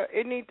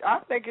it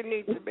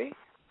needs to be.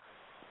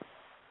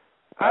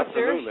 I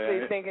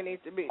seriously think it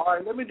needs to be. All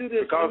right, let me do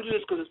this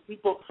because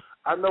people.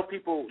 I know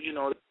people. You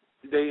know,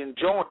 they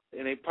enjoy it,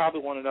 and they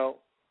probably want to know.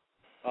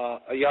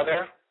 Are y'all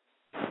there?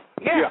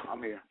 Yeah,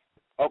 I'm here.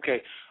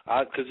 Okay,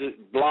 because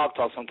blog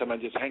talk sometimes I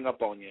just hang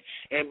up on you.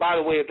 And by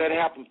the way, if that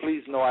happened,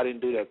 please know I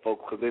didn't do that,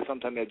 folks, because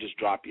sometimes they just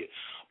drop you.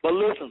 But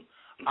listen,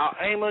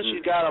 Amos,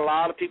 you got a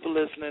lot of people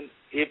listening.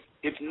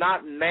 If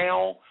not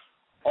now,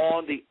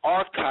 on the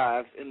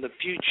archive in the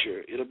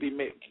future, it'll be,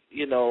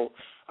 you know,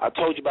 I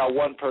told you about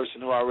one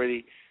person who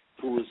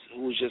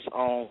was just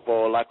on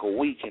for like a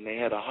week, and they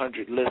had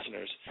 100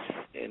 listeners,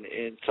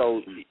 and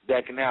so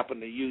that can happen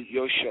to you,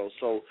 your show.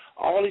 So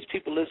all these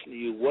people listening to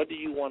you, what do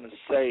you want to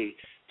say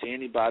to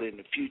anybody in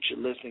the future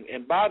listening?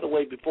 And by the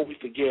way, before we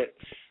forget,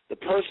 the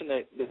person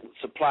that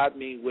supplied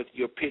me with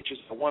your pictures,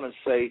 I want to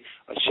say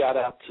a shout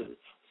out to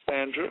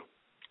Sandra,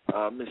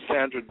 Miss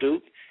Sandra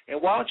Duke.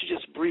 And why don't you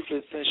just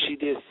briefly, since she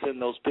did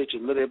send those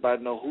pictures, let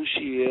everybody know who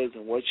she is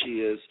and what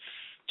she is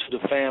to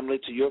the family,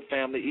 to your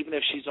family, even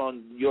if she's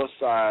on your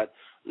side.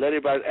 Let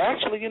everybody.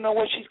 Actually, you know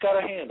what? She's got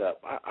her hand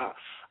up.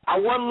 I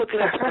wasn't looking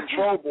at the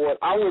control board.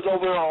 I was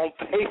over there on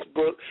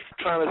Facebook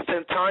trying to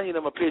send Tanya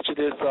them a picture of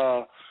this.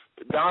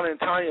 Donna and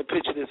Tanya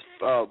picture this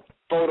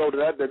photo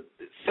that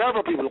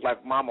several people look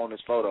like Mama on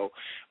this photo,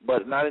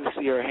 but I didn't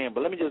see her hand.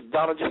 But let me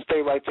Donna, just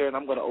stay right there, and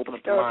I'm going to open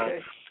up the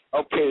line.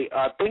 Okay,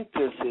 I think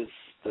this is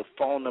the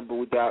phone number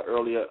we got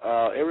earlier.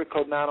 Area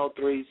code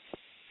 903-767.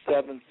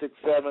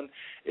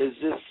 Is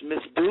this Miss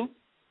Duke?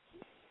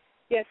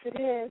 Yes, it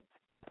is.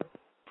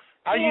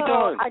 How you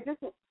doing?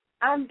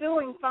 I'm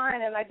doing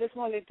fine, and I just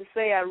wanted to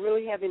say I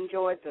really have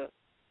enjoyed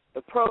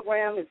the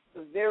program. It's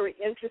very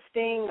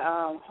interesting,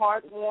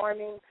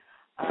 heartwarming.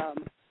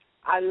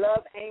 I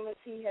love Amos.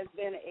 He has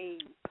been a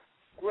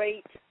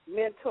great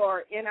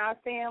mentor in our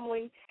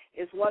family.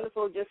 It's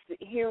wonderful just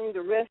hearing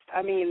the rest.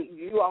 I mean,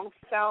 you all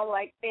sound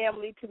like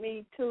family to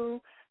me,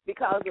 too,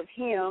 because of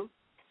him.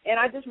 And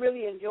I just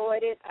really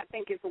enjoyed it. I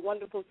think it's a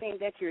wonderful thing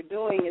that you're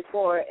doing.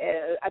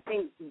 I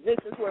think this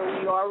is where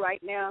we are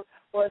right now.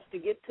 For us to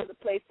get to the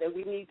place that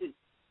we need to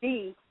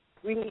be,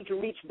 we need to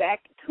reach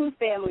back to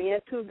family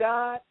and to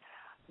God.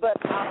 But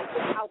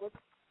I was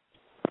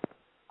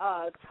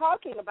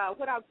talking about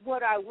what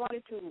I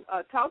wanted to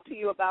talk to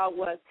you about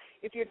was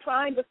if you're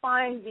trying to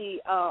find the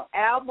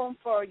album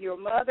for your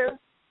mother,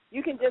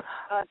 you can just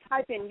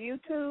type in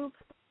YouTube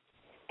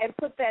and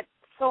put that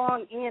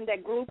song in,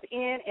 that group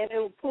in, and it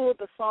will pull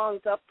the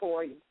songs up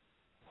for you.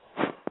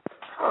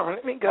 Oh,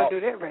 let me go do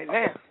that right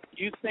now.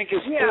 You think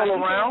it's still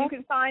around? You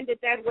can find it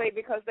that way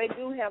because they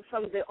do have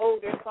some of the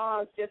older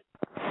songs. Just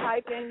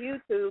type in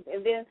YouTube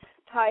and then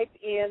type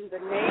in the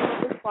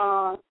name of the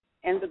song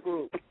and the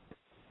group.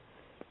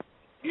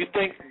 You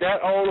think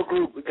that older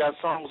group got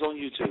songs on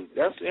YouTube?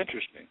 That's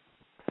interesting.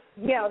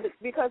 Yeah,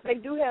 because they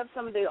do have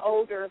some of the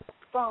older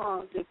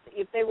songs.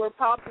 If they were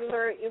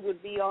popular, it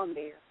would be on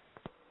there.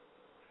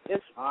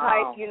 Just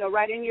type,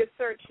 right in your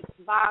search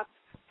box,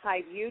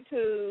 type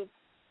YouTube,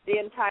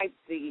 then type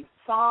the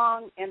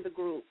song and the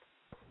group.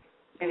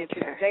 And if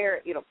it's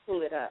there, it'll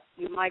pull it up.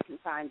 You might can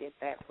find it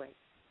that way.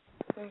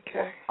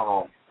 Okay.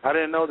 Oh, I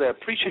didn't know that.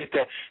 Appreciate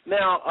that.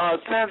 Now,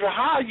 Sandra,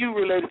 how are you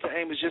related to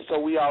Amos, just so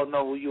we all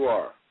know who you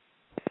are?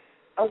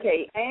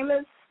 Okay,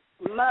 Amos'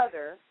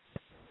 mother,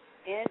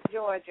 Aunt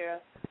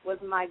Georgia, was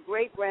my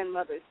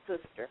great-grandmother's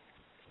sister.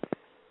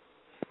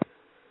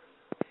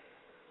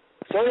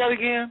 Say that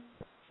again.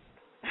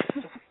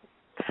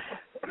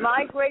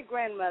 My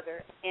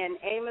great-grandmother and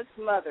Amos'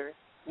 mother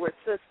were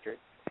sisters.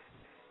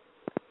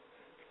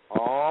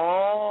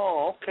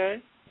 Oh,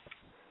 okay.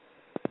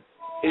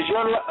 Is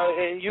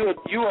and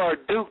you are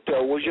Duke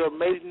though? Was your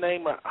maiden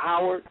name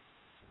Howard?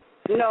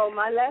 No,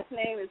 my last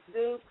name is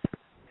Duke.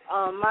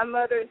 My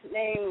mother's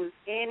name was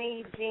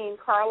Annie Jean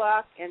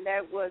Carlock, and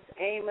that was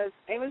Amos.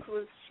 Amos,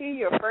 was she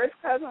your first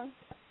cousin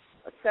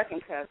or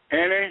second cousin?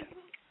 Annie?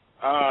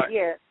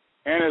 Yes.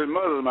 Annie's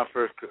mother was my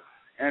first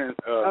cousin.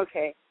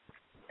 Okay.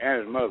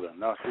 Annie's mother.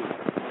 No, she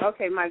was.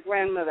 Okay, my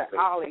grandmother,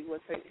 Ollie,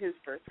 was his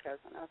first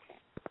cousin. Okay.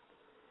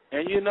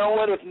 And you know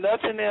what? If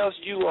nothing else,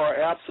 you are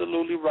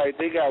absolutely right.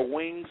 They got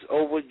Wings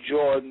Over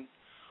Jordan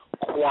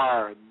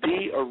Choir,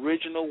 the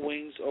original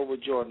Wings Over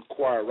Jordan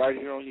Choir, right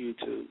here on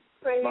YouTube.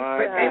 But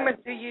Amos,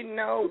 do you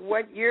know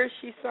what year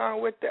she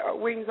sung with the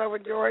Wings Over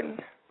Jordan?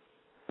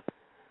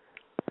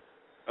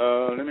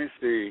 Let me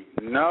see.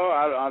 No,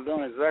 I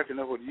don't exactly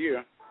know what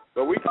year,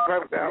 but we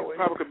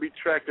probably could be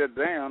track that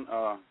down.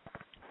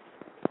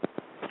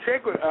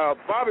 Check with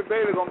Bobby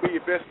Bailey gonna be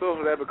your best source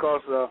of that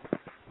because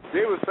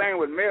they were saying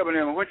with Melvin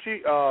and when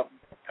she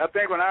I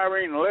think when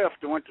Irene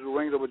left and went to the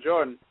Wings Over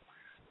Jordan,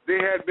 they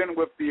had been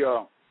with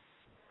the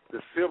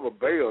Silver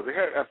Bells. They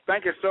had, I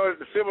think it started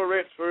the Silver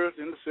Reds first,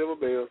 then the Silver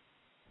Bells.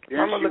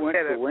 Then she went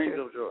to the Wings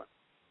Over Jordan.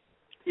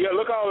 Yeah,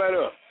 look all that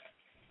up.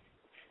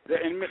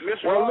 And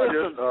Miss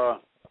Rogers,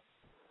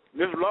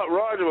 Miss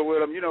Rogers was with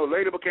them. You know,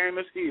 later became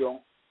Miss Hill.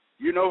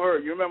 You know her.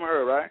 You remember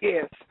her, right?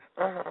 Yes.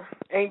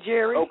 Ain't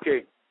Jerry?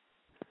 Okay.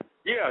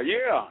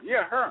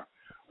 Yeah, her.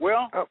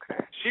 Well,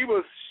 okay. She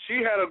was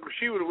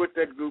with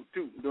that group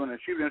too, doing it.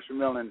 She was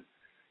instrumental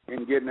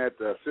in getting that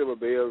Silver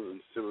Bells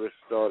and Silver Reds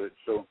started.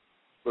 So,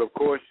 but of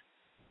course,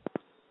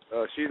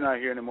 she's not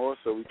here anymore,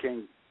 so we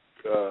can't,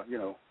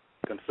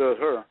 consult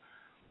her.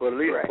 But at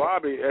least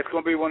Bobby, that's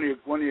going to be one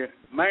of your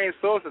main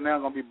sources now.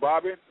 Going to be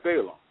Bobby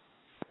Baylor.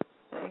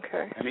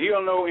 Okay. And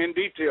he'll know in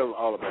detail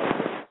all about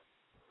it.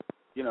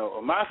 You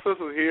know, my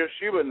sister's here,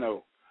 she would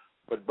know.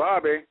 But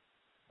Bobby,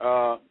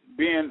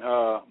 being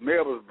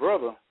Melba's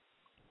brother,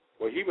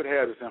 well, he would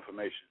have this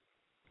information.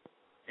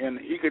 And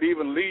he could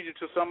even lead you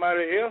to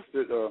somebody else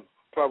that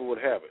probably would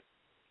have it.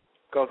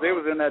 Because they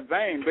was in that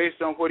vein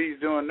based on what he's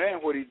doing now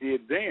and what he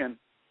did then.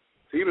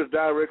 So he was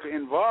directly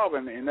involved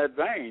in that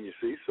vein, you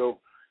see. So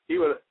he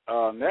would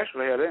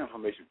naturally have that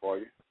information for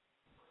you.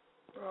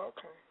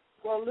 Okay.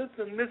 Well,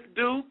 listen, Miss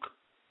Duke.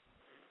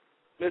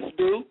 Miss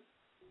Duke?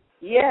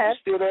 Yes.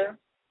 You still there?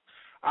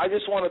 I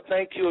just want to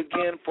thank you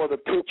again for the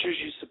pictures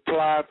you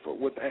supplied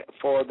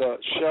for the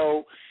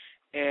show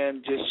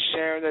and just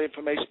sharing that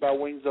information about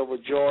Wings Over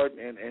Jordan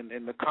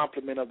and the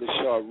compliment of the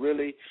show. I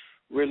really,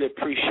 really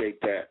appreciate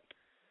that.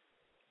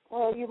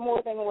 Well, you're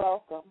more than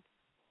welcome.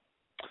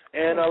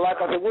 And like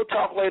I said, we'll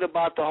talk later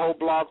about the whole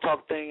blog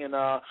talk thing, and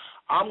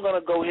I'm going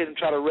to go ahead and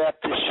try to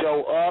wrap this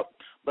show up.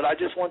 But I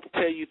just want to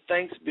tell you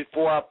thanks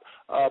before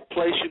I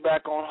place you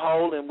back on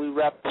hold and we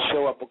wrap the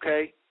show up,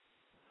 okay?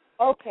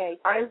 Okay.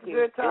 It's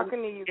good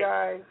talking to you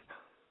guys.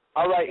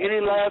 All right. Any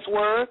last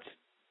words?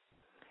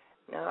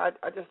 No,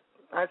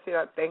 I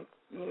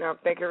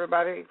thank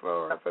everybody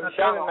for the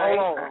show tonight.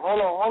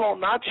 Hold on,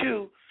 not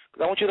you.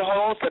 Because I want you to hold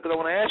on a second. I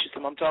want to ask you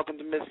something. I'm talking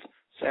to Miss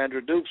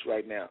Sandra Dukes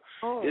right now.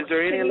 Oh, is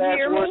there any last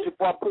words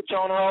before I put you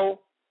on hold?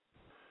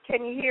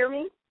 Can you hear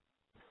me?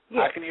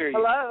 Yes. I can hear you.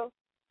 Hello?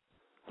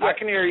 Yes. I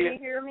can hear you. Can you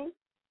hear me?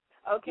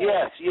 Okay.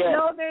 Yes.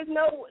 No, there's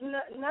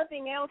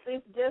nothing else.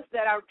 It's just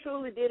that I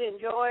truly did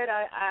enjoy it.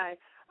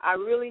 I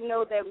really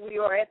know that we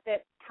are at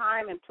that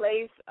time and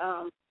place.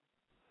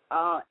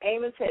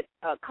 Amos had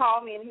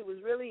called me, and he was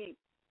really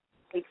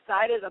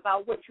excited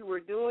about what you were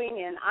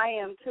doing, and I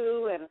am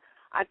too, and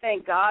I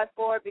thank God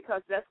for it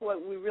because that's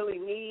what we really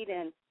need.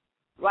 And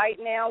right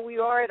now we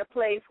are at a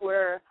place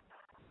where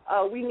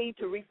we need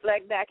to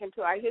reflect back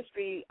into our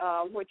history,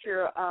 which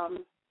your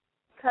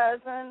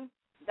cousin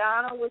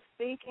Donna was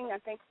speaking. I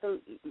think the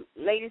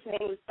lady's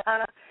name was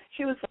Donna.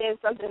 She was saying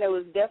something that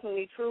was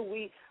definitely true.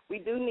 We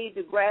do need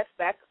to grasp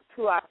back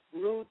to our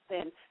roots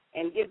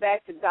and get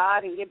back to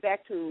God and get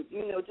back to,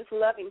 just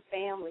loving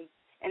family.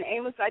 And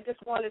Amos, I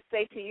just want to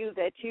say to you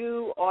that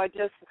you are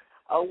just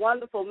a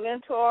wonderful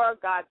mentor.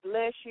 God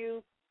bless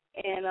you.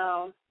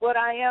 And what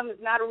I am is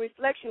not a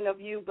reflection of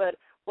you, but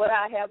what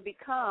I have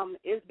become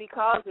is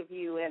because of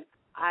you. And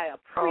I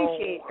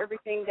appreciate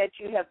everything that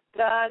you have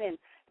done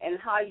and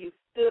how you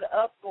stood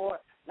up for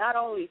not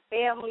only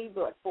family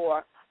but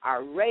for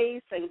our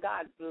race. And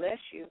God bless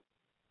you.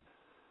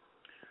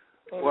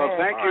 Well,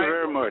 thank you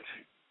very much.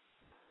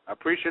 I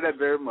appreciate that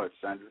very much,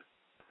 Sandra.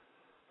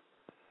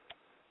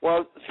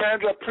 Well,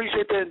 Sandra,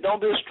 appreciate that. And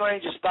don't be a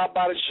stranger. Stop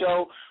by the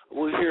show.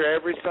 We're here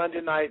every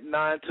Sunday night,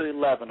 9 to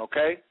 11,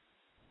 okay?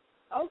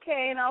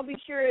 Okay, and I'll be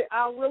sure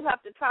we'll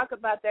have to talk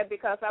about that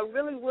because I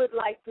really would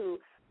like to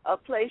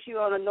place you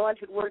on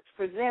Anointed Works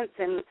Presents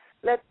and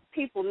let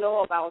people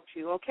know about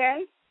you,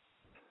 okay?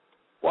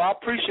 Well, I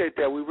appreciate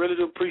that. We really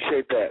do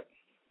appreciate that.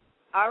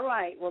 All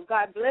right. Well,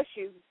 God bless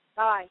you.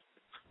 Bye.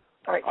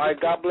 All right,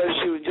 God bless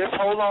you. And just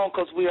hold on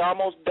because we're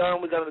almost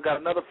done. We've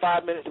got another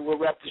 5 minutes and we'll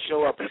wrap the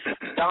show up.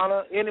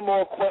 Donna, any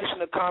more questions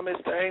or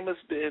comments to Amos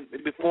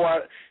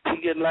before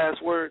he get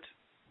last words?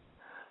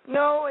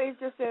 No, it's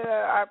just that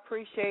I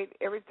appreciate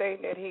everything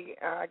that he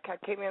I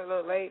came in a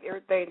little late,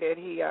 everything that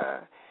he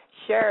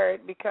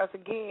shared because,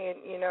 again,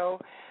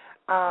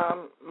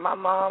 my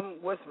mom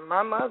was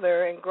my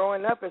mother, and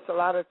growing up, it's a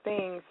lot of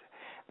things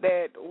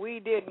that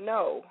we didn't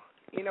know.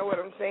 You know what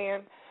I'm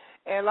saying?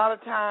 And a lot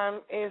of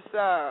time it's,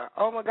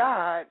 oh, my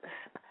God,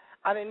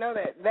 I didn't know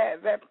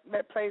that.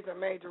 That plays a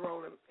major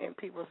role in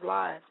people's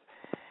lives.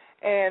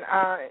 And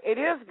it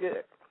is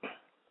good.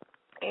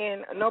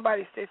 And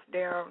nobody sits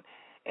down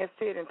and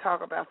sit and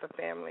talk about the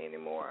family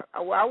anymore.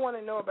 I want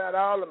to know about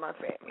all of my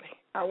family.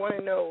 I want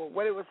to know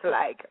what it was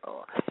like,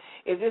 or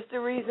is this the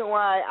reason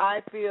why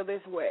I feel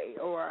this way,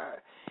 or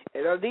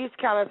these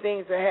kind of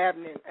things are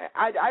happening.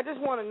 I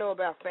just want to know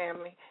about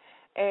family,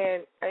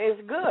 and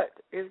it's good.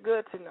 It's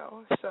good to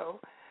know. So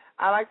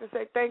I'd like to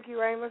say thank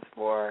you, Amos,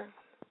 for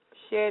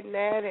shedding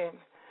that, and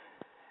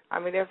I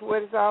mean, that's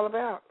what it's all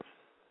about.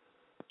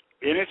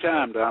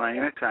 Anytime, Donna,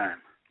 anytime.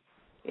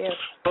 Yes.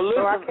 But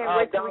listen, so I can't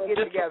wait till Donna, we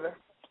get together.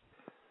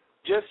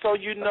 Just so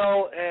you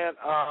know,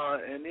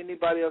 and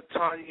anybody else,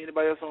 Tanya,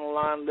 anybody else on the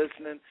line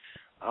listening,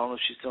 I don't know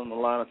if she's still on the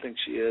line. I think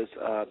she is.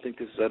 I think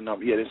this is her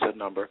number. Yeah, this is her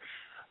number.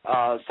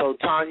 So,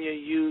 Tanya,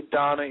 you,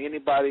 Donna,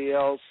 anybody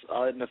else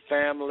in the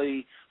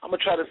family, I'm going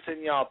to try to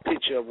send y'all a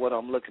picture of what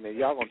I'm looking at.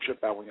 Y'all going to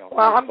trip out when y'all see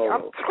the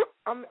photo.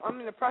 I'm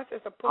in the process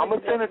of putting I'm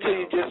going to send it to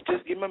you. Just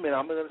give me a minute.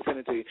 I'm going to send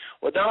it to you.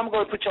 Well, Donna, I'm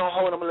going to put you on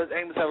hold. I'm going to let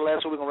Amos have the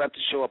last word. We're going to wrap the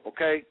show up,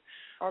 okay?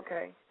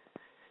 Okay.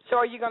 So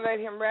are you going to let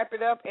him wrap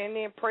it up and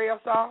then pray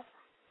us off?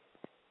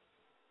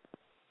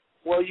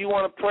 Well, you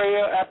want to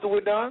pray after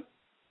we're done?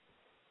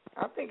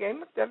 I think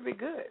Amos, that'd be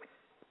good.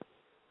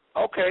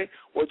 Okay.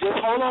 Well, just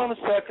hold on a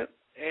second.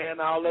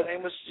 And I'll let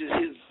Amos,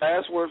 his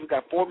last words, we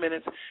got 4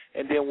 minutes,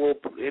 and then we'll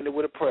end it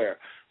with a prayer.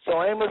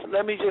 So, Amos,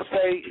 let me just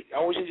say, I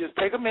want you to just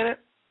take a minute,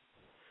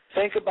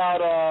 think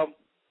about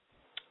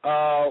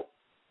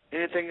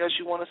anything else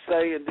you want to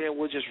say, and then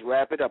we'll just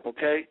wrap it up,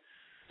 okay?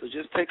 So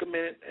just take a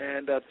minute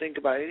and think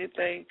about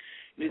anything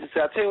you need to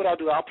say. I'll tell you what I'll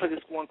do. I'll play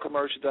this one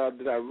commercial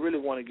that I really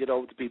want to get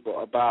over to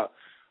people about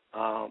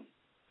what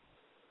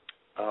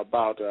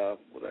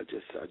I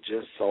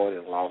just saw it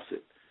and lost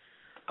it.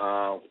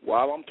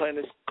 While I'm playing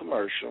this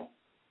commercial,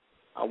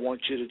 I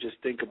want you to just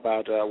think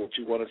about what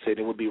you want to say,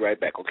 then we'll be right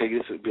back, okay?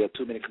 This will be a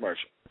 2-minute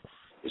commercial.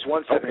 It's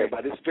 1 second,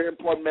 everybody. This is a very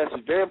important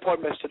message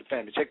to the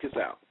family. Check this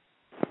out.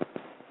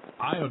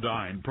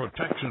 Iodine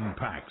protection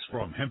packs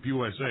from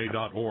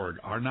hempusa.org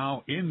are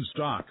now in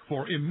stock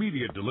for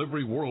immediate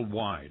delivery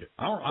worldwide.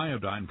 Our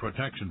iodine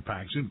protection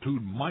packs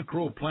include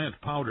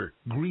microplant powder,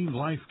 green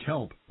life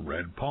kelp,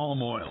 red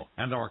palm oil,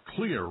 and our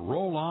clear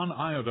roll-on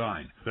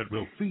iodine that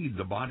will feed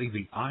the body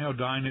the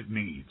iodine it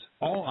needs.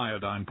 All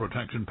iodine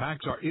protection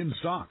packs are in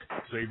stock,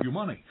 save you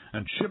money,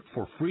 and ship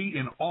for free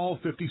in all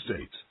 50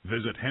 states.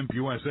 Visit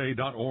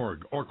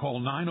hempusa.org or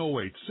call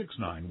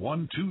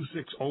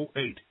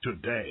 908-691-2608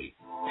 today.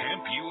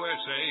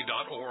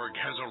 HempUSA.org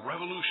has a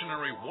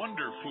revolutionary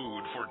wonder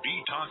food for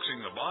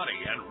detoxing the body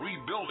and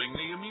rebuilding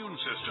the immune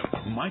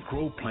system.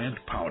 Microplant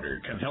powder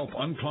can help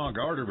unclog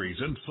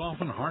arteries and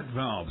soften heart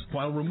valves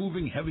while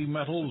removing heavy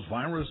metals,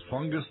 virus,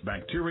 fungus,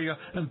 bacteria,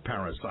 and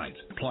parasites.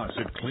 Plus,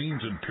 it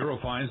cleans and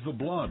purifies the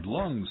blood,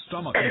 lungs,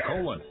 stomach, and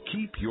colon.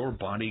 Keep your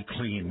body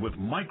clean with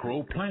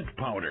Microplant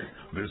powder.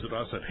 Visit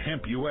us at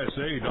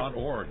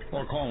HempUSA.org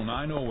or call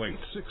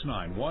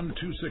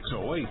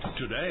 908-691-2608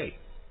 today.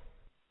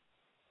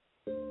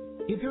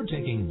 If you're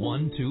taking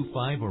 1, 2,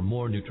 5, or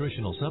more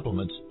nutritional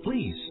supplements,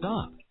 please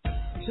stop.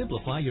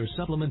 Simplify your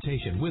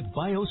supplementation with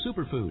Bio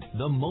Superfood,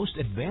 the most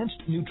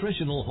advanced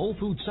nutritional whole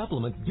food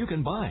supplement you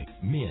can buy.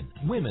 Men,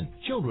 women,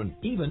 children,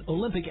 even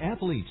Olympic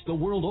athletes the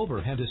world over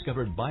have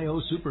discovered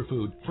Bio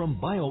Superfood from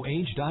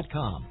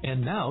BioAge.com.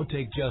 And now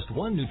take just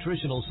one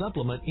nutritional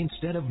supplement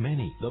instead of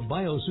many. The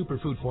Bio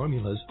Superfood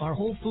formulas are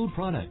whole food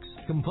products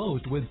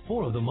composed with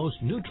 4 of the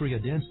most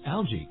nutrient-dense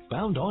algae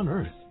found on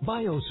Earth.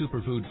 Bio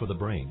Superfood for the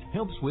brain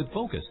helps with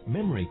focus,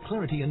 memory,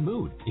 clarity, and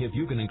mood. If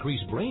you can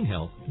increase brain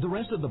health, the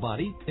rest of the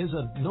body is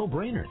a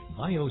no-brainer.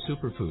 Bio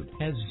Superfood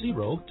has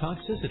 0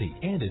 toxicity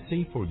and is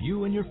safe for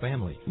you and your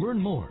family. Learn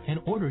more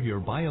and order your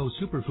Bio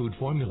Superfood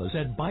formulas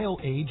at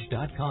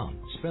BioAge.com,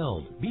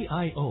 spelled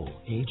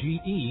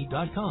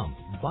BIOAGE.com,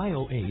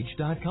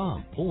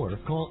 BioAge.com, or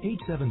call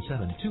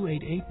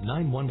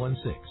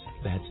 877-288-9116.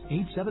 That's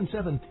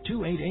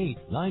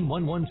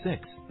 877-288-9116.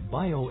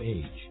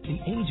 BioAge, the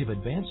age of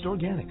advanced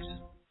organics.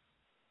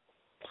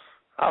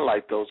 I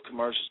like those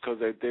commercials because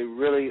they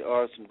really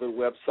are some good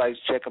websites.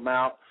 Check them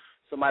out.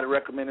 Somebody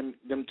recommended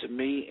them to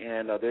me,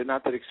 and they're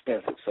not that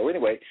expensive. So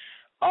anyway,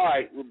 all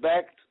right, we're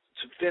back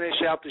to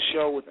finish out the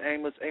show with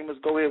Amos. Amos,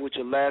 go ahead with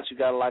your last. You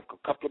got like a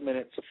couple of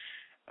minutes.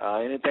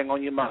 Anything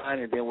on your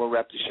mind, and then we'll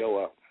wrap the show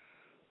up.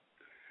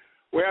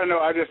 Well, no,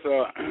 I just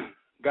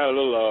got a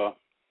little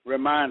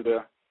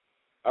reminder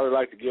I would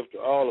like to give to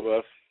all of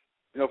us,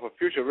 for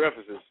future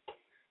references.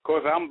 Of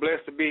course, I'm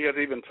blessed to be here to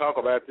even talk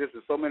about this,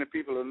 and so many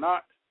people are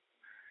not.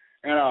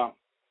 And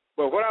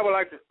but what I would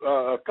like to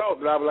thought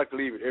that I would like to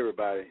leave with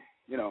everybody,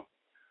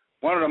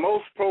 one of the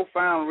most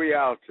profound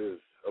realities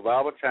of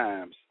our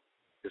times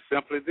is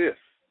simply this: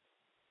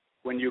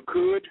 when you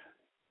could,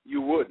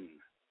 you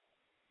wouldn't.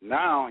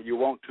 Now you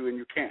want to and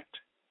you can't.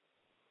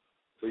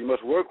 So you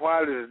must work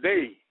while it is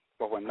day,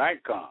 for when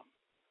night comes,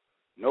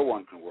 no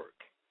one can work.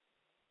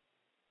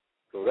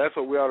 So that's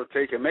what we ought to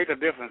take and make a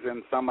difference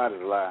in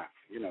somebody's life,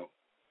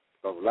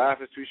 because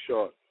life is too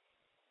short.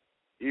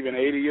 Even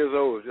 80 years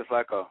old is just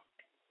like a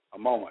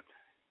moment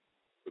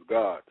with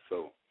God.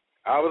 So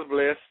I was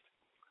blessed.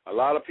 A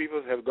lot of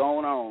people have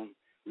gone on.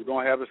 We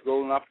don't have this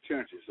golden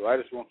opportunity. So I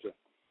just want to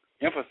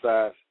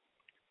emphasize,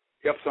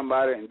 help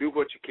somebody and do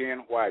what you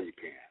can while you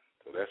can.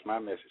 So that's my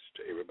message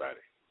to everybody.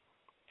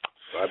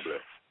 God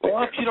bless.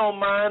 Well, if you don't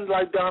mind,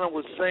 like Donna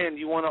was saying,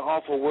 you want to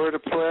offer a word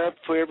of prayer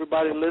for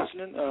everybody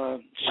listening?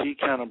 She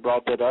kind of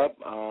brought that up.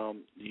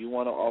 You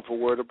want to offer a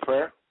word of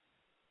prayer?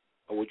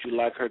 or would you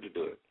like her to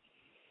do it?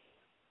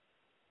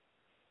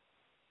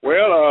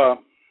 Well,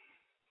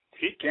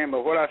 he can,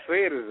 but what I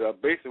said is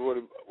basically what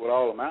it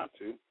all amount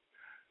to.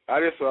 I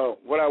just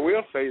what I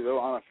will say though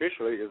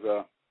unofficially is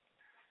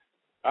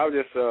I would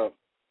just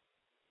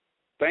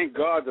thank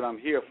God that I'm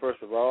here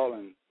first of all,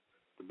 and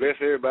to bless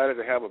everybody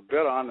to have a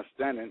better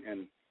understanding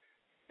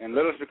and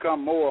let us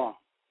become more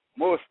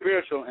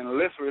spiritual and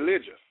less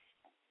religious.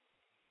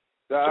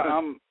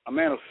 I'm a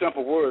man of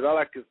simple words. I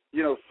like to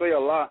say a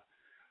lot,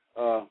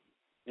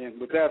 and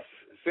without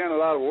saying a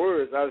lot of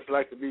words, I just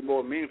like to be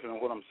more meaningful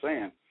in what I'm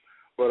saying.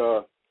 But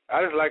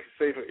I just like to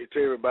say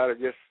to everybody,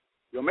 just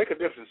make a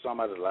difference in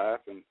somebody's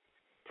life and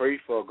pray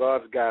for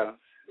God's guidance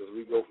as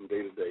we go from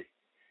day to day.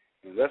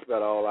 And that's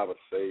about all I would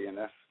say. And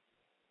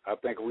I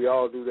think if we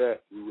all do that,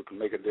 we can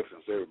make a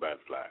difference in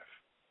everybody's life.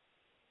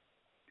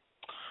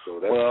 So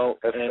that's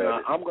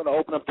I'm going to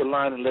open up the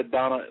line and let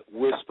Donna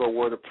whisper a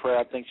word of prayer.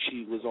 I think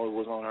she was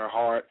on her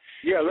heart.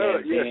 Yeah,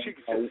 she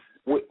can.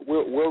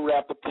 We'll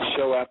wrap up the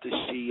show after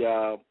she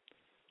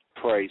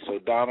prays. So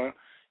Donna,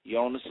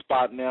 you're on the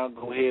spot now.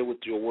 Go ahead with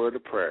your word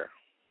of prayer.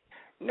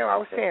 No, I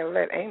was saying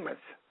let Amos.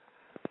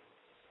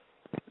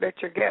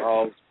 Let your guest.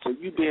 Oh, so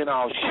you being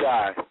all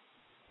shy.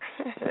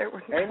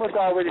 Amos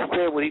already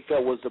said what he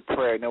felt was the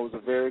prayer, and that was a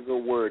very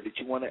good word. Did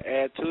you want to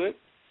add to it,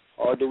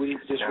 or do we need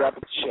to just wrap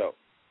up the show?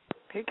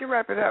 He can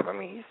wrap it up. I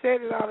mean, he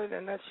said it all in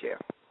a nutshell.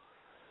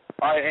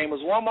 All right,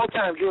 Amos, one more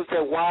time. Give us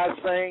that wise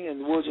thing,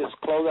 and we'll just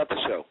close out the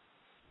show.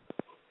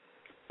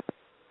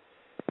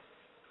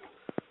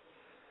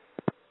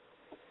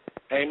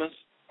 Amos?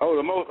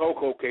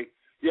 Okay.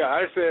 Yeah,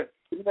 I said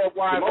give that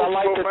wise, the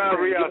most profound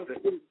reality.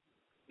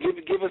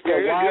 Give us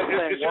that wise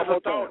thing one more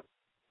time.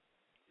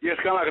 Yeah,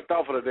 it's kind of like a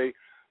thought for the day.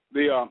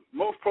 The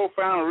most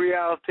profound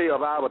reality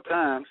of our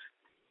times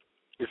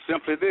is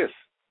simply this.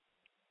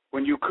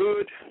 When you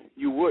could,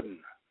 you wouldn't.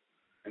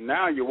 And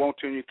now you want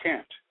to and you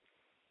can't.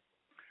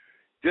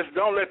 Just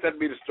don't let that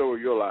be the story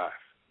of your life.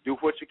 Do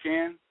what you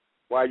can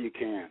while you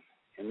can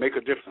and make a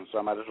difference in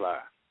somebody's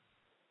life.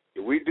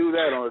 If we do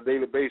that on a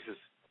daily basis,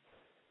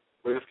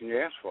 what else can you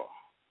ask for?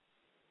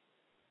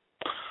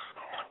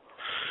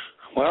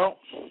 Well,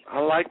 I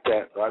like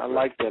that. I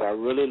like that. I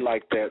really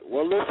like that.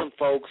 Well, listen,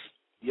 folks,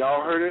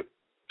 y'all heard it.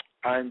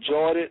 I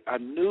enjoyed it. I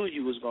knew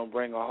you was going to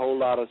bring a whole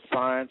lot of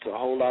science, a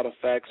whole lot of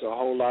facts, a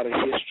whole lot of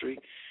history.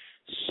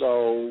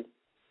 So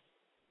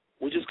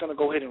we're just going to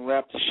go ahead and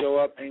wrap the show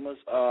up, Amos.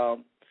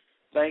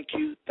 Thank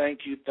you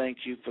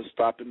for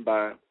stopping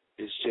by.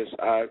 It's just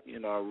I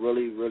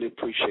really, really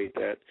appreciate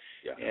that.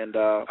 Yeah. And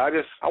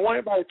I want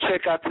everybody to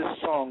check out this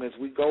song as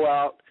we go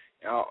out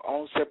our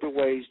own separate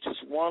ways.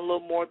 Just one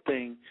little more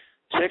thing.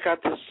 Check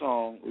out this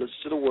song. Listen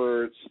to the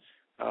words.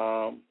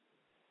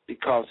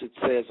 Because it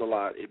says a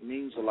lot. It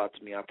means a lot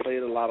to me. I play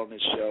it a lot on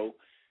this show,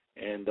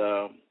 and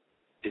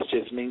it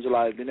just means a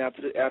lot. And then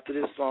after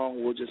this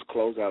song, we'll just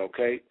close out,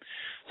 okay?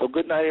 So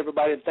good night,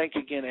 everybody, and thank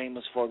you again,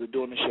 Amos, for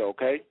doing the show,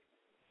 okay?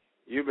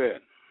 You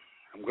bet.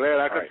 I'm glad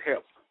I could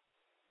help.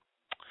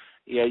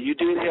 Yeah, you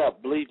did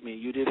help. Believe me,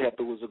 you did help.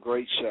 It was a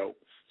great show.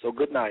 So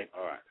good night.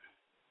 All right.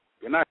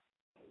 Good night.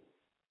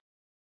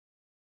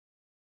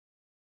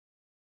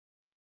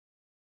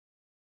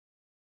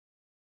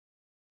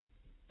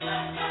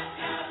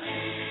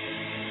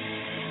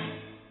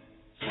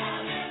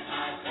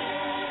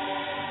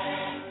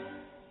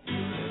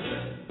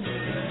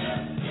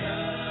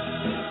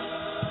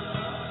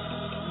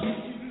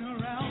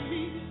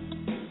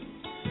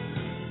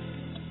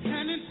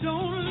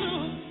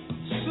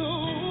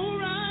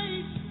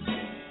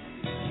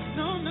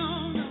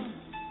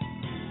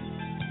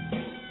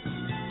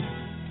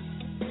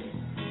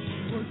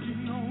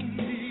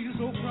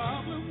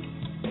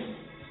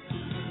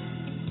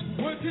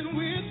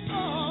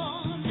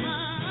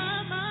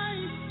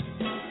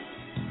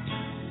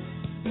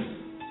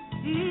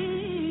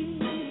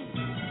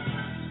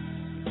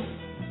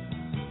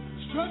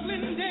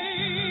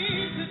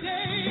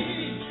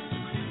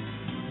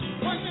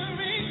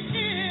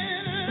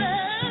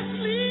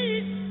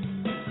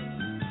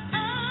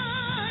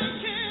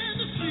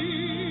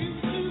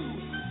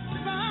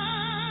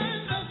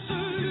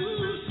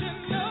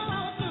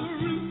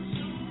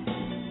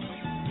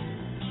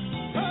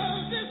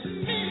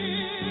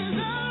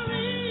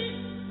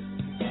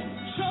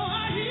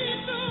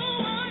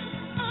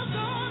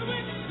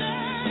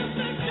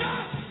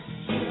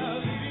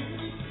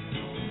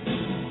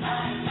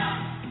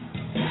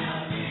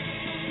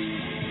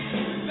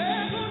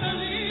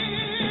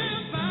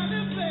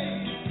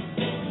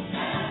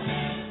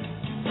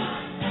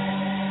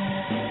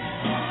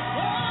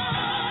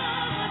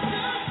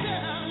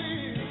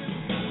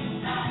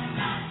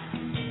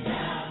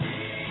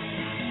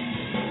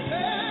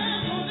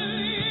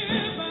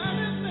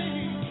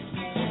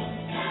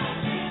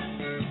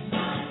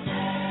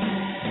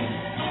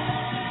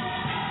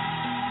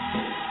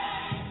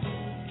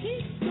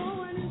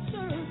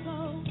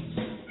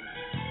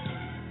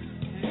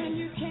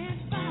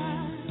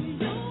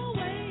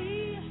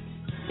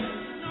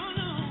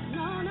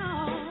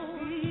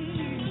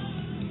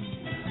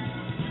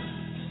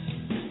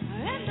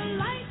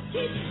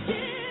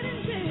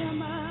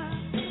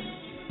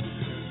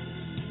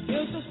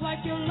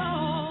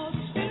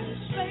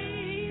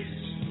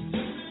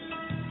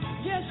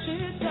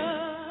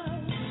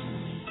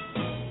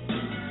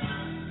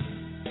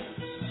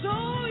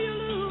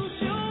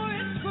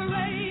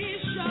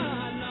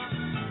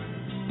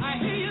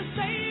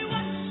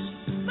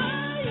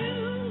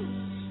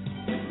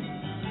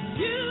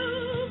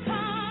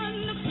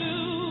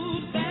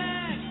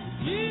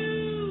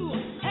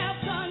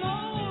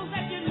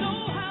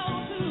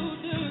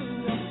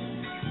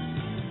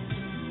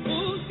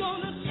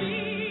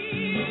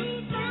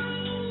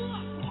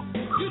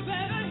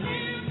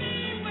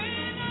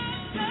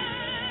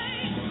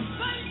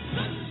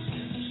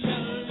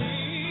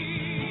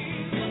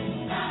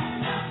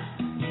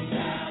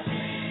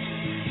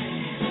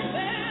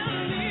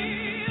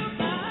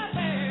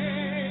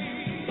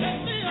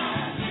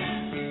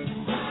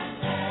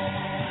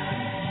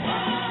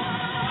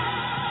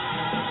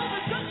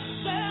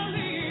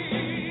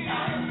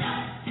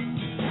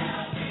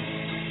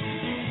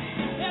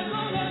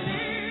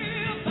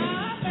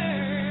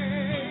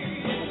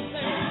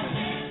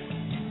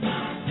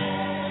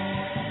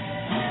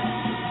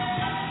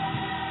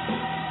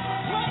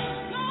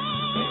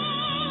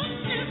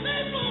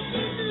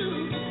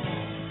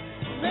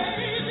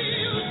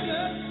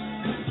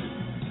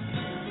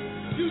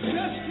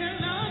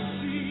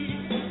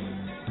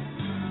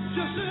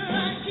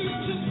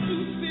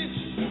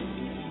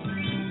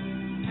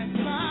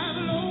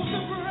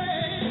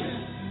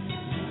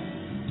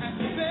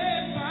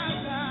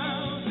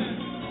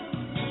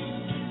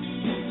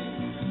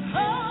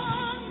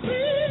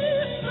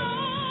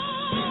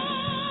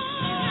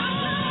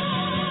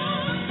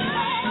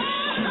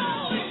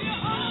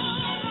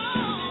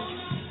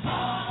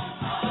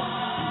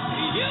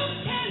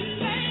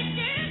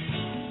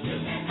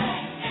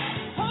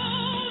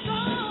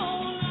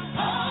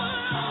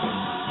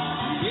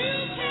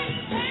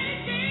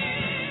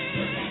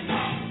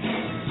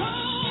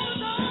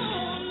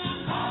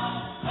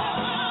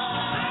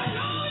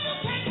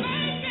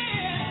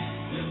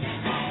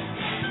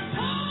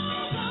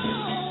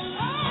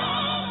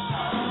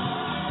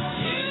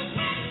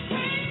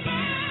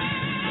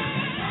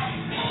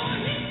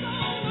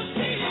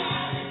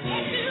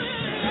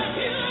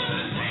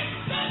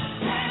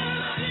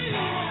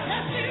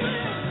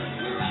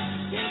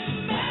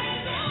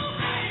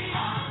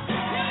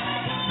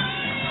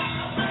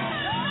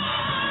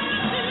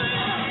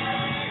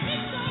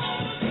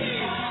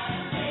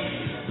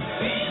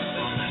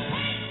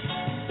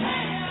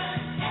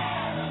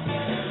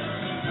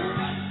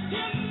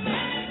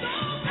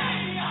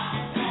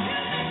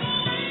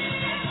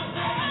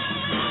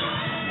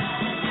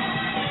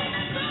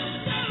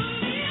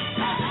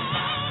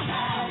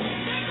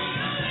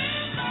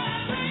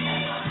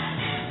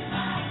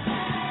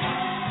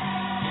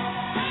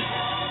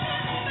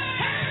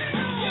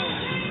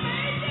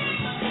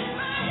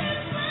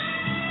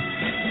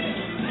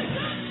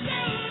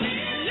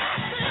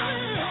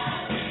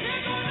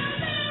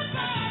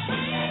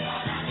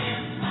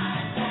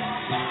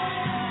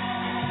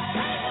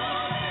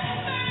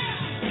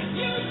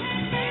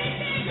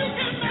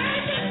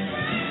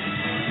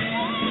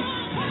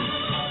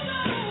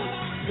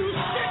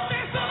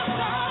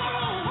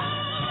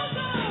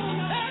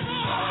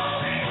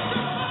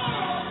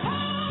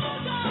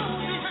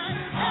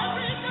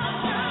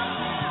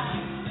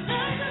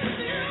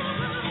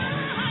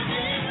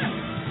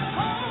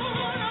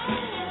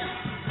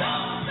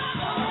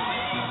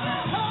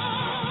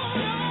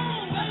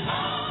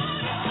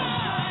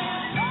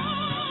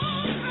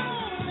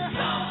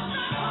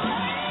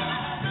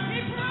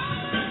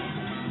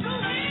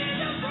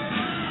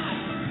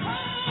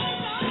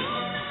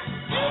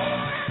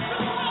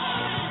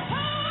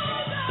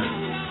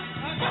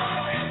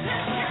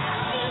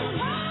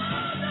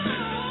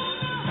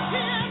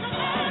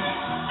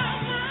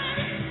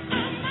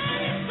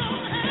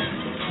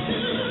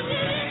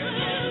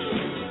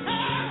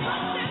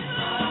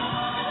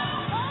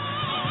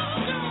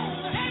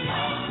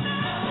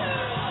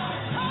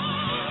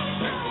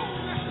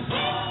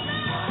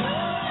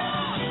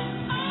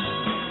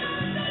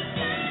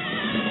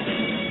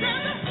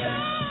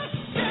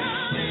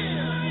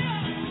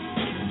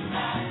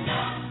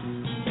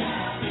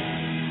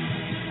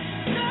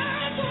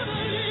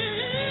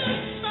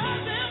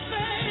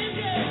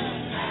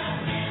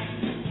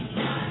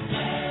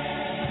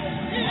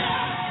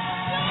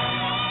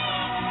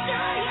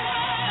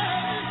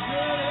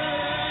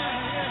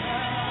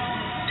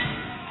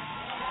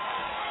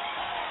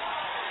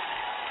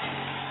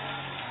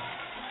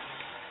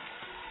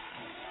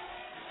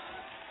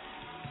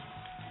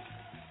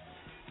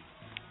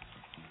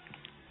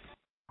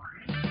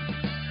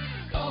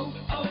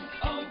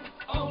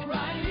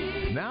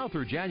 Now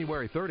through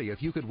January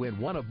 30th, you could win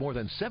one of more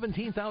than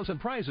 17,000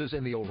 prizes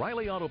in the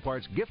O'Reilly Auto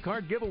Parts gift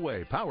card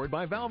giveaway powered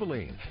by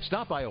Valvoline.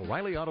 Stop by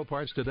O'Reilly Auto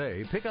Parts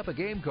today, pick up a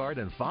game card,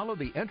 and follow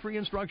the entry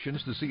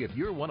instructions to see if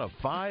you're one of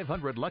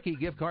 500 lucky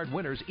gift card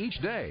winners each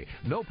day.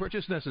 No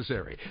purchase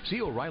necessary. See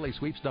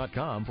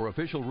O'ReillySweeps.com for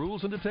official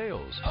rules and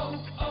details.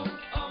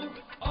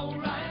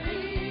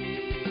 O'Reilly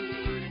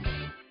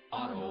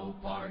Auto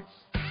Parts.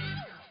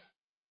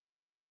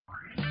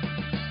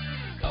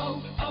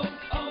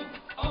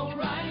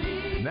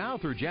 Now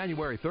through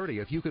January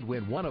 30th, you could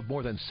win one of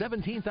more than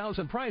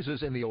 17,000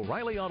 prizes in the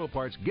O'Reilly Auto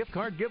Parts gift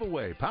card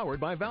giveaway powered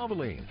by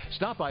Valvoline.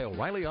 Stop by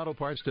O'Reilly Auto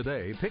Parts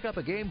today, pick up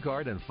a game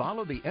card, and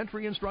follow the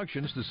entry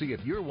instructions to see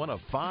if you're one of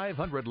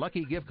 500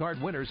 lucky gift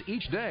card winners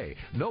each day.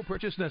 No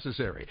purchase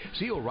necessary.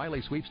 See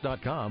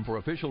O'ReillySweeps.com for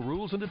official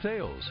rules and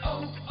details.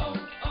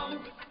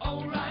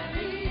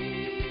 O'Reilly